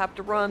freeze, so I have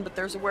to run, but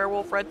there's a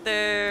werewolf right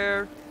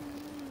there.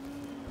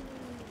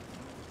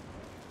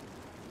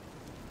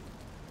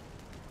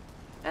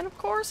 And of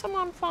course I'm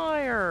on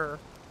fire.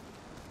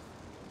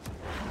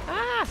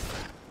 Ah!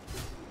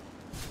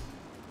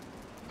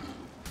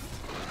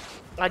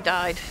 I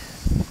died.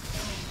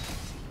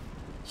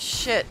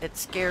 Shit, it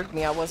scared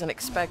me. I wasn't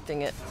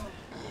expecting it.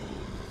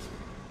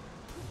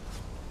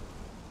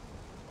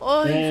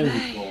 Oy There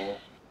we go.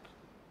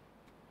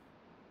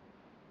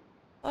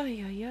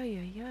 Ay, ay, ay,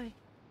 ay, ay.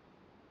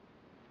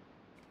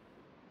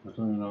 I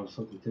don't know what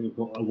to do,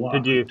 but what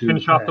Did you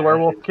finish off the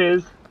werewolf,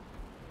 Kizz?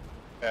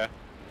 Yeah.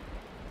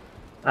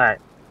 Alright.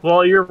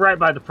 Well, you're right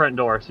by the front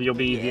door, so you'll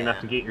be easy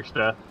enough to get your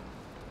stuff.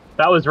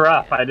 That was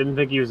rough. I didn't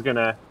think he was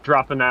gonna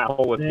drop in that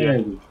hole with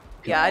you.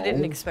 Yeah, I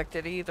didn't expect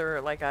it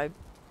either. Like, I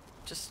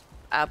just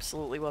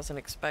absolutely wasn't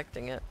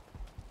expecting it.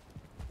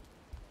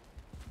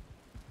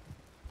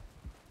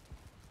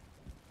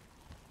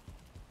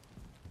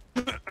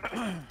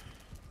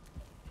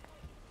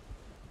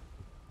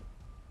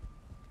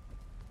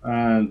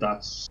 And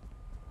that's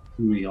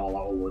me all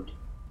out of wood.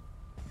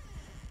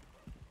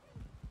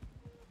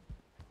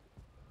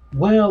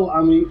 Well,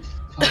 I mean,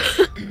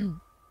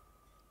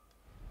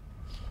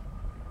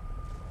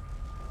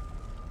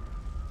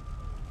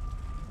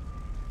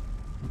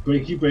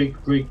 breaky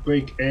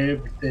break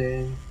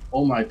everything.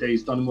 All my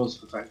days, done once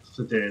for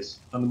days.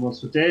 Done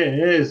once for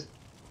days.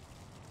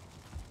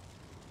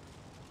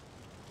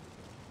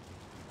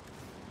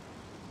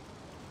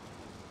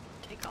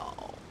 Take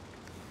all.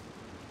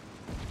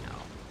 No.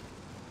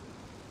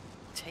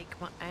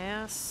 Take my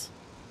ass.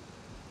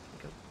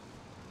 Go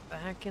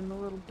back in the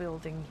little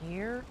building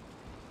here.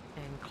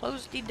 And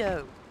close the door.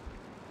 Go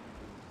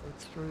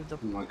through the...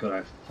 Oh my god,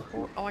 I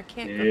fucking... Oh, I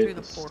can't go through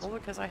the portal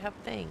because I have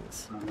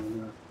things.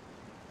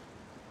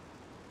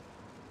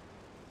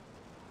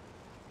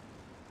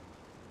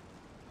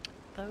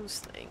 those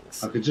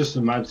things. I could just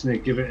imagine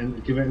it. Give it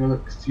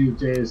another few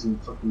days,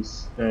 and fucking.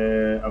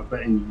 I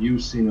bet you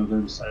seen are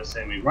going to start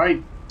saying me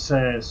right.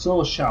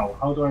 So shall.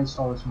 How do I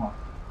install this mod?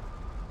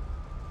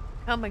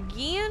 Come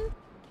again?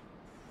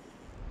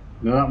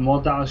 You know that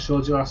mod that I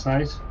showed you last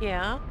night?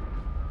 Yeah.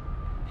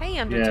 Hey,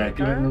 Yeah, give it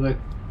Undertaker. another.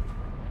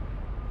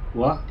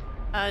 What?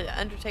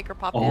 Undertaker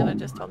popped in. I Oh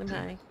just my told him God.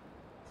 hey.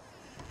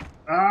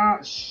 Ah,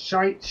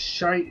 shite.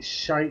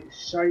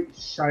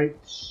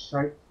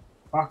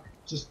 Fuck,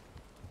 just.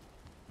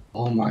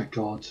 Oh my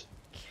God.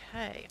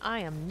 Okay, I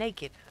am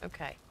naked.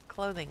 Okay,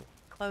 clothing,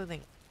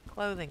 clothing,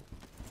 clothing,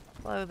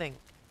 clothing.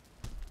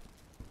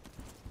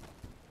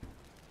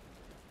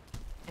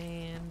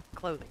 And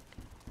clothing.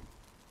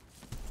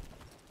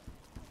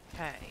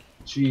 Okay.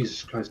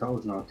 Jesus Christ, that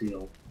was not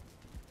ideal.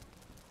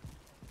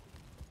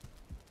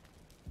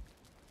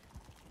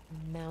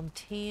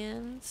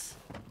 Mountains.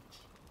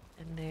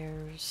 And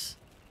there's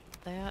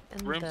that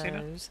and Room,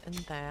 Tseena? those and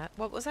that.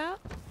 What was that?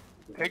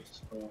 Take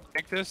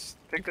this.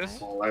 Take Okay. this.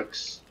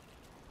 Bollocks.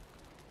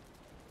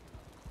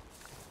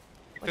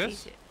 Take What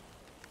this.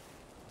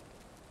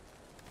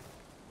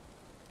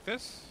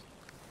 This.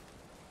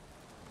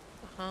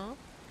 Uh-huh.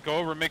 Go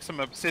over and make some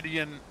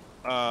obsidian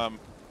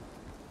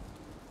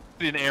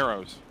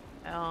arrows.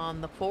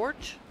 On the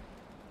forge?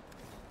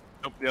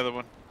 Nope, the other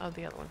one. Oh,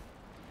 the other one.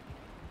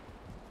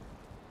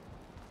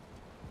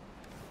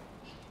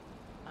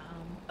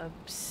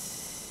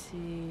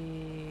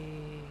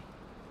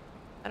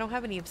 I don't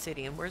have any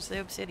obsidian. Where's the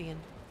obsidian?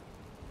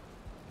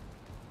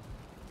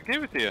 I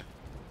gave it to you.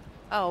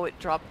 Oh, it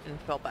dropped and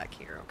fell back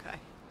here. Okay.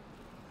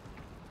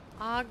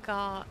 I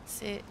got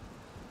it.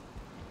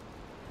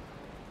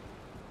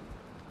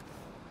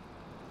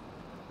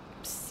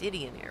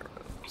 Obsidian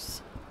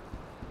arrows.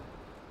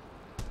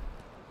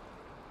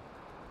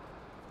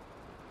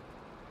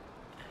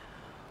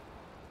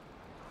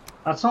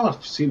 That's all I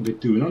seem to be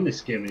doing on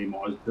this game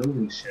anymore, is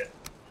building shit.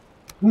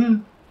 Hmm.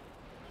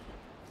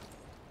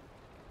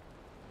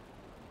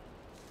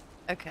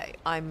 Okay,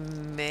 I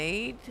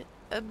made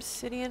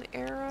obsidian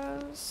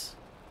arrows.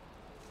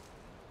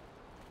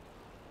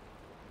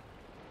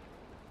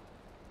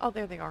 Oh,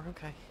 there they are.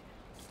 Okay.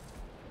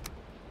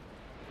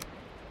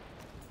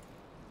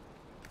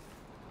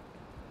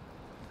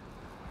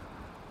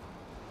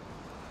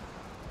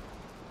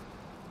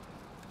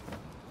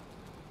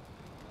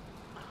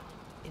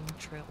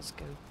 Entrails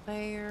go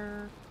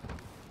there.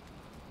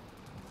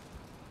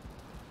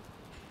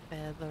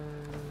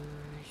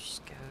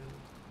 Feathers go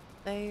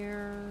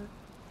there.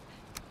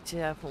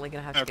 Definitely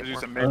gonna have to get do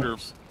more some major.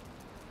 feathers.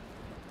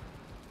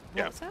 What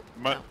Yeah. was that?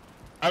 My, Oh.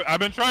 I've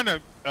been trying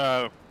to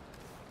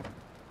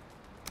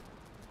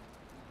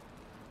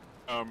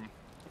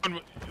when,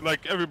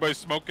 like everybody's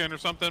smoking or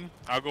something.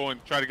 I'll go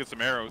and try to get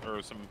some arrows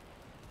or some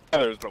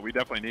feathers, but we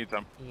definitely need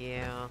some.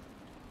 Yeah.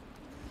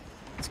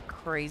 It's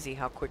crazy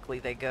how quickly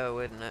they go,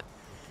 isn't it?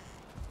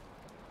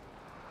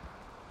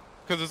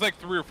 Because it's like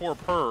 3 or 4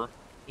 per.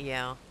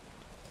 Yeah.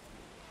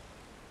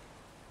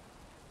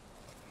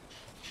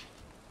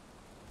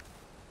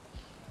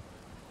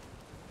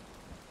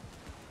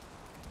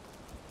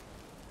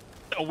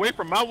 Away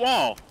from my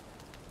wall.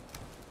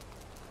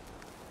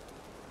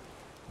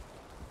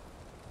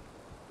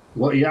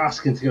 What are you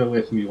asking to get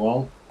away from you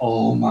all?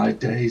 Oh my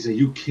days, are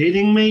you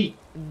kidding me?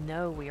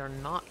 No, we are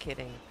not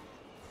kidding.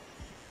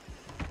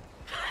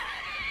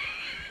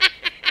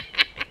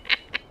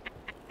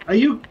 Are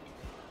you?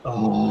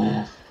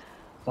 Oh,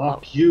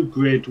 fuck you,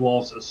 Grey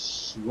Dwarfs, I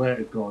swear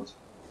to God.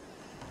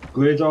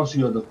 Grey Dwarfs,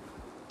 you're the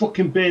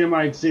fucking bane of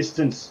my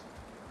existence.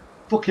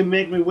 Fucking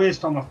make me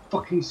waste all my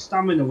fucking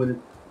stamina with it.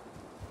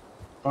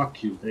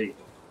 Fuck you, there you go.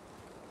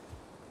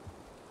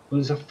 But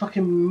there's a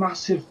fucking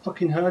massive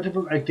fucking herd of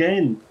them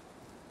again.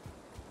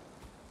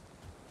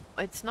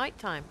 It's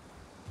nighttime.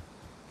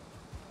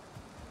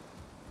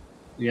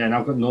 Yeah, and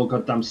I've got no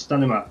goddamn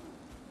stamina.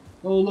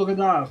 Oh, look at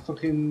that.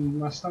 Fucking,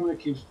 my stamina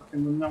keeps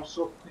fucking running out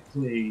so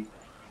quickly.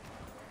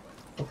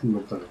 Fucking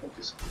love that about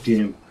this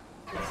game.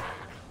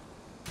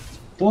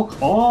 Fuck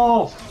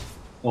off!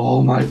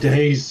 Oh my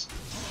days.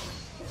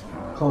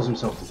 Calls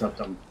himself the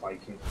goddamn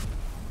Viking.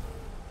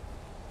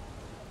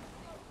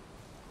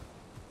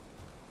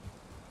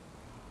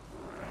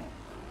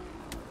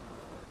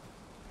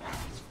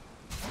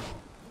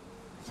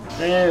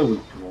 There we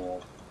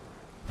go.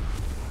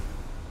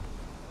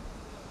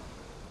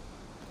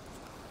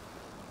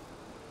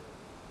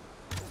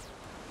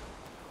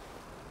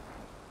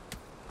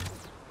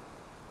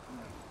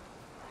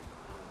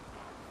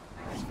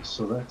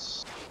 So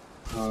let's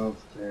have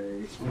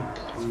a look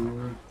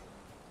here.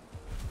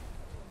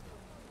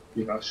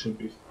 Yeah, that should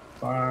be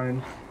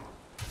fine.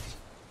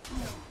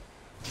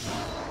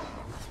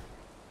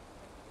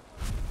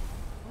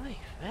 Oy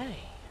vey.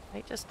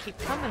 They just keep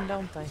coming,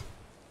 don't they?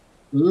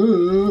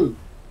 Ooh,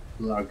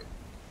 lag.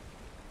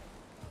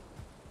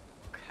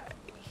 Okay,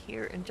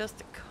 here in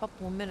just a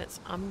couple of minutes,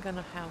 I'm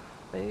gonna have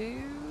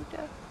food.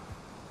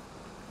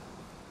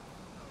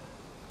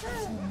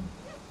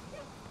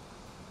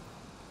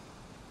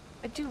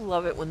 I do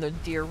love it when the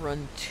deer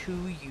run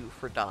to you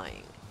for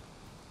dying.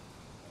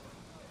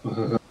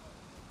 How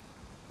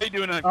you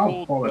doing on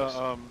Oh, cold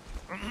bollocks.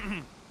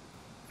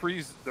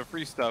 freeze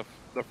stuff,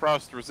 the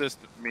frost resist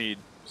mead,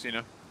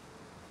 Tseena?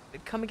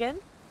 Come again?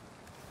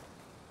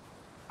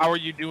 How are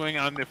you doing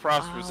on the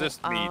frost Oh,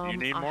 resist mead? Do you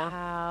need I more?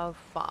 have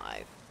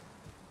 5.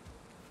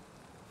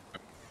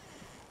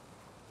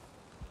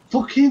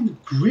 Fucking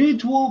Grey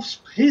Dwarfs,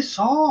 piss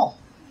off!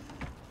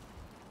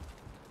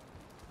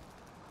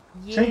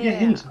 Yeah. Take a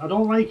hint, I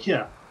don't like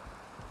you.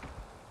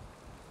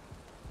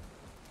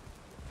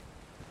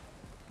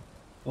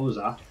 What was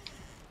that?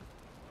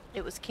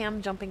 It was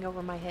Cam jumping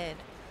over my head.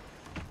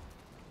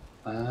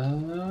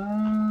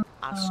 Uh,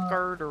 I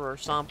scared her or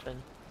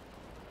something.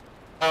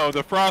 Oh,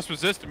 the frost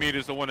resist mead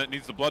is the one that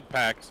needs the blood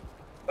packs.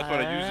 That's what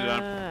I use it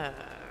on.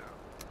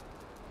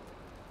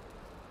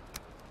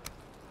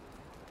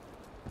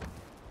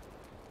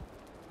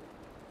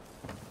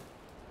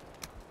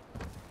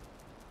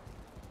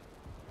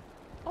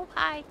 Oh,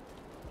 hi.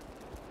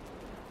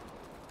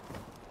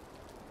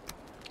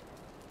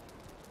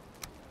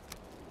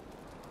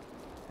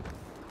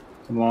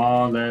 come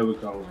on, there we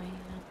go.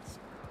 Plants.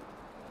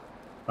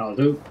 That'll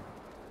do.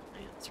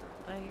 Plants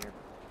are there.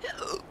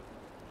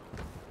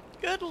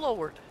 Good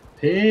lord.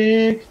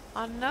 Pig!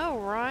 I know,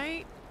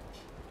 right?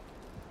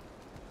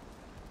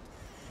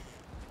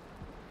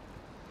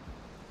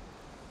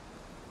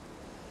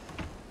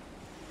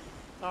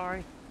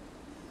 Sorry.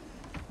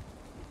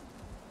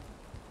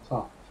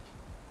 Oh.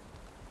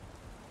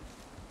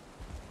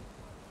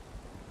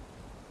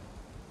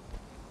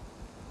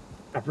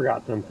 I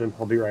forgot something.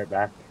 I'll be right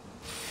back.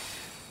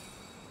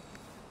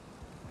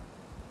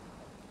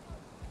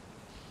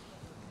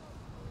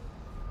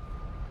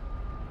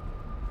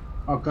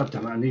 Oh god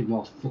damn it, I need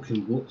more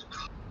fucking wood.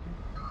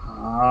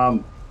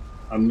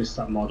 I missed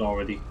that mod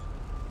already.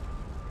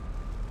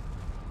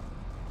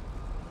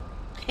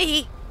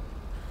 Hey.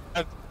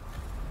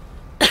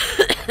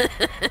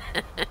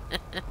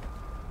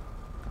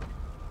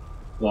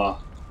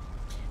 What?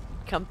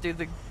 Come through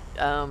the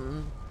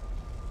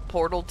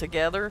portal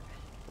together.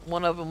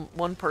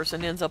 One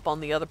person ends up on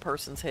the other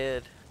person's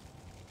head.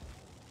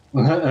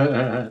 We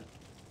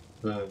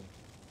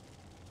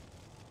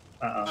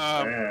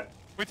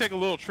take a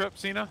little trip,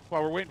 Tseena,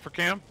 while we're waiting for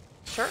Cam.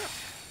 Sure.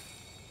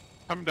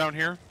 Come down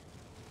here.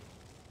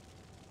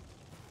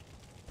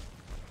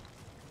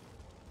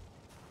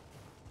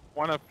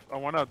 I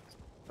wanna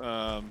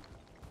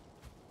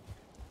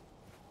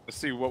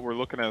see what we're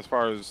looking at as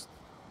far as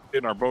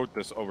getting our boat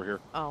this over here.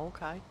 Oh,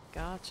 okay.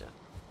 Gotcha.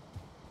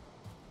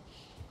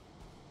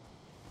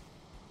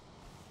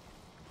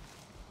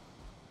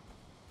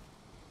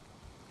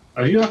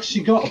 Have you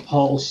actually got a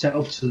portal set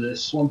up to the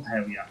swamp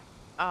area?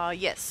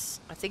 Yes.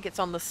 I think it's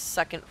on the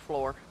 2nd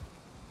floor.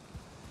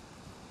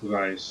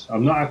 Right.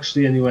 I'm not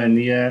actually anywhere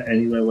near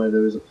anywhere where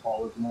there is a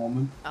portal at the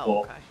moment.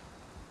 Oh, but okay.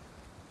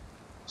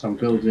 So I'm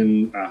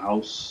building a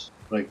house,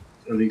 like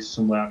at least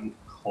somewhere I can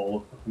call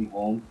it fucking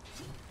home.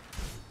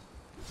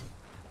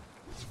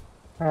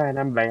 Alright,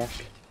 I'm back.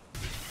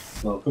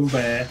 Welcome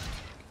back.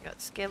 Got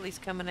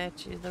skellies coming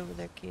at you over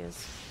there,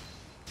 kids.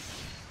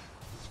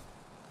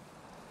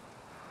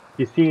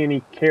 You see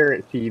any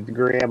carrot seeds,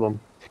 grab them.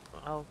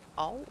 Oh,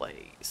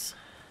 always.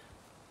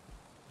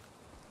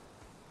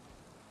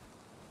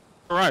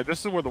 All right,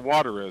 this is where the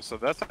water is, so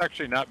that's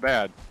actually not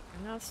bad.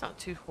 No, it's not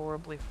too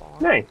horribly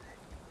far. Nice.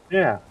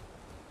 Yeah.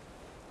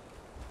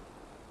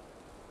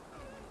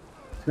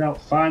 Now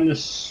find the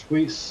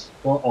sweet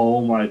spot.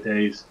 Oh my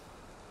days.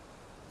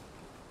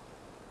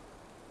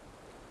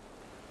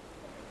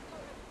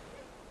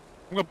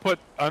 I'm gonna put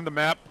on the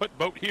map, put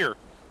boat here.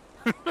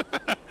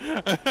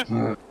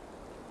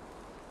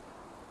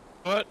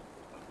 Put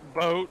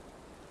boat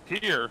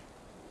here.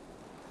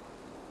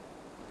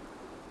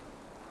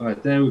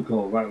 Right, there we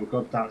go. Right, we've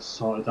got that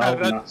sorted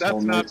out. And that's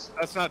all nice.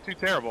 That's not too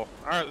terrible.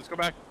 All right, let's go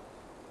back.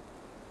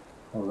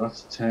 Oh,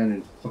 that's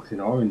turning fucking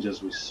orange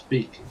as we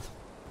speak.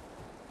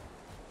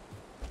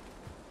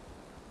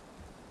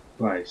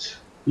 Right.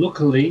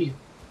 Luckily,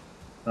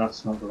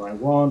 that's not the right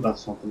one.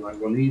 That's not the right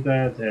one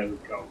either. There we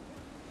go.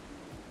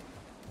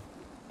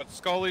 Got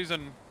Scullies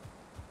and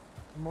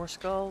More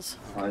skulls.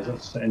 Why is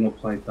that setting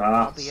up like that?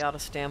 I'll be out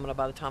of stamina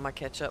by the time I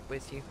catch up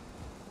with you.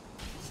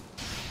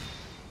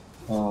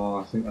 Oh,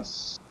 I think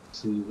that's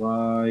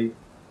CY.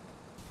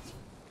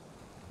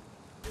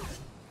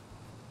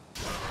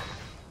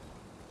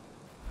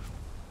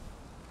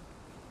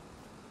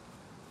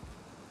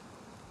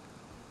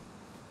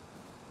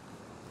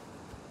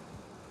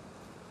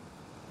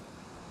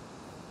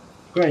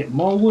 Great,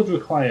 more wood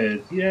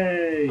required.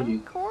 Yay!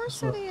 Of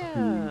course it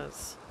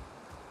is.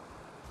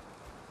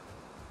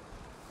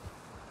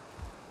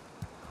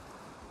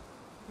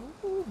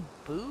 Ooh,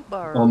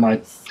 boobers. Oh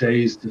my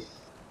days, the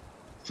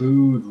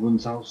food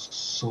runs out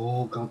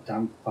so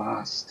goddamn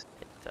fast.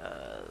 It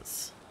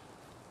does.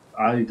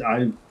 I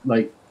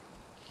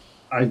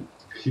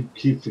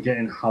keep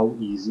forgetting how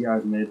easy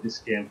I've made this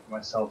game for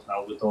myself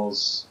now with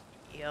those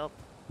Yep.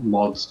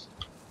 mods.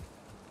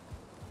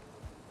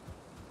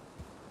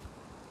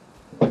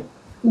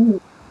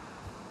 Ooh.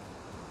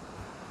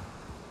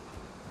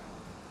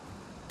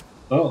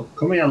 Oh,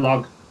 come here,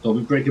 log. Don't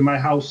be breaking my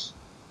house.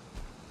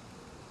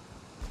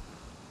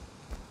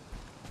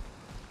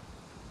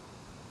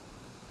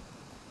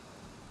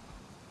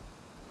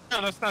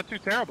 No, that's not too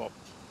terrible.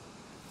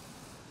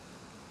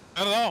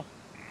 Not at all.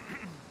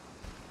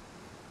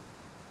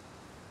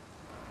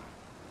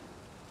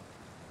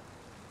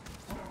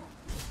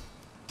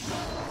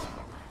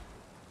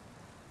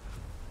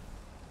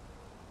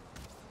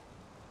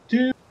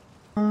 Dude.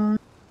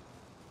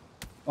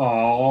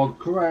 Oh,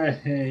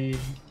 great.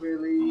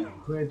 Really?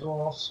 Grey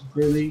dwarfs?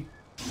 Really?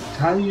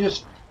 Can you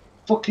just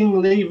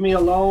fucking leave me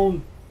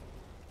alone?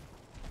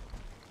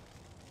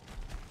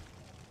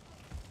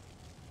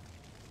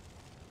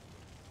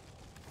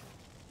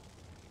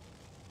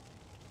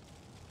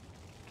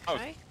 Oh,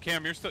 Okay.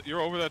 Cam,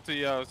 you're over at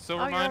the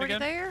silver Oh, you're mine already again?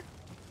 there?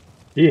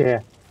 Yeah.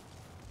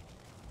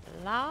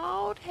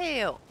 Lord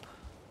help.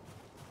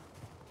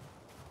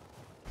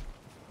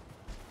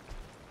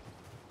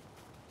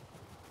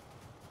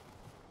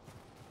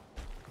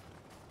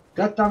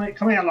 God damn it,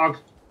 come here, log.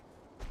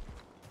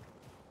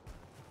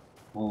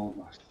 Oh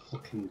my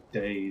fucking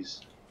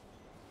days.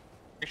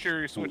 Make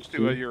sure you switch Thank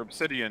to you. your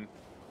obsidian,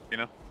 you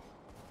know?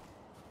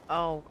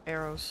 Oh,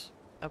 arrows.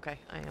 Okay,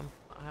 I am.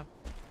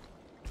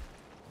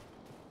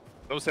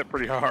 Those hit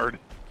pretty hard.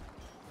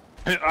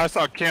 I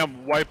saw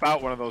Cam wipe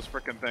out one of those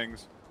frickin'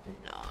 things.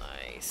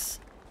 Nice.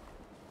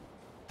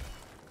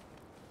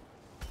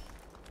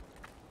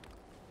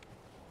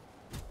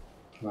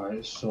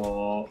 Right,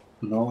 so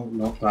no,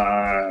 not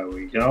there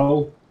we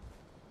go.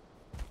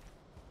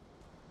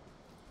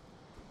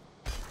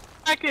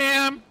 Hi,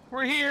 Cam.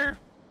 We're here.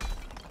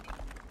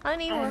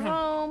 Honey, we're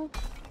home.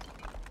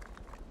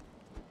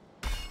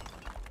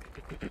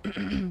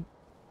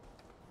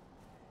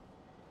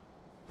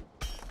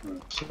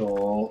 Right,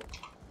 so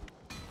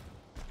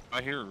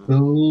I hear.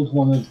 build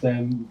one of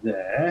them You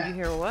there.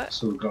 hear what?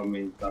 So that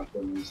means that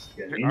one needs to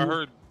get in.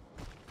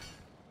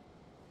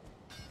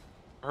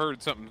 I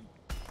heard something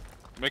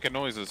making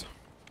noises.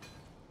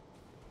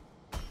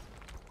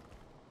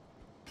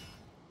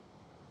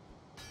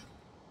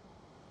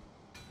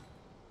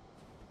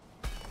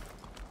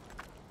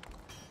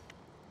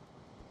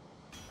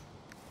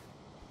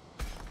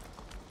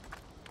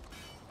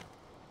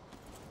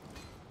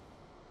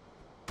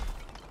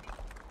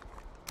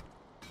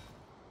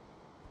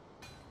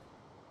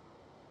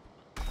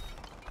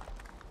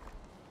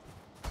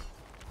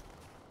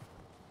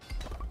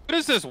 What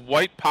is this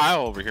white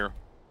pile over here?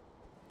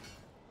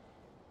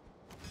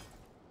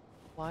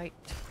 White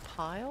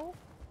pile?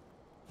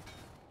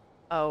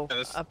 Oh,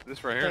 Yeah, up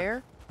this right here.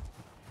 there?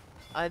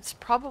 It's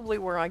probably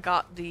where I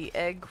got the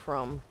egg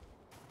from.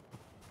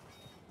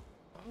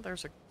 Oh,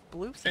 there's a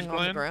blue thing on the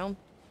gland? ground.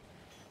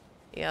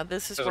 Yeah,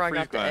 this is There's a where I freeze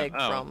got the gland. egg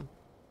Oh. from.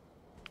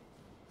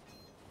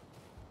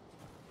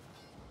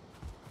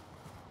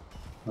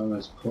 And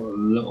let's put a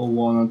little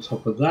one on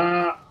top of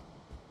that.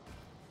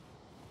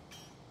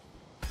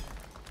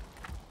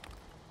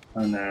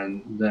 And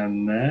then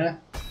them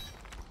there.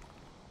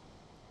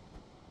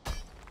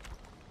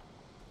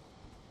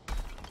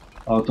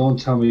 Oh, don't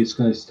tell me it's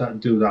going to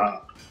do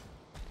that.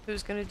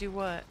 Who's gonna do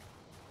what?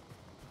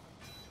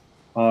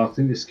 Oh, I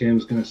think this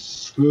game's going to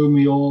screw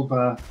me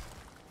over.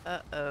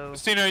 Uh-oh.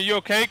 Tseena, are you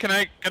okay? Can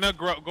I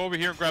go over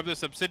here and grab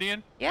this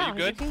obsidian? Yeah, Are you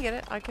good? can get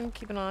it. I can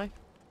keep an eye.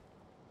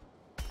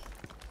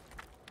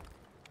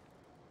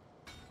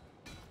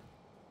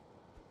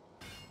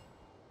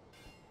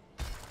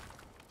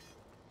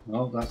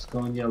 Oh, that's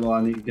going yellow.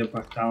 I need to get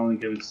back down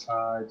and get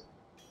inside.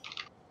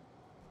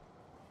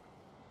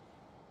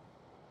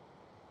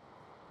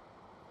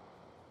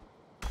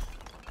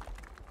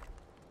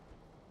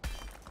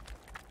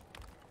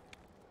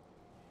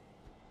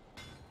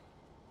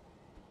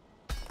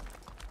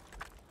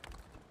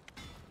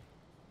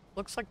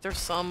 Looks like there's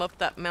some up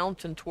that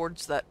mountain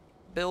towards that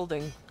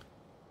building.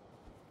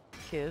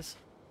 Kiz.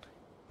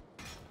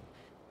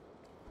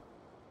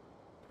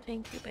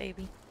 Thank you,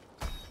 baby.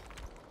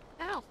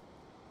 Ow.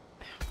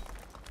 Okay.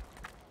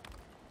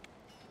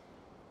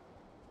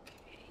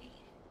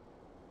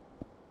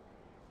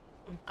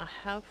 I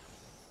have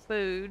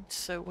food,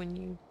 so when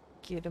you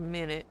get a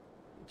minute,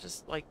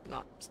 just like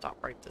not stop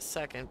right this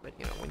second, but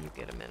you know, when you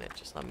get a minute,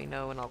 just let me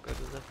know and I'll go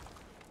to the...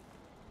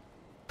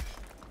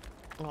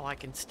 Well, I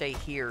can stay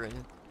here and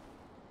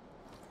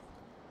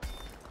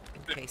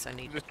in case I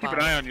need Just to keep buy.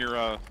 an eye on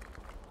your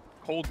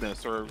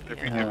coldness, or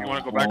if you Yeah.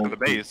 want to go back to the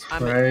base.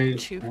 I'm Pray- at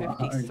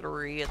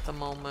 253 at the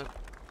moment.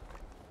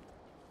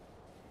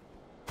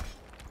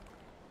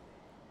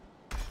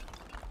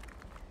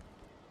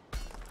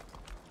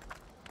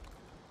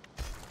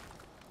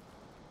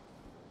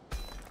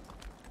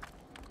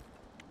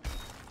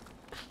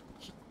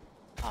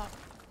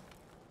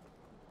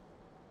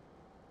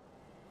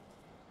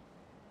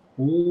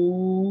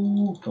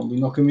 Ooh, don't be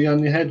knocking me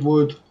on the head,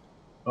 Wood.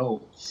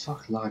 Oh,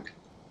 fuck lag. What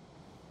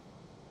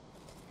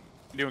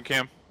you doing,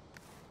 Cam?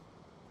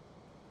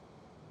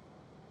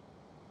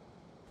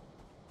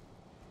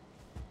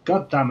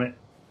 God damn it.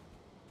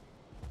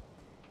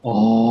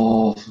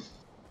 Oh,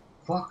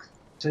 fuck.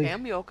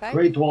 Cam, you okay?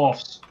 Grey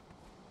dwarfs.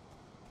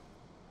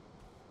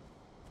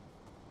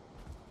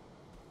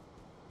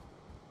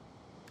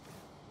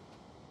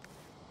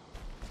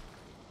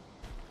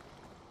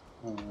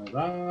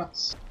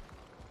 That.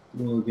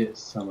 We'll get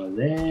some of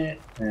that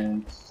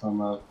and some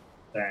of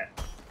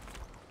that.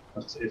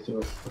 That's if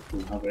it'll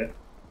fucking have it.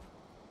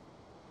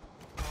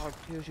 Oh,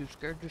 Tears, you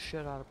scared the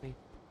shit out of me.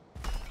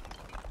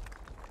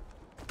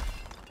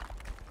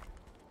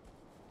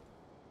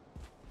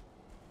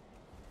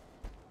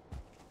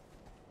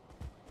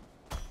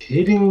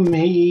 Kidding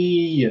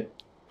me?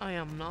 I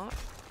am not.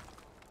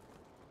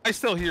 I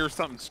still hear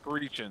something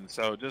screeching,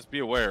 so just be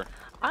aware.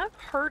 I've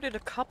heard it a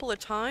couple of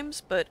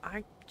times, but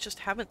I just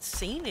haven't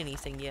seen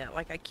anything yet.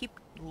 Like, I keep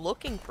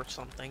looking for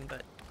something,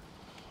 but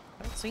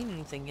I haven't seen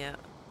anything yet.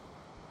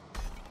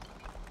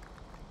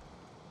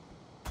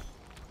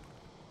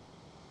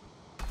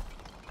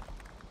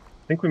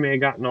 I think we may have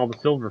gotten all the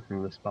silver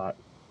from this spot.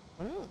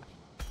 Oh.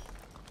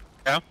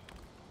 Yeah?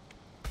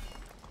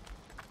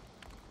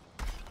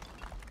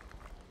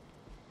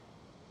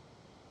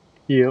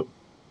 Yep.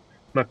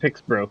 My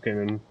pick's broken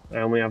and I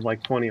only have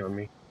like 20 on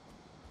me.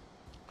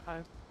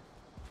 Okay.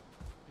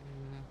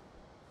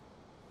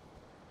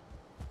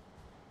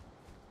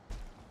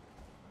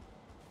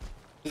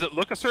 Does it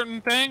look a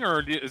certain thing,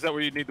 or is that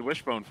what you need the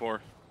wishbone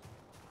for?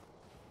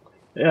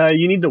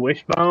 You need the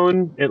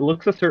wishbone. It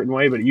looks a certain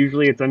way, but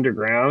usually it's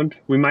underground.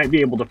 We might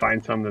be able to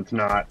find some that's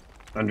not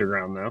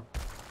underground, though.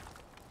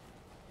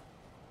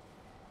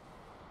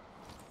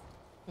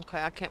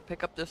 Okay, I can't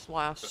pick up this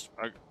last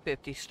I,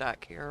 50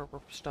 stack here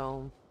of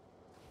stone.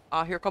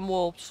 Ah, here come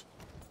wolves.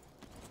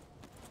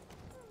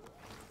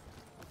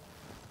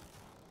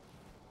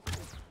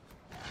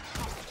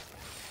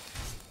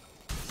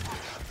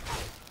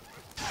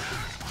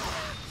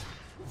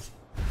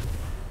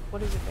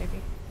 What is it,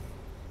 baby?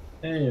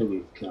 There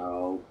we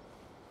go.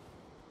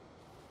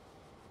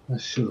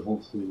 That should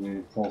hopefully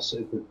reinforce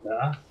it a bit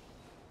better.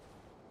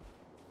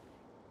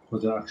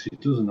 But it actually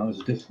doesn't, that is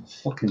a different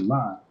fucking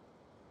matter.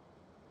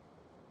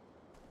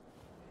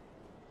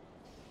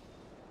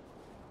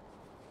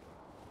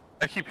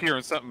 I keep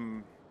hearing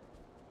something.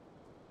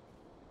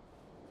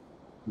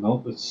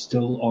 Nope, it's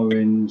still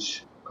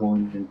orange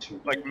going into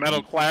Like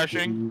metal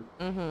clashing?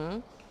 Mm-hmm.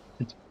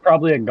 It's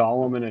probably a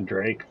golem and a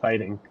drake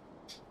fighting.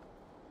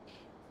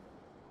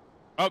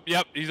 Oh,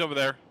 yep, he's over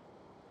there.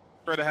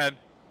 Straight ahead.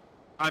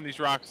 On these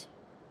rocks.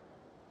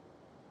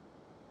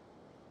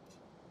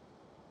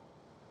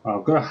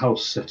 I've got a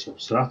house set up,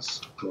 so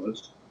that's good.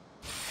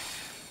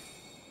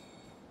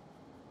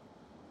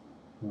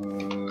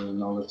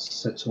 Now let's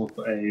set up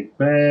a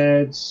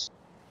bed.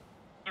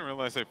 I didn't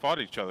realize they fought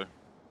each other.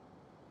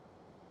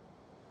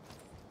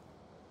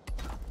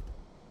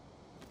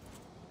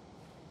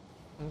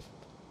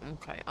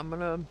 Okay, I'm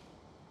gonna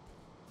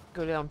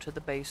go down to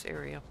the base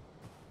area.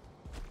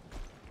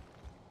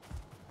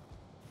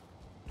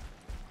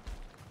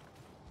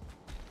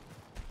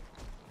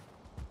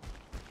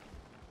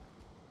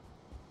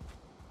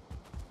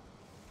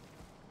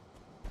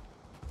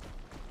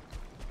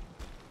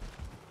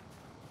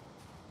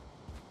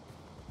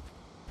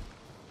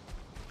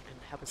 And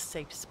have a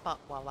safe spot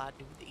while I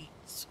do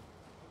these.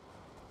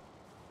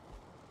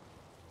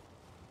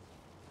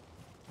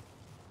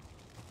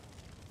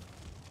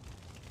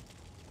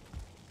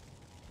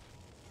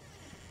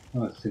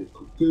 I think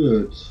we're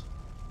good.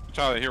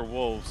 Try to hear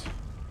wolves.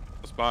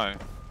 Close by.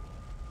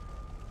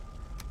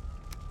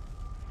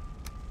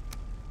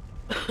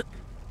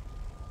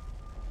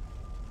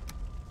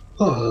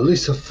 Oh, at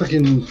least I've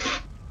fucking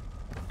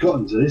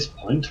gotten to this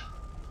point.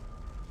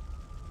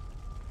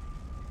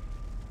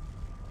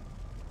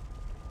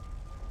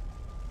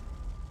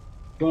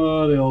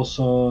 But I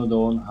also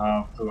don't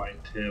have the right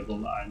table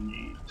that I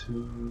need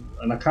to,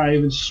 and I can't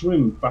even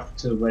swim back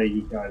to where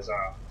you guys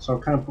are, so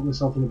I can't put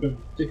myself in a bit of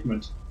a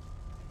predicament.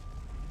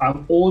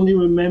 I'm only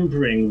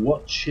remembering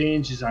what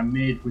changes I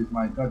made with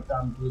my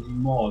goddamn bloody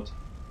mod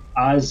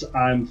as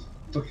I'm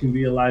fucking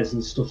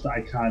realising stuff that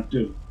I can't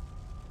do.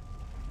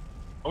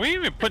 Are we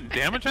even putting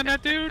damage on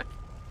that dude?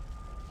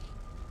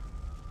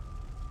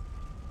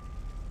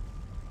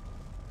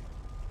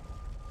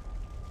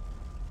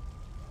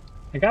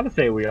 I gotta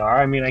say we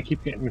are. I mean, I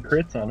keep getting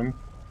crits on him.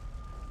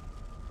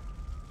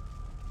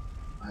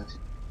 I didn't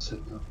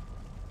set that.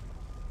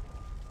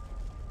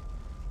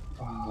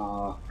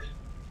 Fuck.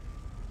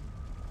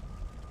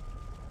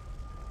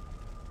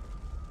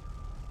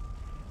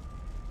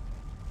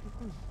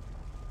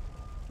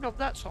 No,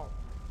 that's all.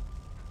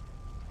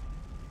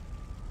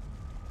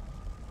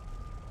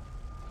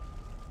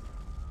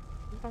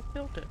 I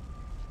built it.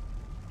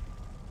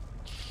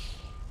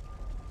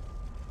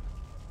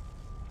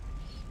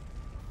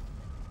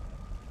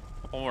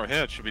 One more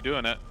hit should be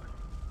doing it.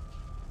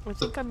 I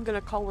think I'm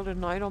gonna call it a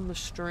night on the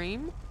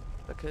stream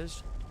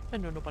because I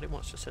know nobody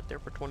wants to sit there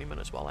for 20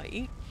 minutes while I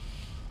eat.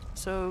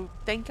 So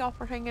thank y'all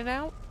for hanging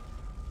out.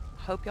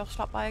 Hope y'all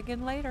stop by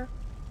again later.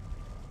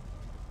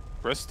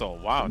 Bristol.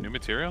 Wow, new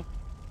material?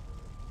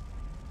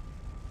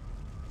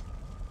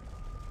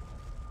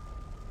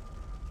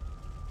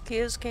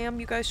 Kizz, Cam,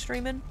 you guys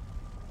streaming?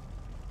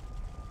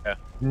 Yeah.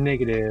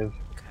 Negative.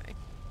 Okay.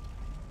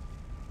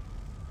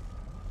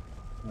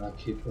 I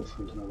keep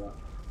referring to that.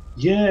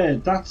 Yeah,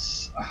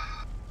 that's.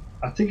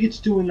 I think it's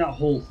doing that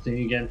whole thing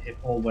again,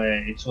 Hippo,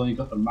 where it's only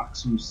got the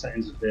maximum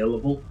settings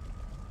available,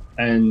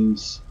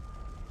 and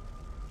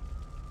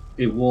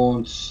it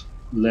won't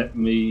let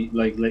me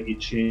let you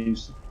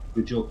change the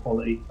video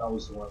quality. That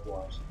was the one it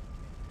was.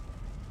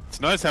 It's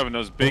nice having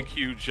those big,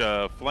 huge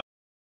flame